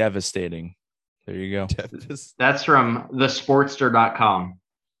 Devastating. There you go. That's from thesportster.com.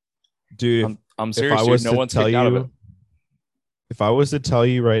 Dude, I'm serious. No one's kicked out of it. If I was to tell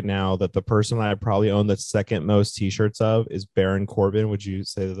you right now that the person I probably own the second most t-shirts of is Baron Corbin, would you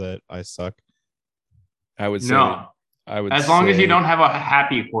say that I suck? I would say no. As long as you don't have a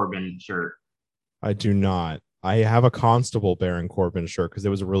Happy Corbin shirt. I do not. I have a Constable Baron Corbin shirt because it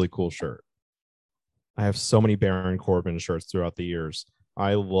was a really cool shirt. I have so many Baron Corbin shirts throughout the years.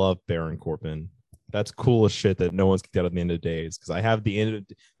 I love Baron Corbin. That's cool as shit that no one's kicked out at the end of days. Because I have the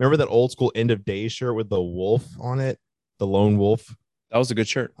remember that old school end of days shirt with the wolf on it, the lone wolf. That was a good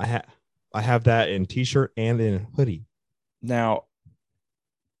shirt. I have that in t-shirt and in hoodie. Now,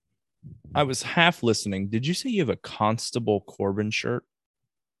 I was half listening. Did you say you have a Constable Corbin shirt?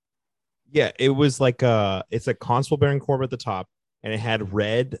 Yeah, it was like it's a Constable Baron Corbin at the top, and it had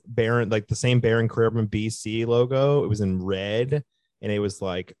red Baron, like the same Baron Corbin BC logo. It was in red, and it was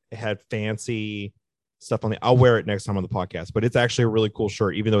like it had fancy stuff on the. I'll wear it next time on the podcast, but it's actually a really cool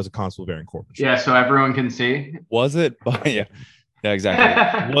shirt, even though it's a Constable Baron Corbin shirt. Yeah, so everyone can see. Was it? Yeah,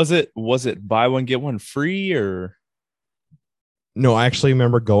 exactly. Was it buy one get one free or? No, I actually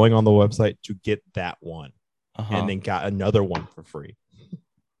remember going on the website to get that one, Uh-huh. and then got another one for free.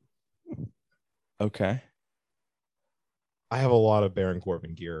 Okay. I have a lot of Baron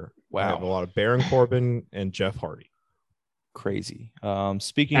Corbin gear. Wow. I have a lot of Baron Corbin and Jeff Hardy. Crazy.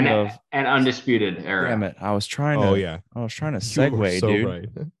 Speaking of and Undisputed Era. damn it, I was trying to Oh yeah, I was trying to You were segue, so dude. right.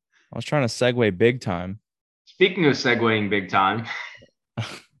 I was trying to segue big time. Speaking of segueing big time, I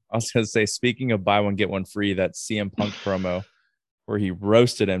was gonna say, speaking of buy one get one free, that CM Punk promo where he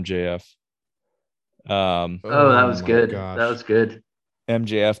roasted MJF. that was my good. gosh. That was good.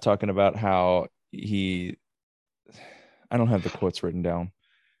 MJF talking about how I don't have the quotes written down.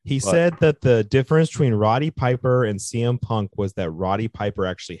 He But- said that the difference between Roddy Piper and CM Punk was that Roddy Piper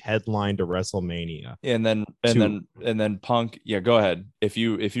actually headlined a WrestleMania. And then Punk, yeah, go ahead. If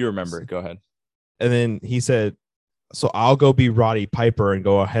you remember it, go ahead. And then he said, so I'll go be Roddy Piper and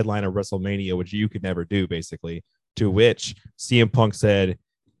go headline a WrestleMania, which you could never do, basically. To which CM Punk said,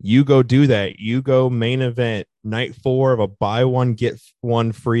 you go do that. You go main event night 4 of a buy one, get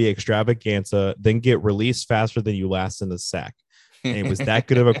one free extravaganza, then get released faster than you last in the sack. And it was that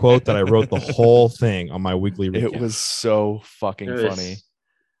good of a quote that I wrote the whole thing on my weekly recap. It was so fucking It was- funny.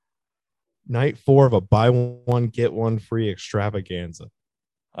 Night 4 of a buy one, get one free extravaganza.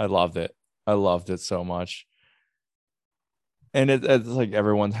 I loved it. I loved it so much. And it's like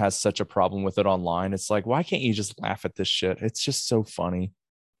everyone has such a problem with it online. It's like, why can't you just laugh at this shit? It's just so funny.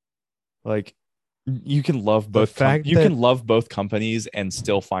 Like, you can love both. fact You that- can love both companies and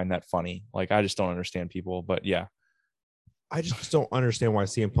still find that funny. Like, I just don't understand people. But yeah, I just don't understand why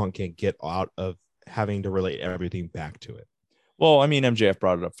CM Punk can't get out of having to relate everything back to it. well, I mean, MJF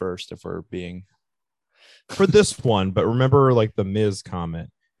brought it up first. If we're being, For this one, but remember like the Miz comment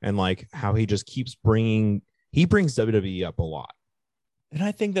and like how he just keeps brings WWE up a lot. and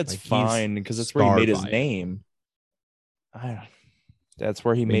I think that's Like, he's fine because that's where he made his starred by it. name. That's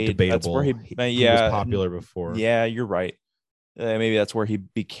where he I mean, made. debatable. That's where he. He Yeah, was popular before. Yeah, you're right. Maybe that's where he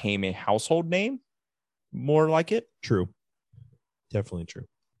became a household name. More like it. True. Definitely true.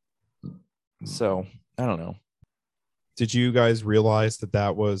 So I don't know. Did you guys realize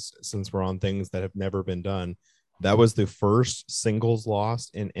that was, since we're on things that have never been done, that was the first singles loss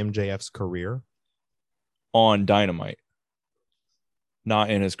in MJF's career? On Dynamite, not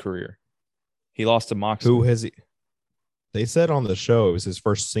in his career. He lost to Moxley. Who has he? They said on the show it was his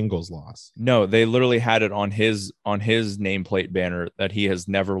first singles loss. No, they literally had it on his nameplate banner that he has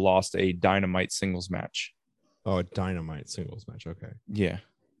never lost a Dynamite singles match. Oh, a Dynamite singles match. Okay. Yeah.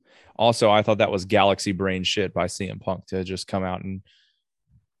 Also, I thought that was galaxy brain shit by CM Punk to just come out and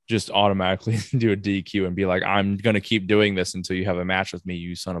just automatically do a DQ and be like, I'm going to keep doing this until you have a match with me,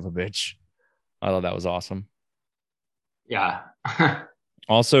 you son of a bitch. I thought that was awesome. Yeah.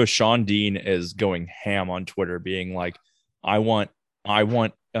 Also, Sean Dean is going ham on Twitter being like, I want I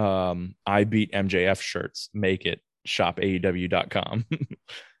beat MJF shirts. Make it shop AEW.com.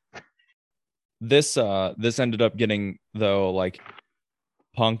 This ended up getting, though, like,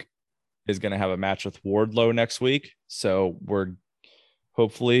 Punk is going to have a match with Wardlow next week. So we're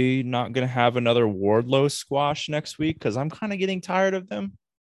hopefully not going to have another Wardlow squash next week because I'm kind of getting tired of them.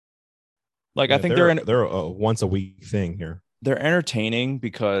 Like, Yeah, I think they're a once a week thing here. they're entertaining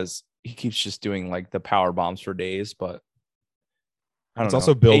because he keeps just doing like the power bombs for days, but I don't It's know.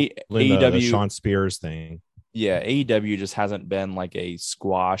 also built the AEW, Sean Spears thing. yeah, AEW just hasn't been like a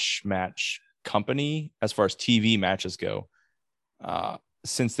squash match company as far as TV matches go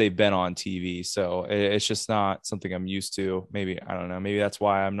since they've been on TV. So it's just not something I'm used to. Maybe, I don't know. Maybe that's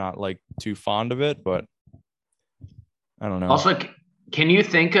why I'm not like too fond of it, but I don't know. Also, can you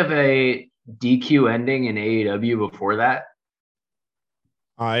think of a DQ ending in AEW before that?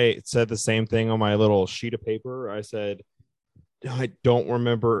 I said the same thing on my little sheet of paper. I said, I don't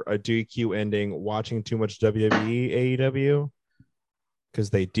remember a DQ ending watching too much WWE AEW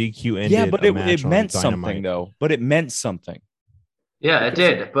because they DQ ended. yeah, but a it match on meant Dynamite. something though. But it meant something. Yeah, it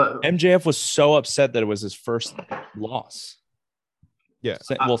did. But MJF was so upset that it was his first loss. Yeah.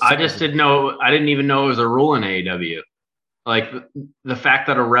 I just didn't know. I didn't even know it was a rule in AEW. Like the fact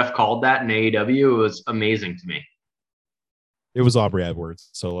that a ref called that in AEW was amazing to me. It was Aubrey Edwards,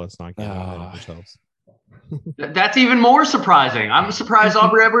 so let's not get ahead of ourselves. That's even more surprising. I'm surprised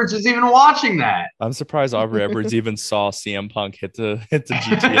Aubrey Edwards is even watching that. I'm surprised Aubrey Edwards even saw CM Punk hit the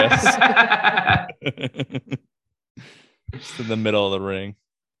GTS. Just in the middle of the ring.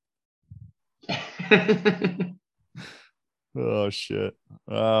 Oh shit.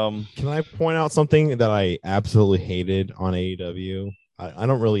 Can I point out something that I absolutely hated on AEW? I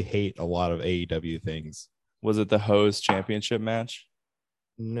don't really hate a lot of AEW things. Was it the Hose Championship match?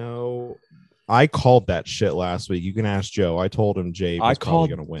 No, I called that shit last week. You can ask Joe. I told him Jay was probably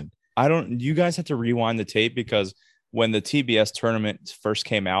going to win. You guys have to rewind the tape because when the TBS tournament first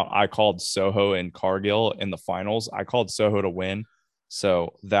came out, I called Soho and Cargill in the finals. I called Soho to win.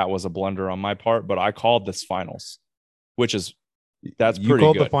 So that was a blunder on my part, but I called this finals, which is that's you pretty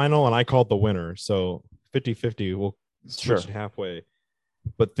called good. The final and I called the winner. So 50-50. We'll switch halfway.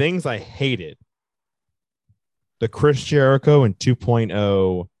 But things I hated. The Chris Jericho and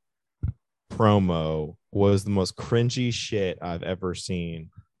 2.0 promo was the most cringy shit I've ever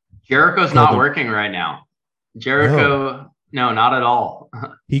seen. Jericho's not working right now. Jericho, no, not at all.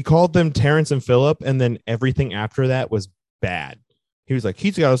 He called them Terrence and Phillip, and then everything after that was bad. He was like,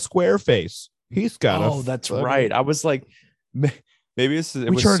 he's got a square face. He's got Oh, that's right. I was like, maybe it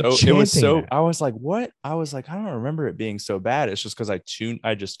was so. I was like, what? I was like, I don't remember it being so bad. It's just because I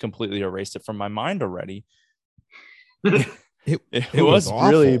just completely erased it from my mind already. It was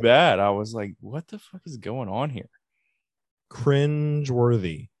really bad. I was like, what the fuck is going on here? Cringe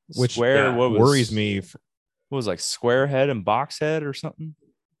worthy. Which worries me. What was like square head and box head or something?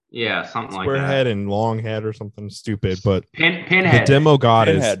 Yeah, something like that. Square head and long head or something stupid. But Pinhead. The demo god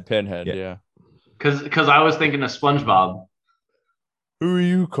Pinhead. Yeah. Because I was thinking of SpongeBob. Who are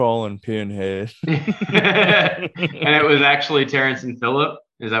you calling Pinhead? And it was actually Terrence and Phillip.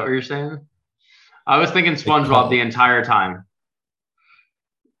 Is that what you're saying? I was thinking SpongeBob the entire time.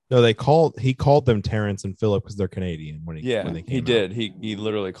 No, he called them Terrence and Phillip because they're Canadian. When he did. He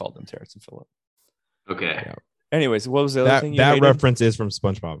literally called them Terrence and Phillip. Okay. Yeah. Anyways, what was the other thing you that hated? reference is from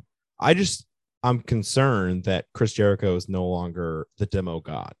SpongeBob. I'm concerned that Chris Jericho is no longer the demo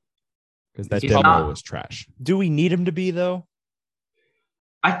god because that demo was trash. Do we need him to be though?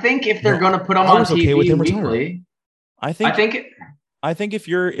 I think if they're going to put him on TV weekly, I think if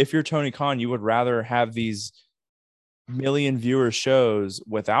you're Tony Khan, you would rather have these million viewer shows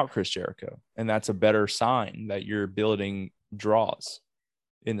without Chris Jericho, and that's a better sign that you're building draws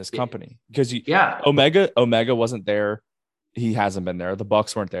in this company because Omega wasn't there. He hasn't been there. The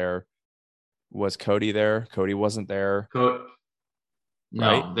Bucks weren't there. Was Cody there? Cody wasn't there. No,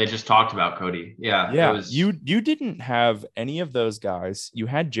 right? They just talked about Cody. Yeah. You didn't have any of those guys. You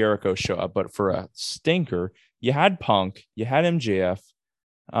had Jericho show up, but for a stinker, you had Punk, you had MJF.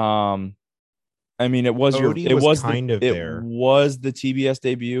 I mean, it was the TBS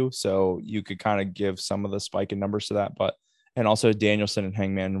debut, so you could kind of give some of the spike in numbers to that, and also Danielson and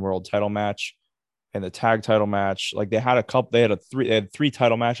Hangman World title match and the tag title match. Like they had three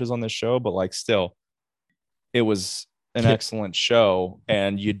title matches on this show, but like still, it was an excellent show.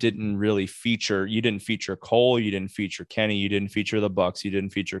 And you didn't feature Cole, you didn't feature Kenny, you didn't feature the Bucks, you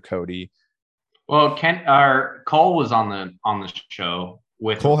didn't feature Cody. Well, Cole was on the show.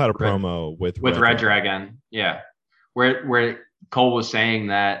 Cole had a promo with Red Dragon. Yeah. Where Cole was saying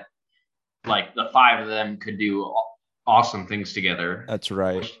that like the five of them could do awesome things together. That's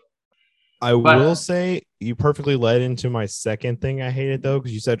right. I will say you perfectly led into my second thing I hated though,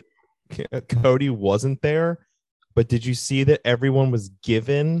 because you said Cody wasn't there, but did you see that everyone was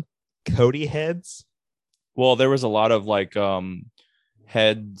given Cody heads? Well, there was a lot of like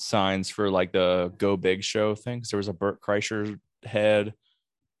head signs for like the Go Big show things. There was a Burt Kreischer head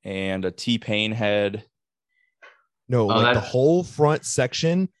and a T-Pain head. No, the whole front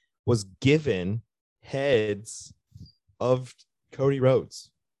section was given heads of Cody Rhodes.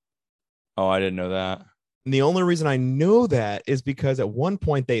 Oh, I didn't know that. And the only reason I know that is because at one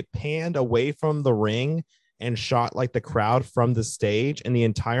point they panned away from the ring and shot like the crowd from the stage, and the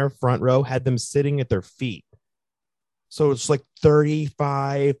entire front row had them sitting at their feet. So it's like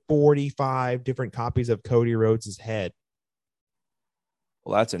 35, 45 different copies of Cody Rhodes' head.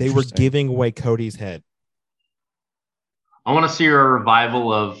 Well, that's interesting. They were giving away Cody's head. I want to see a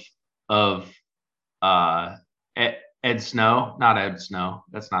revival of Ed Snow, not Ed Snow.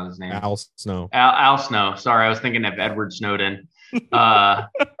 That's not his name. Al Snow. Al Snow. Sorry, I was thinking of Edward Snowden. Al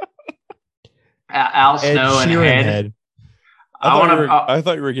Snow and Head. I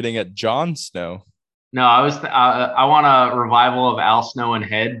thought you were getting at Jon Snow. No, I want a revival of Al Snow and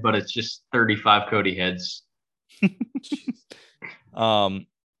Head, but it's just 35 Cody heads.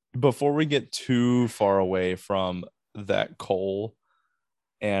 Before we get too far away from that Cole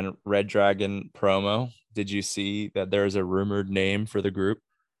and Red Dragon promo, did you see that there's a rumored name for the group?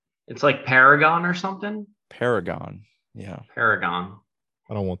 It's like Paragon or something. Paragon. Yeah. Paragon.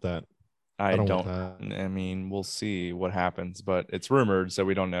 I don't want that. I want don't. that. I mean, we'll see what happens, but it's rumored, so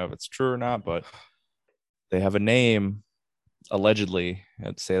we don't know if it's true or not. But they have a name, allegedly.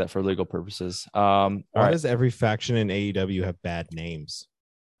 I'd say that for legal purposes. Why does every faction in AEW have bad names?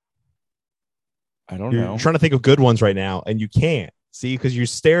 I don't You're know. trying to think of good ones right now, and you can't. See, because you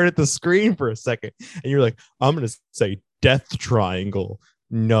stared at the screen for a second, and you're like, I'm going to say Death Triangle.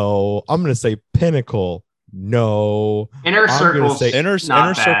 No. I'm going to say Pinnacle. No. Inner Circle's Inner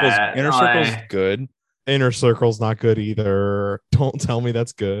Circle's good. Inner Circle's not good either. Don't tell me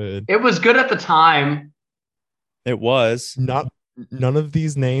that's good. It was good at the time. It was. None of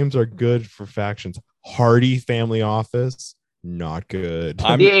these names are good for factions. Hardy Family Office, not good. The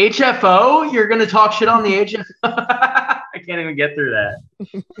HFO? You're going to talk shit on the HFO? I can't even get through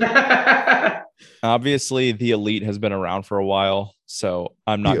that. Obviously, the Elite has been around for a while, so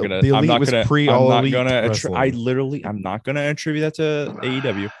I'm not gonna. The I'm Elite not was gonna. pre-All I'm not Elite gonna. wrestling. I'm not gonna attribute that to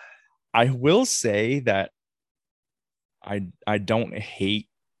AEW. I will say that I don't hate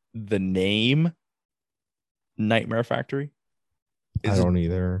the name Nightmare Factory. I don't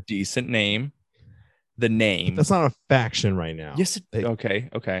either. Decent name. The name. That's not a faction right now. Yes. Okay.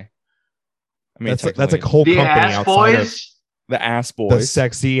 I mean, that's a whole the company Ass outside Boys? of the Ass Boys, the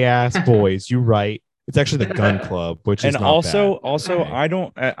sexy ass boys. You're right. It's actually the Gun Club, which is and not also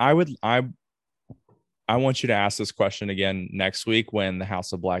bad. I want you to ask this question again next week when the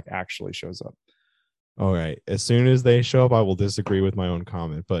House of Black actually shows up. All right. As soon as they show up, I will disagree with my own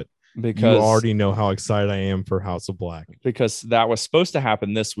comment, but Because you already know how excited I am for House of Black. Because that was supposed to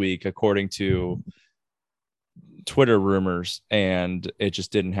happen this week, according to Twitter rumors, and it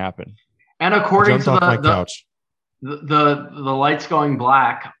just didn't happen. And according to my couch. the lights going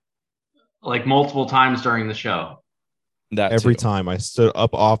black like multiple times during the show. That Every too. time I stood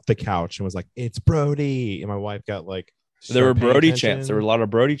up off the couch and was like, "It's Brody," and my wife got like, There were "Start paying Brody attention," chants. There were a lot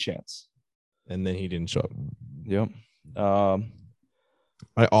of Brody chants. and then he didn't show up. Yep.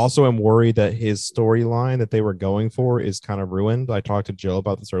 I also am worried that his storyline that they were going for is kind of ruined. I talked to Joe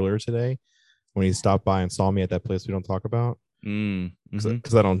about this earlier today when he stopped by and saw me at that place we don't talk about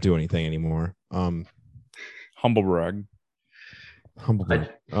because I don't do anything anymore. Humble brag. Humble brag.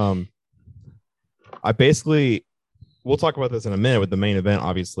 I basically, we'll talk about this in a minute with the main event,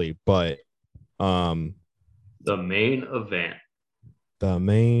 obviously, but The main event.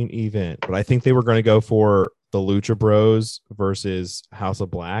 But I think they were going to go for the Lucha Bros versus House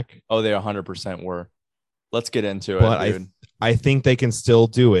of Black. Oh, they 100% were. Let's get into But it, dude. I think they can still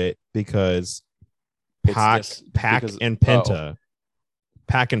do it because Pac and Penta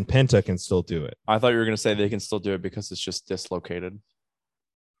can still do it. I thought you were going to say they can still do it because it's just dislocated.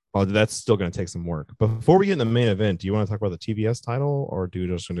 Oh, that's still going to take some work. But before we get in the main event, do you want to talk about the TBS title, or do we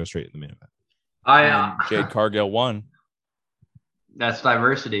just go straight to the main event? Jade Cargill won. That's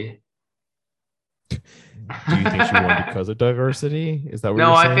diversity. Do you think she won because of diversity? Is that what No,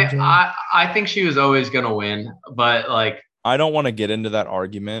 you're I saying, think Jim? I think she was always gonna win, but like I don't want to get into that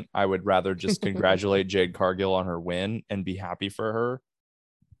argument. I would rather just congratulate Jade Cargill on her win and be happy for her.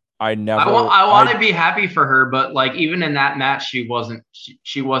 I want to be happy for her, but like even in that match, she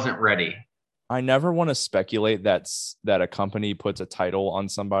wasn't ready. I never want to speculate that a company puts a title on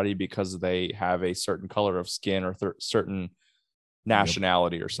somebody because they have a certain color of skin or certain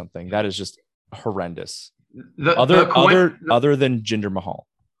nationality or something. That is just horrendous. Other than Jinder Mahal.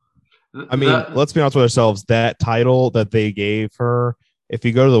 I mean, let's be honest with ourselves. That title that they gave her, if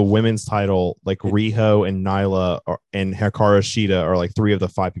you go to the women's title, like Riho and Nyla and Hikaru Shida are like 3 of the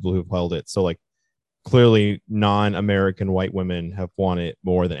 5 people who've held it. So like clearly non-American white women have won it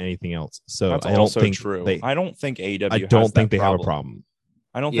more than anything else. So That's I don't also think true. they I don't think AEW I has don't think that they have a problem.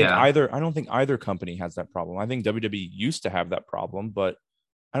 I don't think either company has that problem. I think WWE used to have that problem, but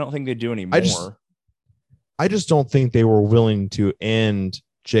I don't think they do anymore. I just don't think they were willing to end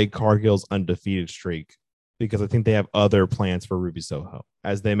Jade Cargill's undefeated streak because I think they have other plans for Ruby Soho,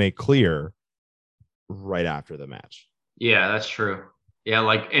 as they make clear right after the match. Yeah, that's true. Yeah,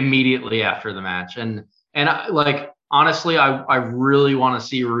 like immediately after the match. And like honestly, I really want to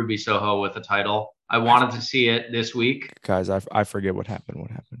see Ruby Soho with the title. I wanted to see it this week. Guys, I forget what happened.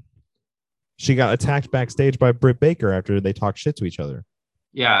 What happened? She got attacked backstage by Britt Baker after they talked shit to each other.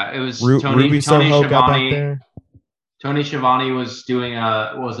 Yeah, it was Ruby Soho got back there. Tony Schiavone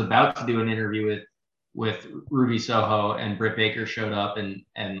was about to do an interview with Ruby Soho, and Britt Baker showed up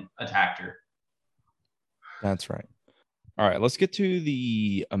and attacked her. That's right. All right, let's get to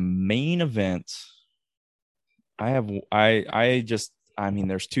the main event. There's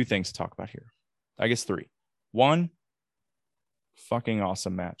two things to talk about here. I guess three. One, fucking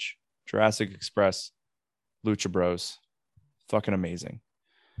awesome match. Jurassic Express, Lucha Bros. Fucking amazing.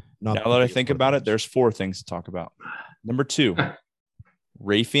 Now that I think about it, there's four things to talk about. Number two,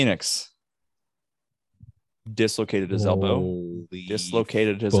 Rey Fénix dislocated his elbow.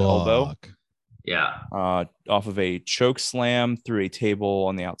 Yeah. Off of a choke slam through a table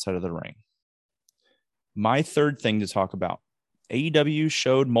on the outside of the ring. My third thing to talk about. AEW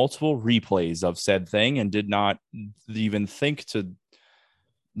showed multiple replays of said thing and did not even think to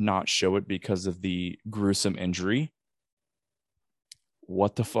not show it because of the gruesome injury.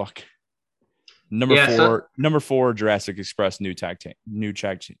 What the fuck? Number four, Jurassic Express new tag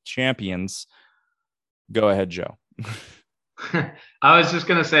champions. Go ahead, Joe. I was just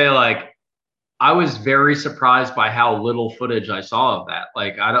gonna say, like, I was very surprised by how little footage I saw of that.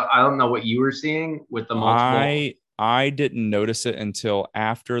 Like, I don't know what you were seeing with the multiple. I didn't notice it until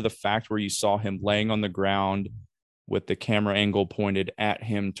after the fact, where you saw him laying on the ground with the camera angle pointed at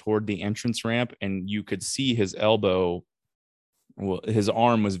him toward the entrance ramp, and you could see his elbow. Well, his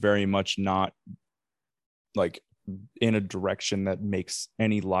arm was very much not like in a direction that makes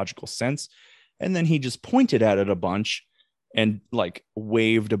any logical sense. And then he just pointed at it a bunch and like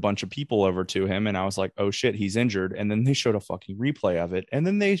waved a bunch of people over to him. And I was like, oh shit, he's injured. And then they showed a fucking replay of it. And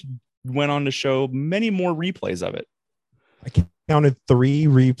then they went on to show many more replays of it. I counted 3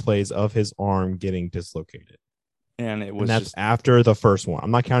 replays of his arm getting dislocated. And that's after the first one.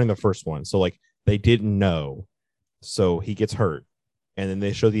 I'm not counting the first one. So like they didn't know. So he gets hurt. And then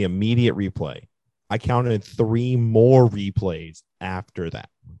they show the immediate replay. I counted 3 more replays after that.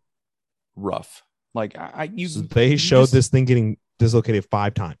 Rough. Like they showed this thing getting dislocated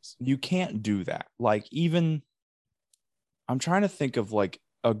 5 times. You can't do that. Like, even I'm trying to think of like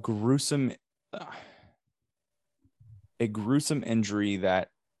a gruesome injury that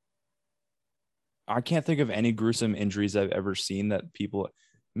I can't think of any gruesome injuries I've ever seen that people,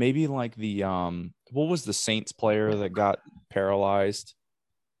 maybe like the what was the Saints player that got paralyzed?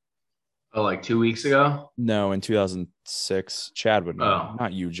 Oh, like 2 weeks ago? No, in 2006. Chad would know.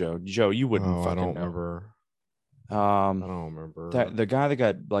 Not you, Joe. Joe, you wouldn't fucking I don't know. Remember. I don't remember. That the guy that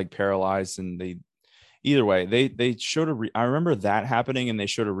got like paralyzed, and either way, they showed I remember that happening, and they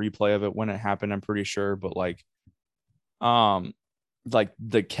showed a replay of it when it happened, I'm pretty sure. But like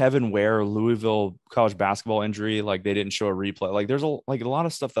the Kevin Ware Louisville college basketball injury, like they didn't show a replay. Like there's a lot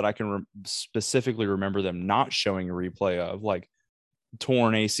of stuff that I can specifically remember them not showing a replay of, like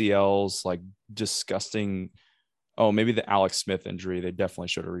torn ACLs, like disgusting. Oh, maybe the Alex Smith injury. They definitely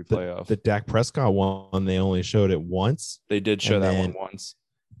showed a replay of. The Dak Prescott one, they only showed it once. They did show that one once.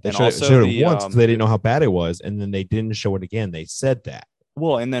 They showed it once because they didn't know how bad it was, and then they didn't show it again. They said that.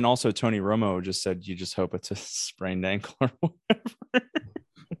 Well, and then also Tony Romo just said, you just hope it's a sprained ankle or whatever.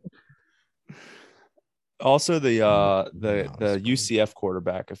 Also, the UCF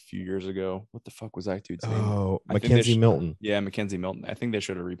quarterback a few years ago. What the fuck was that dude's name? Oh, Mackenzie Milton. Yeah, Mackenzie Milton. I think they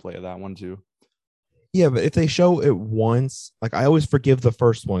showed a replay of that one too. Yeah, but if they show it once, like I always forgive the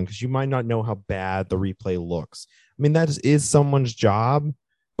first one because you might not know how bad the replay looks. I mean, that is someone's job,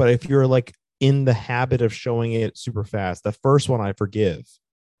 but if you're like in the habit of showing it super fast, the first one I forgive.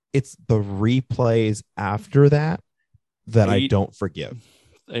 It's the replays after that I don't forgive.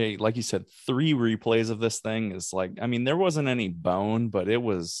 Like you said, 3 replays of this thing is like, I mean, there wasn't any bone, but it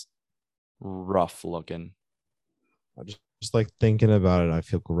was rough looking. I just like thinking about it, I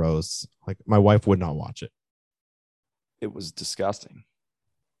feel gross. Like my wife would not watch it. It was disgusting.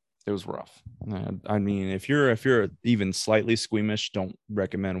 It was rough. I mean, if you're even slightly squeamish, don't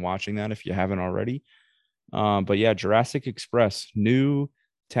recommend watching that if you haven't already. But yeah, Jurassic Express, new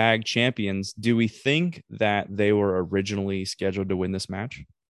tag champions. Do we think that they were originally scheduled to win this match?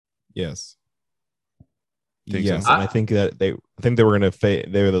 Yes. Yes, so? And I think that they were going to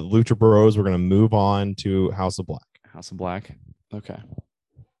they were the Lucha Bros were going to move on to House of Black. House of Black. Okay.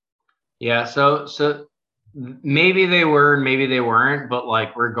 Yeah, so maybe they were, maybe they weren't, but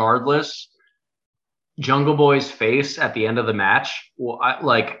like regardless, Jungle Boy's face at the end of the match, well,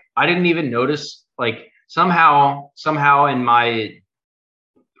 I didn't even notice, like somehow in my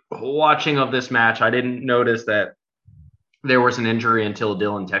watching of this match, I didn't notice that there was an injury until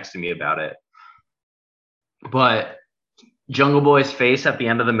Dylan texted me about it. But Jungle Boy's face at the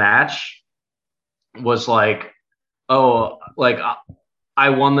end of the match was like, oh, like I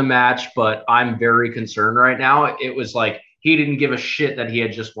won the match, but I'm very concerned right now. It was like he didn't give a shit that he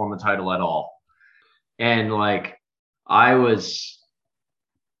had just won the title at all. And like I was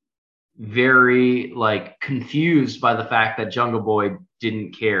very like confused by the fact that Jungle Boy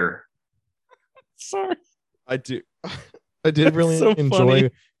didn't care. Sorry. I do. I did really so enjoy.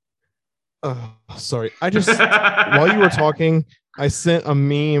 Sorry. I just while you were talking, I sent a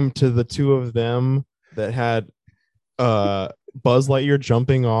meme to the two of them that had Buzz Lightyear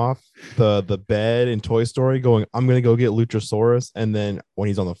jumping off the bed in Toy Story, going, "I'm gonna go get Luchasaurus," and then when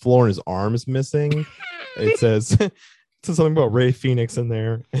he's on the floor and his arm is missing, it says it says something about Ray Phoenix in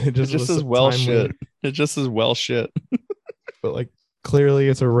there, and it just says well shit. It just says well shit. But like clearly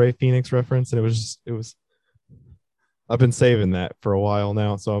it's a Ray Phoenix reference, and it was. I've been saving that for a while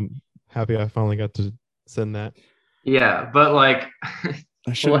now, so I'm happy I finally got to send that. Yeah, but like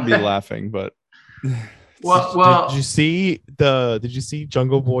I shouldn't be laughing, but well, did you see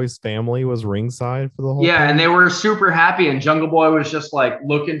Jungle Boy's family was ringside for the whole yeah, thing? and they were super happy, and Jungle Boy was just like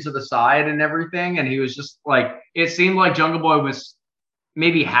looking to the side and everything, and he was just like, it seemed like Jungle Boy was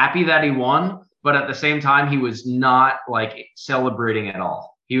maybe happy that he won, but at the same time he was not like celebrating at all.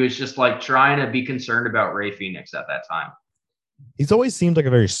 He was just like trying to be concerned about Ray Phoenix at that time. He's always seemed like a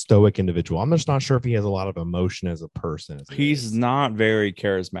very stoic individual. I'm just not sure if he has a lot of emotion as a person. He's not very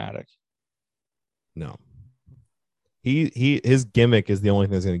charismatic. No. His gimmick is the only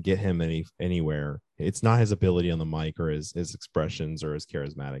thing that's going to get him anywhere. It's not his ability on the mic or his expressions or his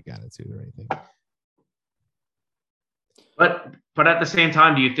charismatic attitude or anything. But at the same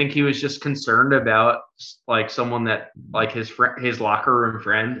time, do you think he was just concerned about like someone that like his locker room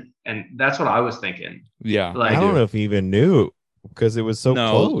friend? And that's what I was thinking. Yeah, like, I don't know if he even knew because it was so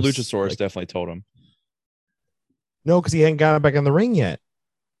close. Luchasaurus definitely told him. No, because he hadn't gotten back in the ring yet.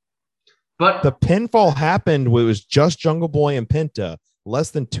 But the pinfall happened. It was just Jungle Boy and Penta less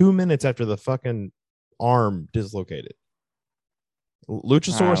than 2 minutes after the fucking arm dislocated.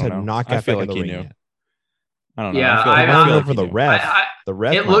 Luchasaurus had not got back in the ring yet. I don't know. Yeah, I don't know for the ref. The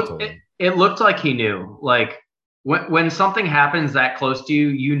ref. It looked like he knew. Like when something happens that close to you,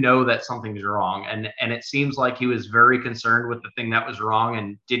 you know that something's wrong, and it seems like he was very concerned with the thing that was wrong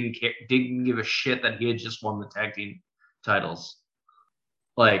and didn't give a shit that he had just won the tag team titles.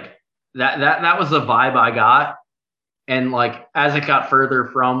 Like that was the vibe I got. And like as it got further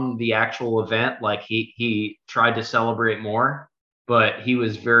from the actual event, like he tried to celebrate more, but he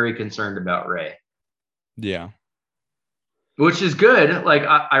was very concerned about Ray. Yeah. which is good. Like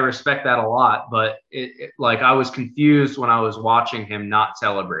I respect that a lot, but like I was confused when I was watching him not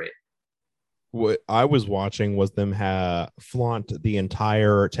celebrate. What I was watching was them flaunt the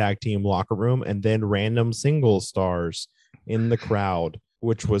entire tag team locker room and then random singles stars in the crowd,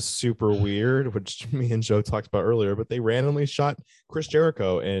 which was super weird, which me and Joe talked about earlier, but they randomly shot Chris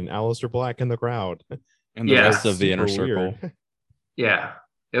Jericho and Aleister Black in the crowd. And the rest of the inner circle. Yeah,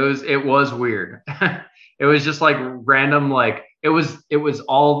 it was weird. It was just like random, like it was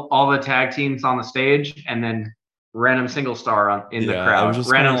all the tag teams on the stage and then random single star in the crowd.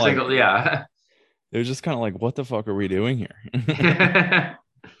 Random single, yeah. It was just kind of like, what the fuck are we doing here?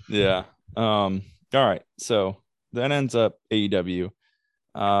 Yeah. All right. So that ends up AEW.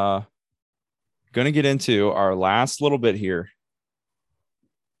 Gonna get into our last little bit here.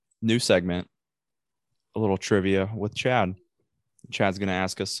 New segment. A little trivia with Chad. Chad's gonna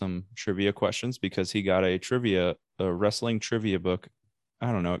ask us some trivia questions because he got a wrestling trivia book.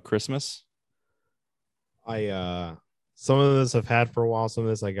 I don't know, at Christmas. Some of this I've had for a while. Some of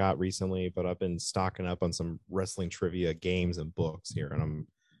this I got recently, but I've been stocking up on some wrestling trivia games and books here, and I'm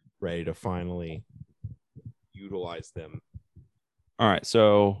ready to finally utilize them. All right,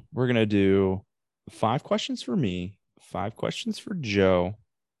 so we're gonna do 5 questions for me, 5 questions for Joe,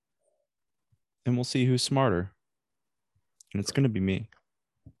 and we'll see who's smarter. And it's gonna be me.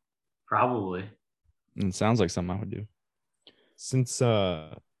 Probably. And it sounds like something I would do. Since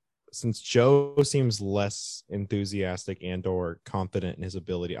Joe seems less enthusiastic and or confident in his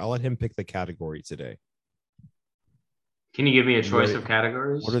ability, I'll let him pick the category today. Can you give me a choice of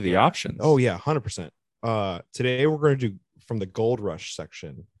categories? What are the options? Oh yeah, 100%. Today we're going to do from the Gold Rush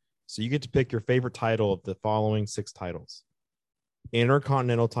section. So you get to pick your favorite title of the following 6 titles: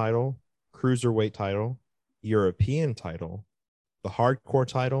 Intercontinental title, Cruiserweight title, European title, the Hardcore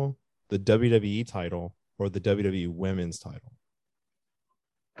title, the WWE title, or the WWE Women's title.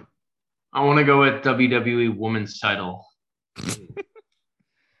 I want to go with WWE Women's title. This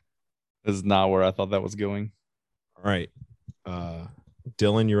is not where I thought that was going. All right.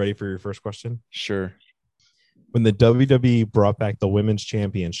 Dylan, you ready for your first question? Sure. When the WWE brought back the Women's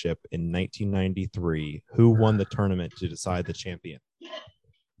Championship in 1993, who won the tournament to decide the champion?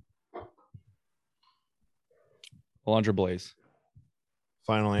 Alundra Blaze.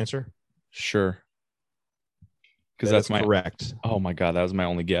 Final answer? Sure. Because That that's is my correct. Oh my god, that was my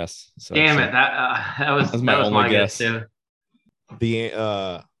only guess. So Damn sure. it! That was my only my guess too. The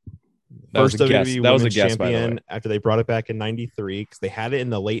That was first a guess. WWE That was a Women's guess, by the way. Champion after they brought it back in '93 because they had it in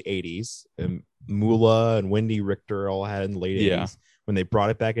the late '80s. And Moolah and Wendy Richter all had it in the late Yeah. '80s. When they brought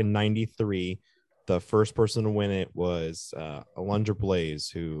it back in '93, the first person to win it was Alundra Blaze,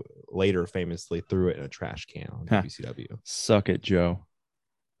 who later famously threw it in a trash can on Huh. WCW. Suck it, Joe.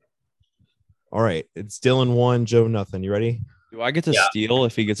 All right, it's Dylan 1, Joe nothing. You ready? Do I get to Yeah. steal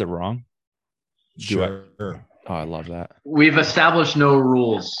if he gets it wrong? Do I? Sure. Oh, I love that. We've established no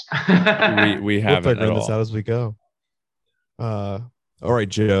rules. We We'll haven't figure at this all. out as we go. All right,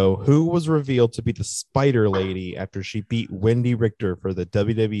 Joe. Who was revealed to be the Spider Lady after she beat Wendy Richter for the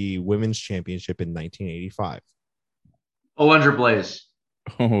WWE Women's Championship in 1985? Alundra Blaze.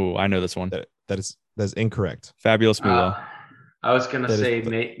 Oh, I know this one. That's incorrect. Fabulous Moolah. I was gonna That is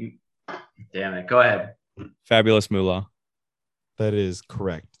say, damn it. Go ahead. Fabulous Moolah. That is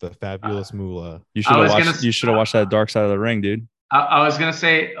correct. The Fabulous Moolah. You should I have was watched. gonna- You should have watched that Dark Side of the Ring, dude. I was gonna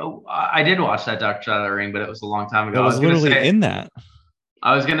say, I did watch that Dark Side of the Ring, but it was a long time ago. That was I gonna literally say- in that.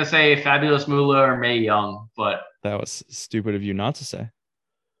 I was gonna say Fabulous Moolah or Mae Young, but That was stupid of you not to say.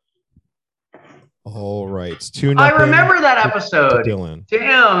 All right. It's 2-0. I remember that to episode. Dylan.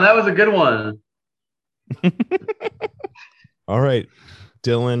 Damn, that was a good one. All right.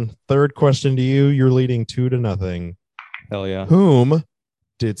 Dylan, third question to you. You're leading 2-0. Hell yeah. Whom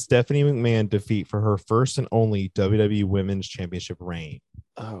did Stephanie McMahon defeat for her first and only WWE Women's Championship reign?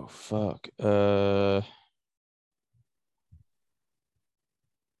 Oh fuck.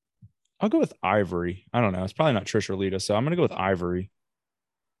 I'll go with Ivory. I don't know. It's probably not Trish or Lita, so I'm gonna go with Ivory.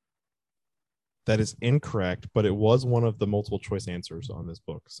 That is incorrect, but it was one of the multiple choice answers on this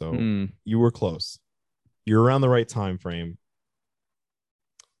book. So Hmm. you were close. You're around the right time frame.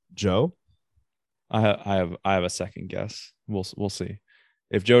 Joe? I have a second guess. We'll see.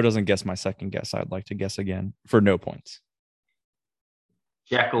 If Joe doesn't guess my second guess, I'd like to guess again for no points.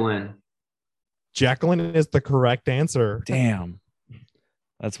 Jacqueline. Jacqueline is the correct answer. Damn.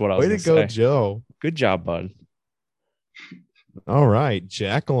 That's what I was Way gonna to go, say. Joe. Good job, bud. All right,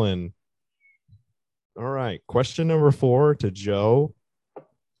 Jacqueline. All right. Question number 4 to Joe.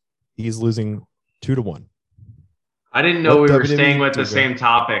 He's losing 2-1. I didn't know What we were WWE staying with the diva? same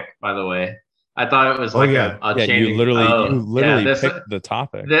topic, by the way. I thought it was Oh, like yeah. a Yeah, changing. you literally yeah, this, picked the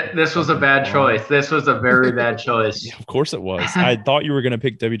topic. this was a bad choice. This was a very bad choice. Yeah, of course it was. I thought you were gonna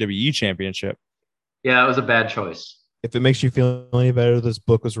pick WWE Championship. Yeah, that was a bad choice. If it makes you feel any better, this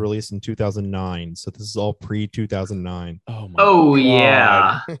book was released in 2009. So this is all pre-2009. Oh my Oh, God.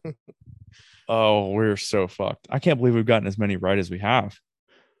 yeah. Oh, we're so fucked. I can't believe we've gotten as many right as we have.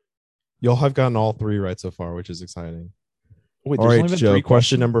 Y'all have gotten all 3 right so far, which is exciting. Wait, All there's right, only been Joe. 3 Question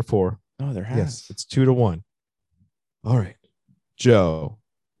questions? number 4. Oh, there has. Yes, it's 2-1. All right, Joe.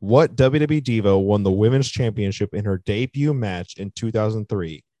 What WWE diva won the women's championship in her debut match in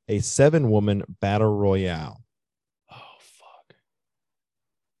 2003? A 7-woman battle royale. Oh fuck.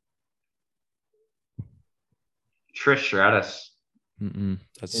 Trish Stratus.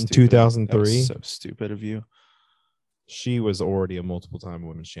 That's In stupid. 2003? That was so stupid of you. She was already a multiple-time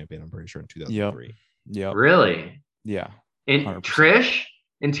women's champion. I'm pretty sure in 2003. Yep. Really? Yeah. In 100%. Trish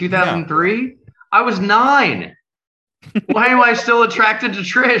in 2003? I was 9. Why am I still attracted to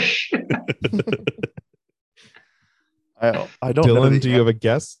Trish? I don't know. Dylan, The, do you have a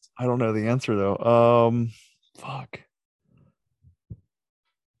guess? I don't know the answer though. Fuck.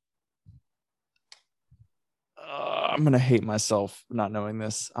 I'm gonna hate myself not knowing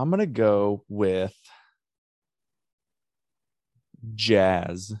this. I'm gonna go with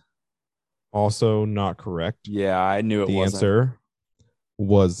Jazz. Also not correct. Yeah, I knew it The wasn't. answer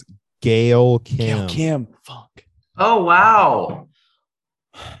was Gail Kim. Gail Kim. Fuck. Oh, wow.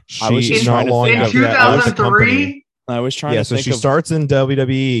 I was She just not trying to long think In of after that left the company. 2003? I was trying Yeah, to so think she of. starts in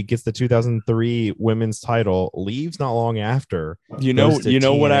WWE, gets the 2003 women's title, leaves not long after. You know, goes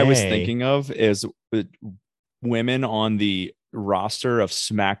to what I was TNA. thinking of is women on the roster of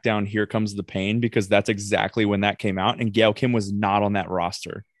SmackDown. Here Comes the Pain, because that's exactly when that came out, and Gail Kim was not on that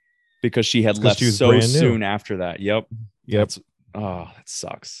roster because she had 'cause left she was so brand new. soon after that. Yep. Yep. Oh, that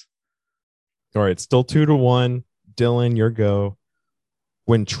sucks. All right, still 2-1. Dylan, your go.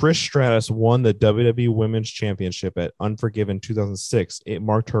 When Trish Stratus won the WWE Women's Championship at Unforgiven 2006, it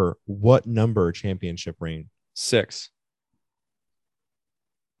marked her what number championship reign? 6.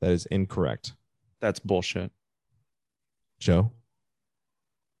 That is incorrect. That's bullshit. Joe?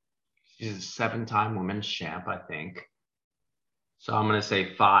 She's a 7-time women's champ, I think. So I'm going to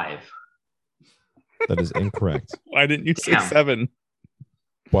say 5. That is incorrect. Why didn't you say Damn. 7?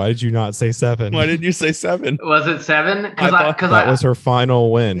 Why did you not say 7? Why didn't you say 7? Was it 7? Because I thought That was her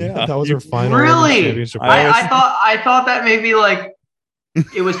final win. Yeah. That was You- her final women's really. championship. I thought that maybe like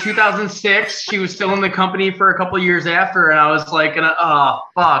it was 2006. She was still in the company for a couple years after, and I was like, oh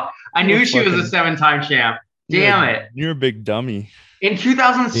fuck! I knew You're she was a fucking- 7-time champ. Damn it! You're a big dummy. In The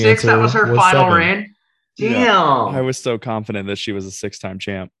 2006, that answer was her was final 7. reign. Damn! Yeah. I was so confident that she was a 6-time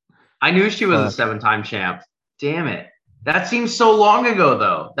champ. I knew she was Fuck. a 7-time champ. Damn it! That seems so long ago,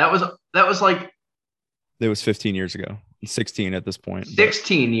 though. That was like It was 15 years ago. 16 at this point. but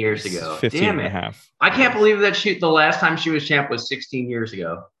 16 years ago. 15 Damn and a it! half. I can't believe that the last time she was champ was 16 years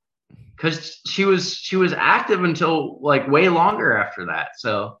ago. Because she was active until like way longer after that.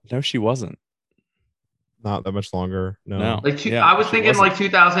 So No, she wasn't. Not that much longer. No. like Yeah, I was she thinking wasn't. like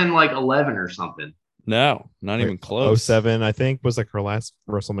 2011 or something. No, not even close. 07, I think, was like her last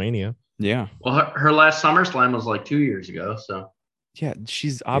WrestleMania. Yeah. Well, her last SummerSlam was like 2 years ago. So Yeah.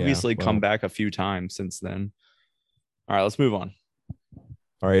 She's obviously come well. back a few times since then. All right, let's move on.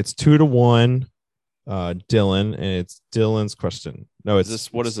 All right, it's 2-1, Dylan, and it's Dylan's question. No, Is it's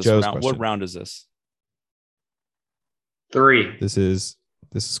this what is this Joe's round? What question. round is this? 3. This is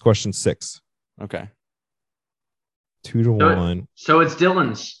question 6. Okay. 2-1. So it's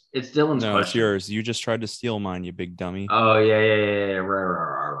Dylan's. It's Dylan's No, it's question. yours. You just tried to steal mine, you big dummy. Oh yeah.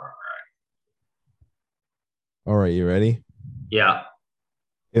 Right. All right, you ready? Yeah.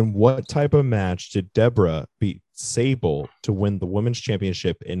 In what type of match did Deborah beat Sable to win the women's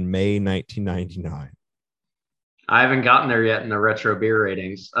championship in May 1999? I haven't gotten there yet in the retro beer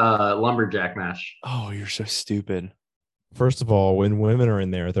ratings. Lumberjack match. Oh, you're so stupid. First of all, when women are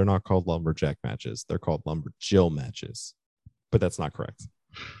in there, they're not called lumberjack matches. They're called lumberjill matches. But that's not correct.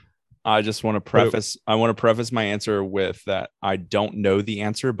 I just want to preface. I want to preface my answer with that I don't know the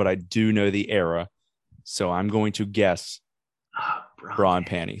answer, but I do know the era. So I'm going to guess bra and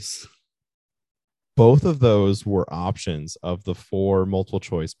panties. Both of those were options of the 4 multiple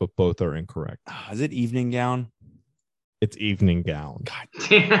choice, but both are incorrect. Is it evening gown? It's evening gown. God,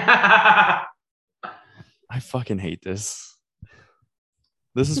 I fucking hate this.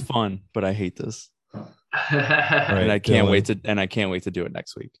 This is fun, but I hate this. All And right, I can't Dylan. wait to do it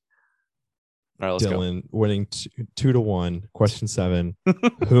next week. All right, let's go. Dylan winning 2-1. Question 7.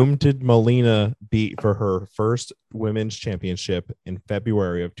 Whom did Melina beat for her first women's championship in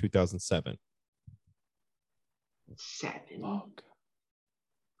February of 2007? 7.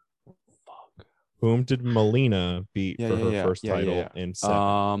 Fuck. Whom did Melina beat for her first title in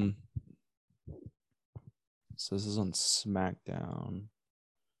 7? So this is on SmackDown.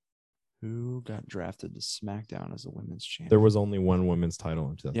 Who got drafted to SmackDown as a women's champion? There was only one women's title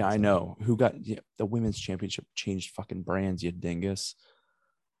in 2007. Yeah, I know. Who got the women's championship changed fucking brands, you dingus.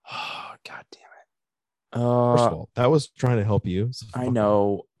 Oh, God damn it. First of all, that was trying to help you. So I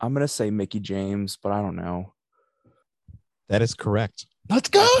know. I'm gonna say Mickey James, but I don't know. That is correct. Let's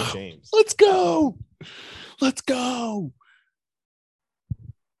go. Mickey James. Let's go. Let's go.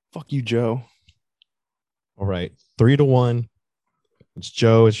 Fuck you, Joe. All right. 3-1. It's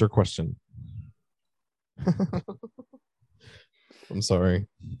Joe. It's your question. I'm sorry.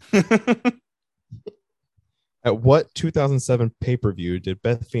 At what 2007 pay-per-view did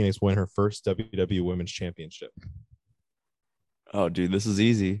Beth Phoenix win her first WWE Women's Championship? Oh, dude, this is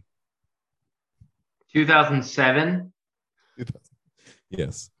easy. 2007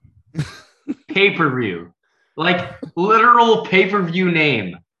 Yes. pay-per-view. Like literal pay-per-view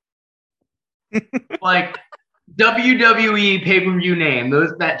name. Like WWE pay-per-view name.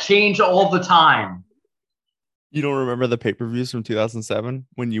 Those that change all the time. You don't remember the pay-per-views from 2007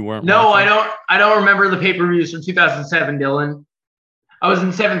 when you weren't? No, watching? I don't remember the pay-per-views from 2007, Dylan. I was in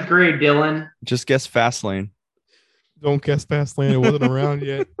 7th grade, Dylan. Just guess Fastlane. Don't guess Fastlane. It wasn't around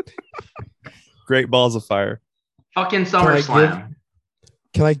yet. Great Balls of Fire. Fucking Can I SummerSlam.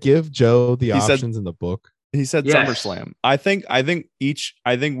 Can I give Joe the He said- options in the book? He said Yes. SummerSlam. I think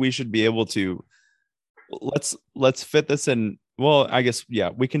we should be able to let's fit this in. Well, I guess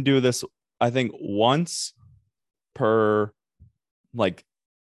we can do this. I think once per like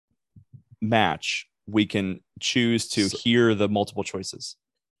match we can choose to hear the multiple choices.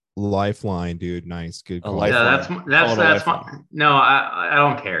 Lifeline, dude. Nice. Good A call. lifeline. Yeah, Call that's it a lifeline. fine. No, I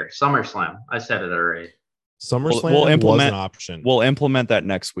don't care. SummerSlam. I said it already. SummerSlam We'll was implement- an option, We'll implement that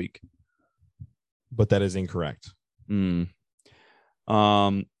next week. but that is incorrect.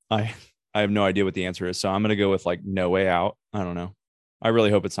 I have no idea what the answer is, so I'm gonna go with like No Way Out. I don't know. I really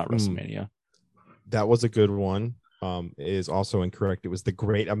hope it's not WrestleMania. That was a good one. It is also incorrect. It was the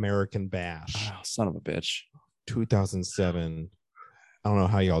Great American Bash, Oh, son of a bitch. 2007. I don't know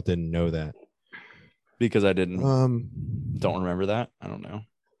how y'all didn't know that. because I didn't Don't don't remember that. I don't know.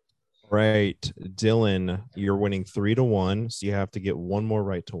 Right, Dylan, you're winning 3-1, so you have to get one more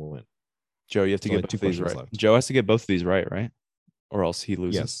right to win. Joe, you have to There's get only both two of these questions right. left. Joe has to get both of these right? Or else he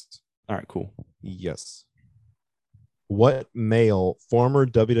loses. Yes, All right, cool. yes. What male former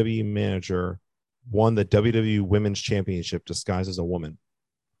WWE manager won the WWE Women's Championship disguised as a woman?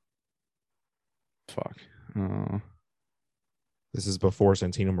 Fuck. This is before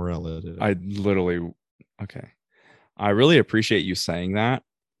Santino Marella did it. I literally okay. I really appreciate you saying that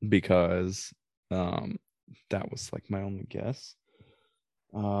because that was like my only guess.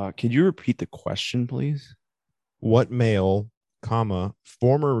 Could you repeat the question, please? What male, comma,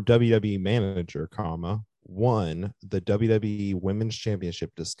 former WWE manager, comma, won the WWE Women's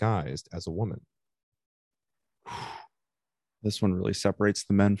Championship disguised as a woman? This one really separates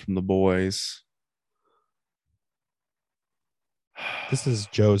the men from the boys. This is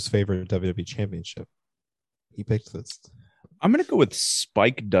Joe's favorite WWE championship. He picked this. I'm gonna go with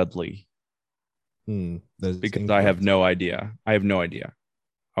Spike Dudley That is because I have incorrect. no idea. I have no idea.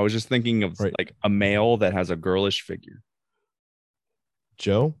 I was just thinking of Right. like a male that has a girlish figure.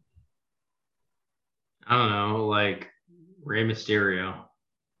 Joe? I don't know, like Rey Mysterio.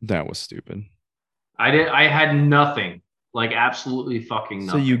 That was stupid. I had nothing, like absolutely fucking So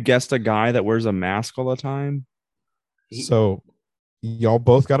nothing. you guessed a guy that wears a mask all the time? So y'all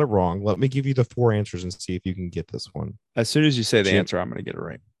both got it wrong. Let me give you the four answers and see if you can get this one. As soon as you say the Jim- answer, I'm gonna get it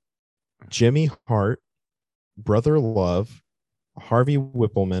right. Jimmy Hart, Brother Love, Harvey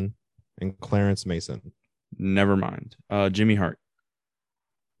Whippleman, and Clarence Mason. Never mind. Jimmy Hart.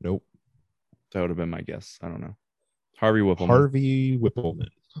 Nope. That would have been my guess. I don't know. Harvey Whippleman. Harvey Whippleman.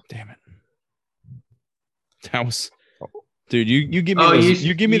 Damn it. That was, dude. You give me Oh, those. you-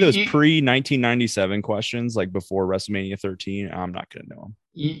 You give me those you- pre 1997 questions like before WrestleMania 13. I'm not gonna know them.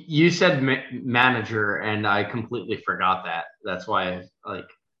 You said manager, and I completely forgot that. That's why, like,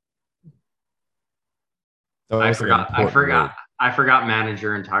 That I was an forgot. I important forgot. word. I forgot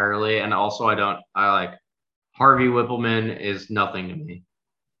manager entirely, and also I like Harvey Whippleman is nothing to me.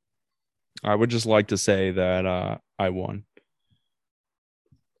 I would just like to say that I won.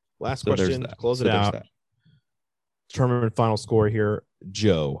 Last So there's question. that. Close So it there's out. that. Determine final score here.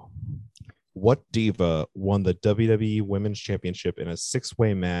 Joe. What diva won the WWE Women's Championship in a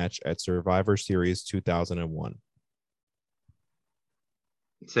six-way match at Survivor Series 2001?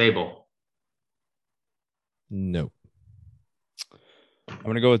 Sable. Nope. I'm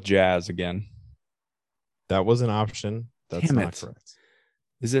gonna go with Jazz again. That was an option. That's Damn not it. correct.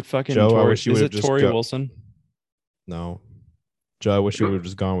 Is it fucking Joe, I Tori? wish you Is would've it just Tori go- Wilson? No. Joe, I wish you would have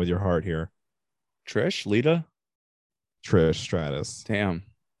just gone with your heart here. Trish? Lita? Trish Stratus. Damn.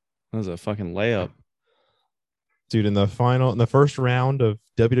 That was a fucking layup. Dude, in the first round of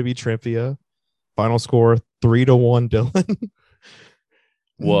WWE Trivia, final score 3-1 Dylan.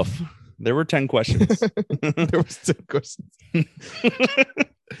 Woof. There were 10 questions. There was 10 questions.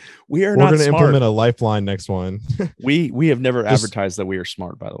 We are We're not going to smart. implement a lifeline next one. We have never Just- advertised that we are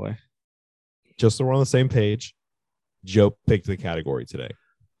smart, by the way. Just so we're on the same page. Joe picked the category today.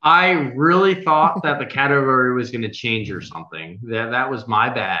 I really thought that the category was going to change or something. That was my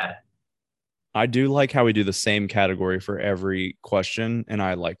bad. I do like how we do the same category for every question, and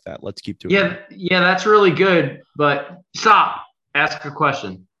I like that. Let's keep doing it. Yeah, that's really good. But stop. Ask a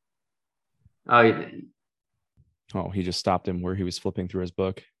question. Oh, he just stopped him where he was flipping through his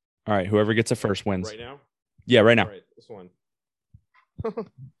book. All right, whoever gets it first wins. now? Yeah, right now. All right, this one.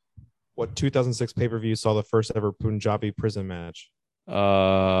 What 2006 pay-per-view saw the first ever Punjabi prison match?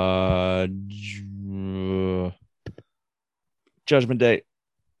 Judgment Day.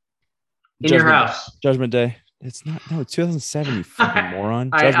 In your house. Judgment Day. It's not. No, it's 2007. You fucking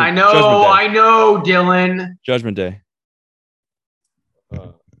moron. I know, Judgment Day. Dylan. Judgment Day.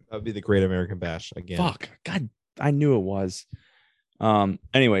 That would be the Great American Bash again. Fuck. God, I knew it was.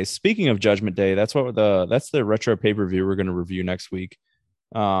 Anyway, speaking of Judgment Day, that's the retro pay-per-view we're gonna review next week.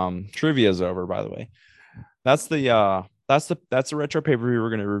 Trivia is over, by the way. That's the retro pay-per-view we're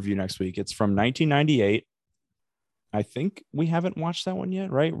gonna review next week. It's from 1998. I think we haven't watched that one yet,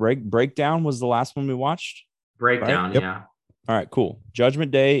 right? Breakdown was the last one we watched. Breakdown, Right? Yep. yeah. All right, cool.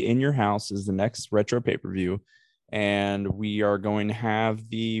 Judgment Day in your house is the next retro pay-per-view, and we are going to have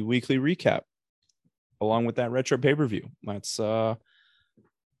the weekly recap along with that retro pay-per-view. That's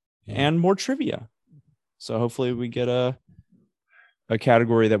and more trivia. So hopefully we get a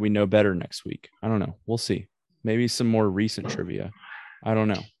category that we know better next week. I don't know. We'll see. Maybe some more recent trivia. I don't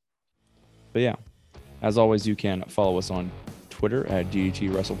know. But yeah, as always, you can follow us on Twitter at DDT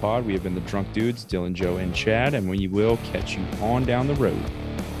WrestlePod. We have been the Drunk Dudes, Dylan, Joe, and Chad, and we will catch you on down the road.